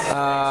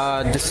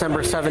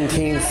 December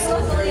 17th,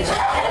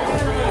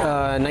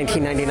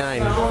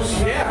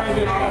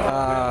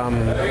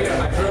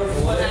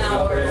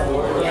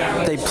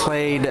 1999. They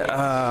played,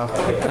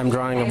 I'm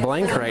drawing a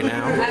blank right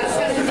now,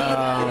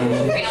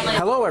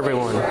 Hello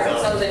Everyone.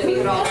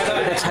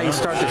 That's how you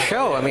start the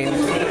show. I mean,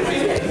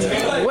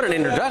 what an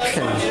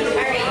introduction.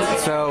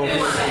 So,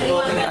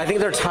 I think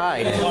they're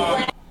tied.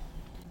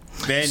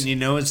 Ben, you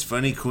know it's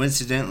funny?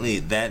 Coincidentally,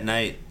 that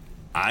night,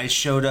 I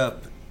showed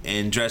up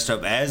and dressed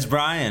up as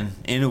Brian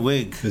in a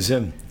wig. Who's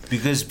him?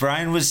 Because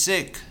Brian was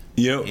sick.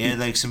 Yeah,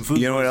 like some food.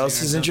 You know what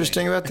else is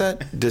interesting about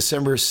that?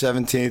 December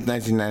 17th,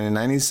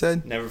 1999, he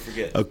said? Never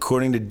forget.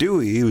 According to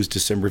Dewey, it was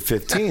December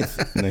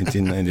 15th,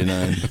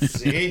 1999.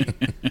 See?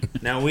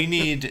 Now we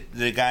need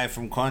the guy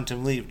from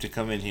Quantum Leap to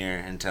come in here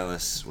and tell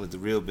us what the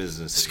real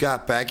business is.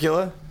 Scott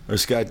Bakula? Or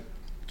Scott...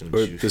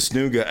 Or this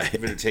new guy. You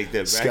better take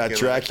that back. Scott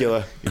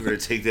Dracula. You better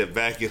take that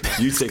back. You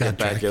take that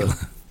back.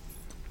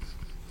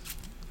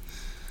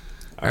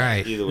 All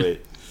right. Either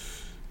way.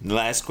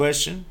 Last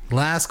question?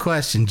 Last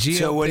question. Gio,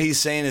 so what he's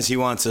saying is he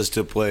wants us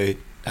to play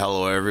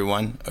Hello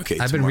Everyone. Okay.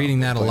 I've been reading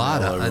that a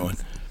lot. Everyone.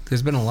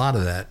 There's been a lot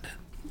of that.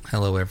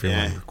 Hello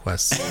Everyone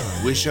requests.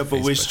 Wish up a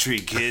wish tree,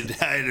 kid.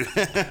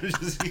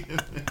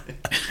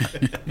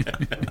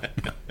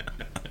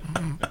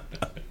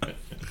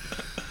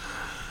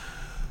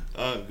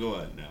 Go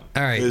on now.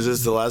 All right. Is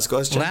this the last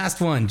question?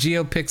 Last one.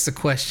 Gio picks a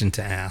question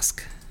to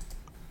ask.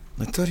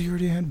 I thought he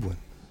already had one.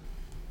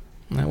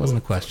 That wasn't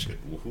a question.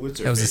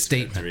 That was a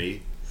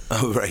statement.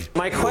 Oh, right.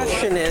 My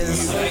question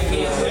is,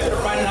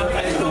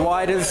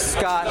 why does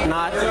Scott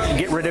not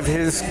get rid of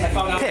his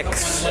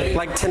picks?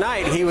 Like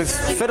tonight, he was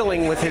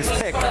fiddling with his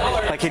pick.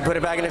 Like he'd put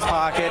it back in his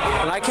pocket,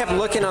 and I kept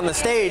looking on the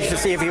stage to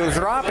see if he was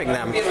dropping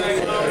them.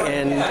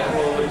 And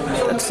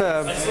it's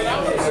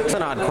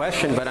an odd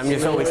question, but I'm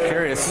just always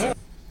curious.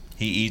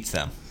 He eats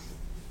them.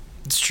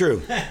 It's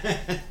true.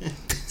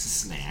 It's a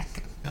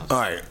snack. All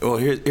right. Well,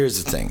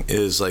 here's the thing: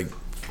 is like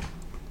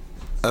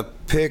a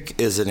pick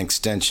is an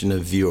extension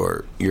of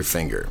your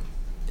finger,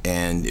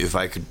 and if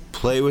I could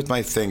play with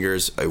my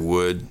fingers, I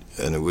would,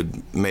 and it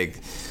would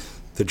make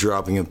the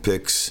dropping of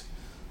picks,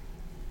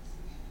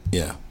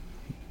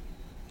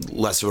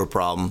 less of a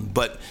problem.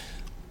 But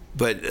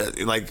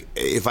like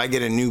if I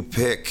get a new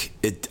pick,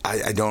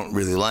 I don't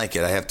really like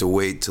it. I have to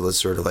wait till it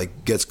sort of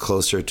like gets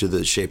closer to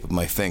the shape of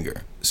my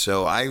finger.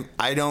 So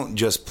I don't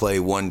just play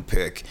one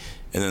pick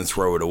and then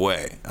throw it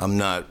away. I'm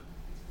not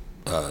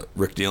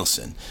Rick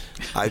Nielsen.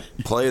 I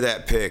play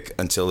that pick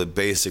until it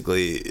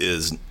basically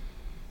is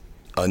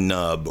a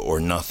nub or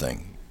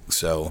nothing.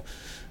 So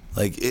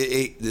like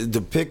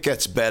the pick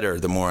gets better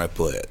the more I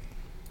play it.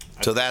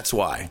 So that's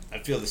why. I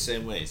feel the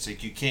same way. It's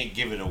like you can't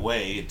give it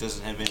away. It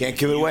doesn't have any. Can't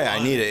give it away.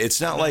 I need it. It's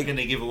not like going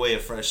to give away a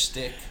fresh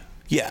stick.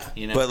 Yeah,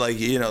 but like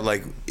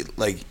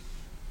like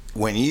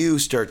when you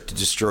start to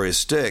destroy a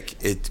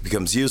stick, it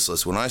becomes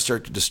useless. When I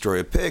start to destroy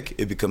a pick,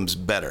 it becomes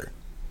better,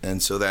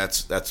 and so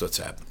that's what's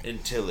happening.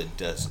 Until it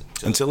doesn't.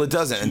 Until it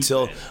doesn't.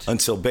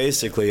 Until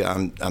basically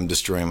I'm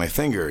destroying my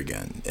finger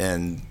again,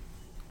 and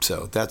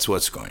so that's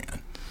what's going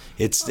on.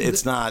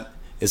 It's not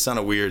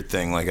a weird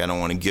thing. Like I don't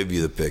want to give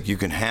you the pick. You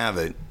can have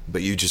it,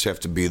 but you just have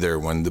to be there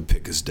when the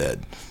pick is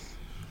dead.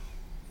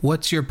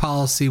 What's your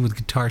policy with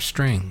guitar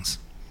strings?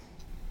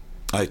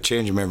 I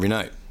change them every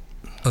night.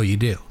 Oh, you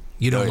do?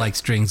 You don't like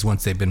strings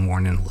once they've been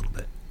worn in a little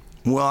bit?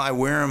 Well, I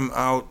wear them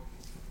out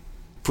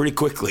pretty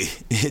quickly.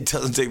 It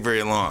doesn't take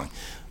very long.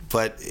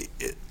 But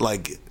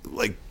like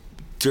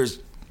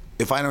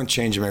if I don't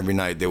change them every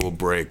night, they will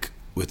break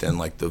within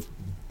like the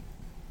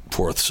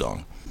fourth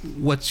song.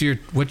 What's your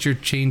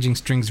changing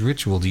strings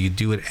ritual? Do you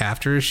do it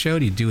after a show?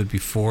 Do you do it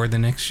before the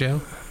next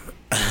show?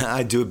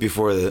 I do it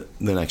before the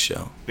next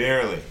show.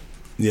 Barely.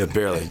 Yeah,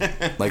 barely.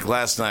 Like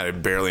last night, I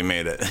barely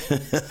made it.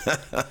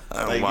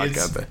 I walk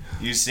out there.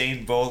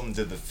 Usain Bolt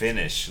to the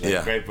finish,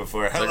 right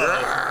before. Hello.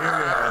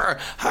 Like,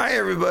 hi,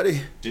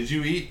 everybody. Did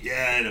you eat? Yeah,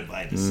 I had a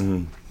bite.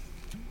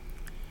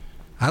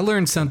 I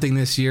learned something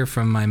this year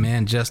from my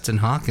man Justin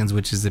Hawkins,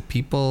 which is that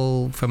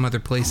people from other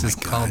places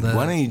call the.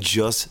 Why don't you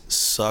just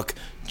suck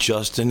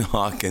Justin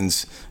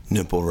Hawkins'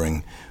 nipple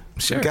ring?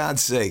 Sure. For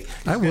God's sake,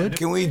 I would.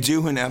 Can we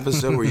do an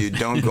episode where you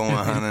don't go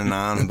on and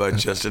on about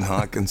Justin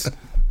Hawkins?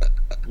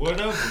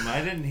 What of them?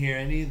 I didn't hear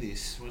any of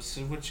these.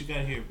 What you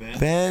got here, Ben?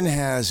 Ben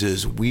has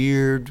his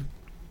weird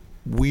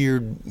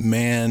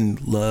man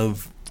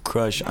love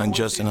crush on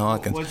Justin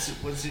Hawkins.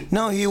 What's it?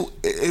 No,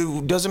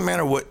 it doesn't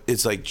matter what.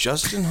 It's like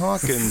Justin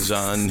Hawkins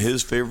on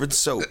his favorite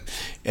soap.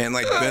 And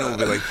like Ben will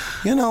be like,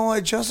 you know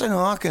what, Justin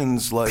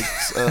Hawkins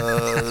likes,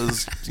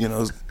 you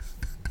know,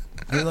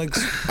 he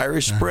likes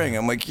Irish Spring.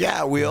 I'm like,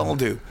 yeah, we all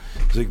do.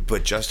 He's like,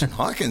 but Justin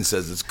Hawkins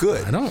says it's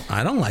good.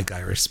 I don't like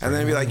Irish Spring. And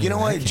then he'd be like, you know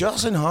what,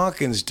 Justin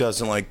Hawkins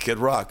doesn't like Kid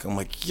Rock. I'm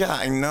like, yeah,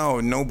 I know,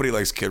 nobody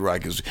likes Kid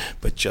Rock,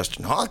 but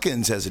Justin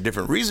Hawkins has a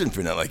different reason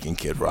for not liking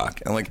Kid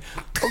Rock. I'm like,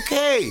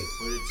 okay,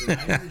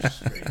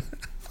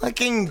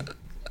 fucking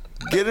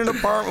get an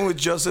apartment with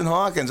Justin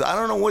Hawkins. I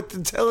don't know what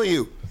to tell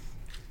you.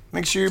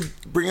 Make sure you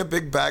bring a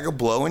big bag of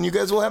blow, and you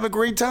guys will have a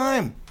great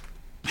time.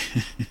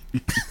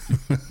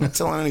 Not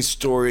telling any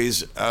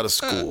stories out of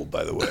school,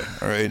 by the way.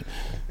 All right.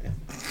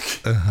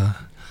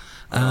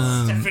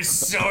 Different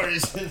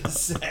stories in a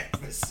sec.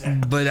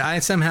 But I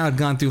somehow had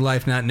gone through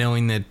life not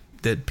knowing that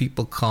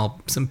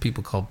some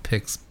people call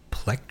picks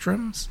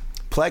plectrums.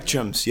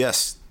 Plectrums,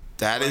 yes.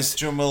 That is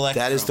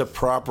the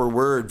proper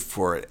word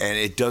for it, and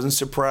it doesn't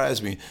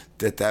surprise me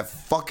that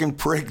fucking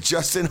prick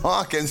Justin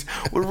Hawkins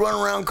would run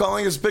around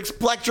calling his picks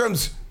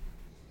plectrums.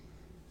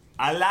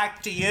 I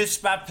like to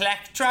use my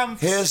plectrum.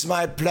 Here's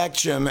my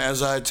plectrum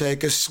as I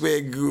take a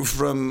swig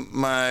from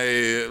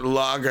my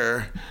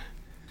lager.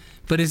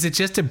 But is it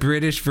just a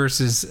British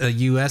versus a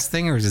U.S.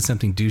 thing, or is it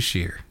something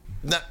douchier?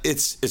 No,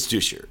 it's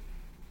douchier,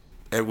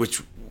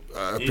 which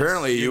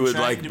apparently you would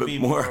like, but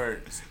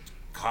more.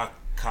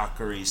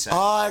 Cockery.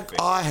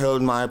 I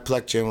hold my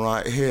plectrum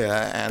right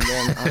here, and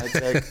then I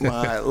take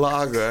my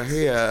lager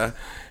here,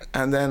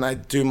 and then I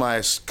do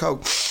my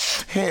coke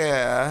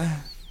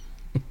here.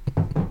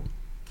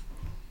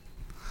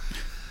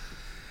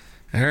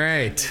 All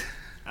right.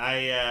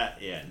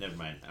 Never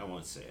mind. I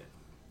won't say it.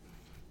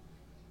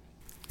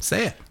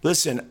 Say it.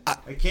 Listen, I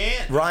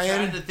can't. Ryan,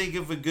 I'm trying to think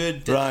of a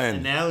good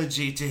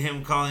analogy to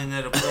him calling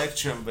that a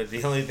plectrum, but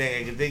the only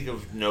thing I can think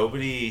of,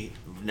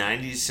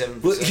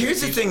 97%. Well, here's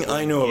the thing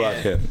I know about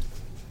him.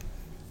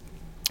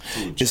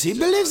 Is he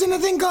believes in a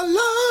thing called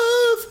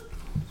love.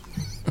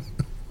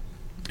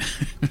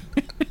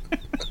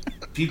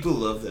 People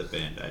love that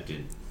band. I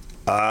didn't.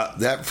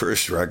 That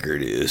first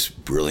record is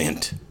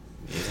brilliant.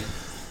 Yeah.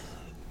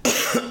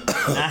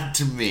 Not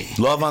to me.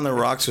 Love on the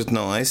Rocks with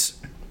No Ice.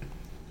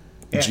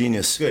 Yeah,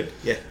 genius. Good.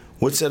 Yeah.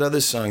 What's that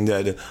other song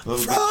that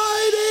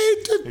Friday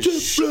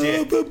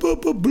to blah blah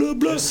blah blah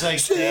blah? Just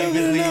like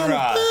David Lee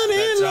Roth.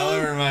 That's all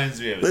it reminds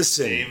me of.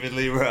 Listen, David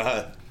Lee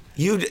Roth.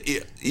 You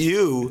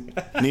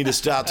need to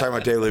stop talking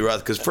about David Lee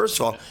Roth because first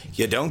of all,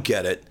 you don't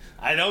get it.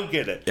 I don't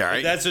get it. All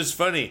right. But that's what's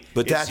funny.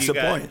 But that's the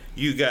point.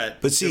 You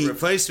got but see, the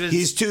replacements.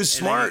 He's too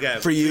smart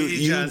for you.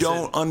 You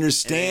don't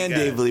understand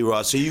David Lee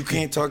Roth, so you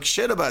can't talk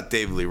shit about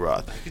David Lee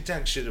Roth. I can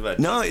talk shit about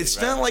No, David it's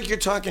Lee Roth. not like you're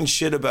talking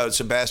shit about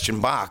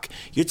Sebastian Bach.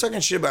 You're talking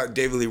shit about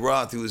David Lee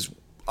Roth, who was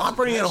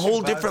operating at a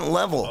whole different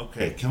level.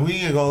 Okay, can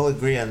we all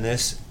agree on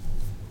this?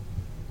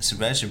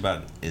 Sebastian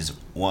Bach is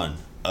one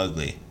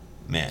ugly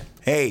man.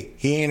 Hey,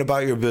 he ain't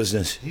about your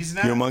business. He's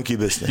not. Your monkey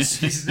business.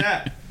 He's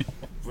not.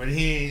 But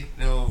he ain't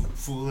no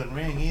fool and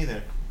ring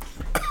either.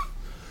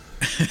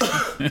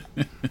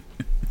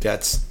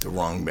 That's the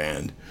wrong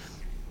band.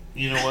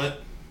 You know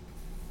what?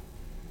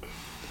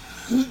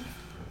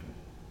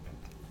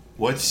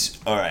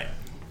 All right.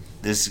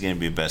 This is gonna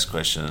be the best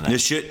question of the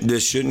night.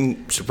 This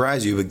shouldn't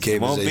surprise you, but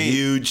Gabe is a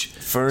huge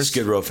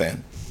Skid Row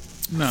fan.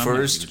 No,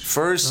 First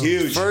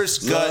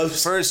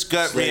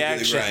gut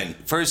reaction.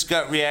 First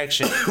gut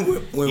reaction.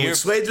 when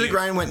Slave to the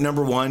Grind went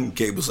number one,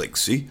 Gabe was like,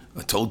 "See,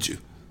 I told you."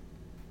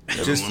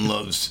 Everyone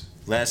loves.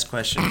 Last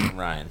question from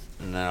Ryan,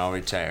 and then I'll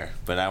retire.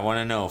 But I want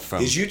to know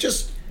from. Did you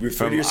just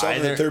refer to yourself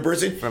in the third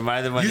person? From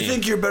either one. You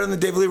think you're better than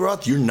David Lee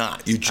Roth? You're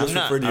not. You just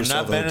refer to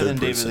yourself in the third person. I'm not better than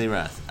David Lee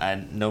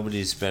Roth.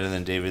 Nobody's better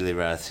than David Lee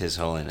Roth, His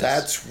Holiness.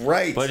 That's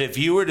right. But if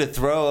you were to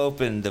throw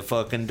open the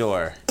fucking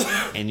door,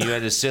 and you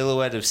had a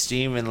silhouette of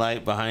steam and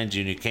light behind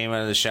you, and you came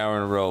out of the shower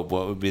in a robe,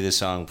 what would be the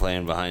song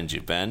playing behind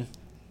you, Ben?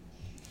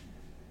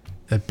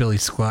 That Billy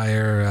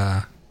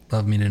Squier,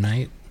 "Love Me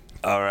Tonight."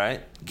 All right,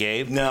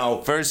 Gabe.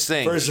 No. First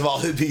thing. First of all,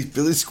 it'd be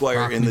Billy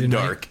Squier in the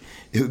dark.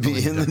 It would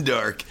be in the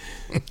dark.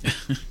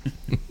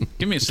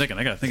 Give me a second.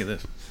 I gotta think of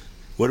this.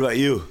 What about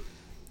you?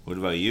 What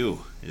about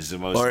you? Is the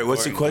most. All right.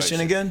 What's the question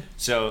again?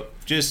 So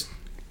just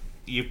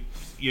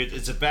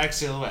it's a back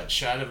silhouette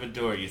shot of a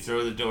door. You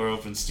throw the door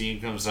open, steam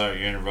comes out.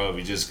 You're in a robe.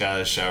 You just got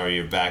to shower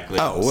your back.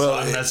 Oh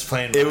well, that's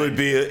playing. It would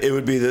be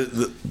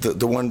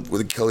the one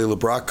where Kelly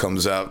LeBrock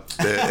comes out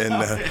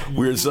in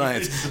Weird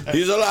Science.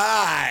 He's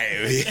alive.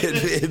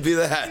 It'd be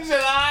that. He's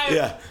alive.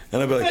 Yeah,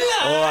 and I'd be like,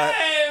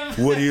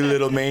 what do you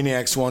little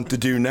maniacs want to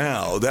do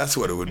now? That's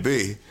what it would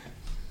be.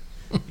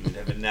 You'd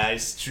have a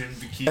nice trim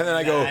bikini. And then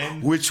I go,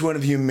 which one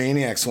of you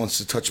maniacs wants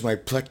to touch my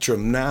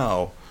plectrum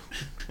now?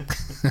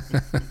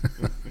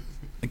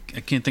 I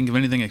can't think of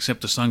anything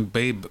except the song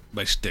 "Babe"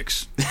 by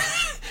Styx.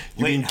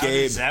 Wait, how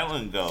does that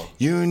one go?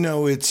 You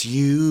know it's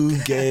you,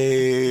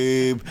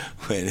 Gabe.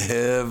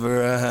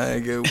 Whenever I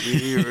get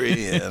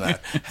weary and I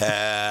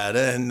had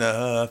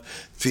enough,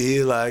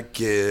 feel like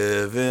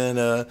giving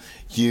up.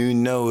 You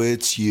know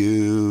it's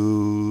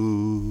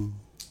you.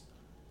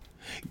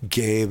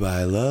 Gabe,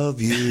 I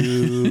love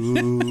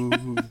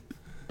you.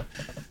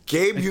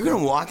 Gabe, you're going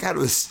to walk out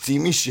of a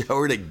steamy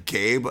shower to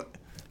Gabe,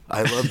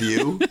 I love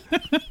you?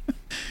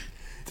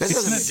 That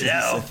doesn't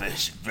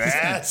selfish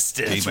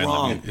bastard. Gabe, I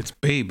love you. It's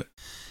Babe.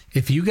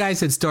 If you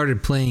guys had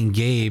started playing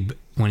Gabe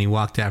when he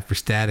walked out for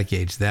Static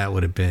Age, that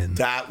would have been...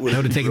 That would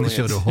have taken the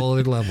show to a whole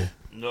other level.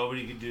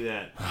 Nobody could do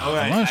that. All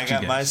right, I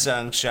got my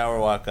song, Shower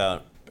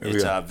Walkout.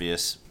 It's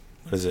obvious.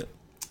 What is it?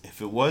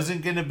 If it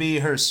wasn't going to be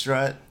Her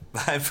Strut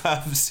by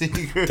Bob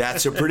Seger.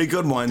 That's a pretty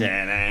good one.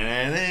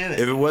 If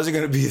it wasn't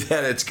going to be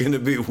that, it's going to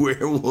be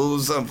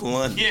Werewolves of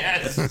London.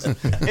 Yes,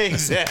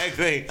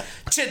 exactly.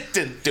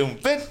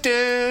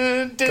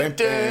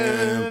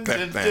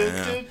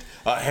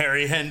 A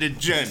hairy-handed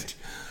gent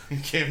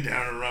came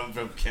down a run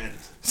from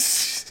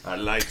Kent. I'd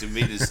like to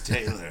meet his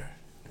tailor.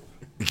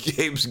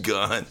 Gabe's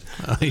gone.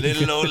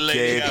 Little old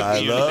lady Gabe, got I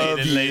love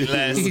mutilated late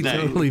last He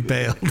night. totally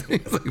bailed.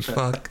 He's like,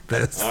 fuck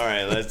this. All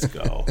right, let's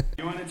go.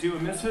 You want to do a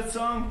Misfits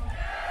song?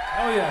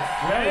 Oh,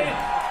 yeah. Ready?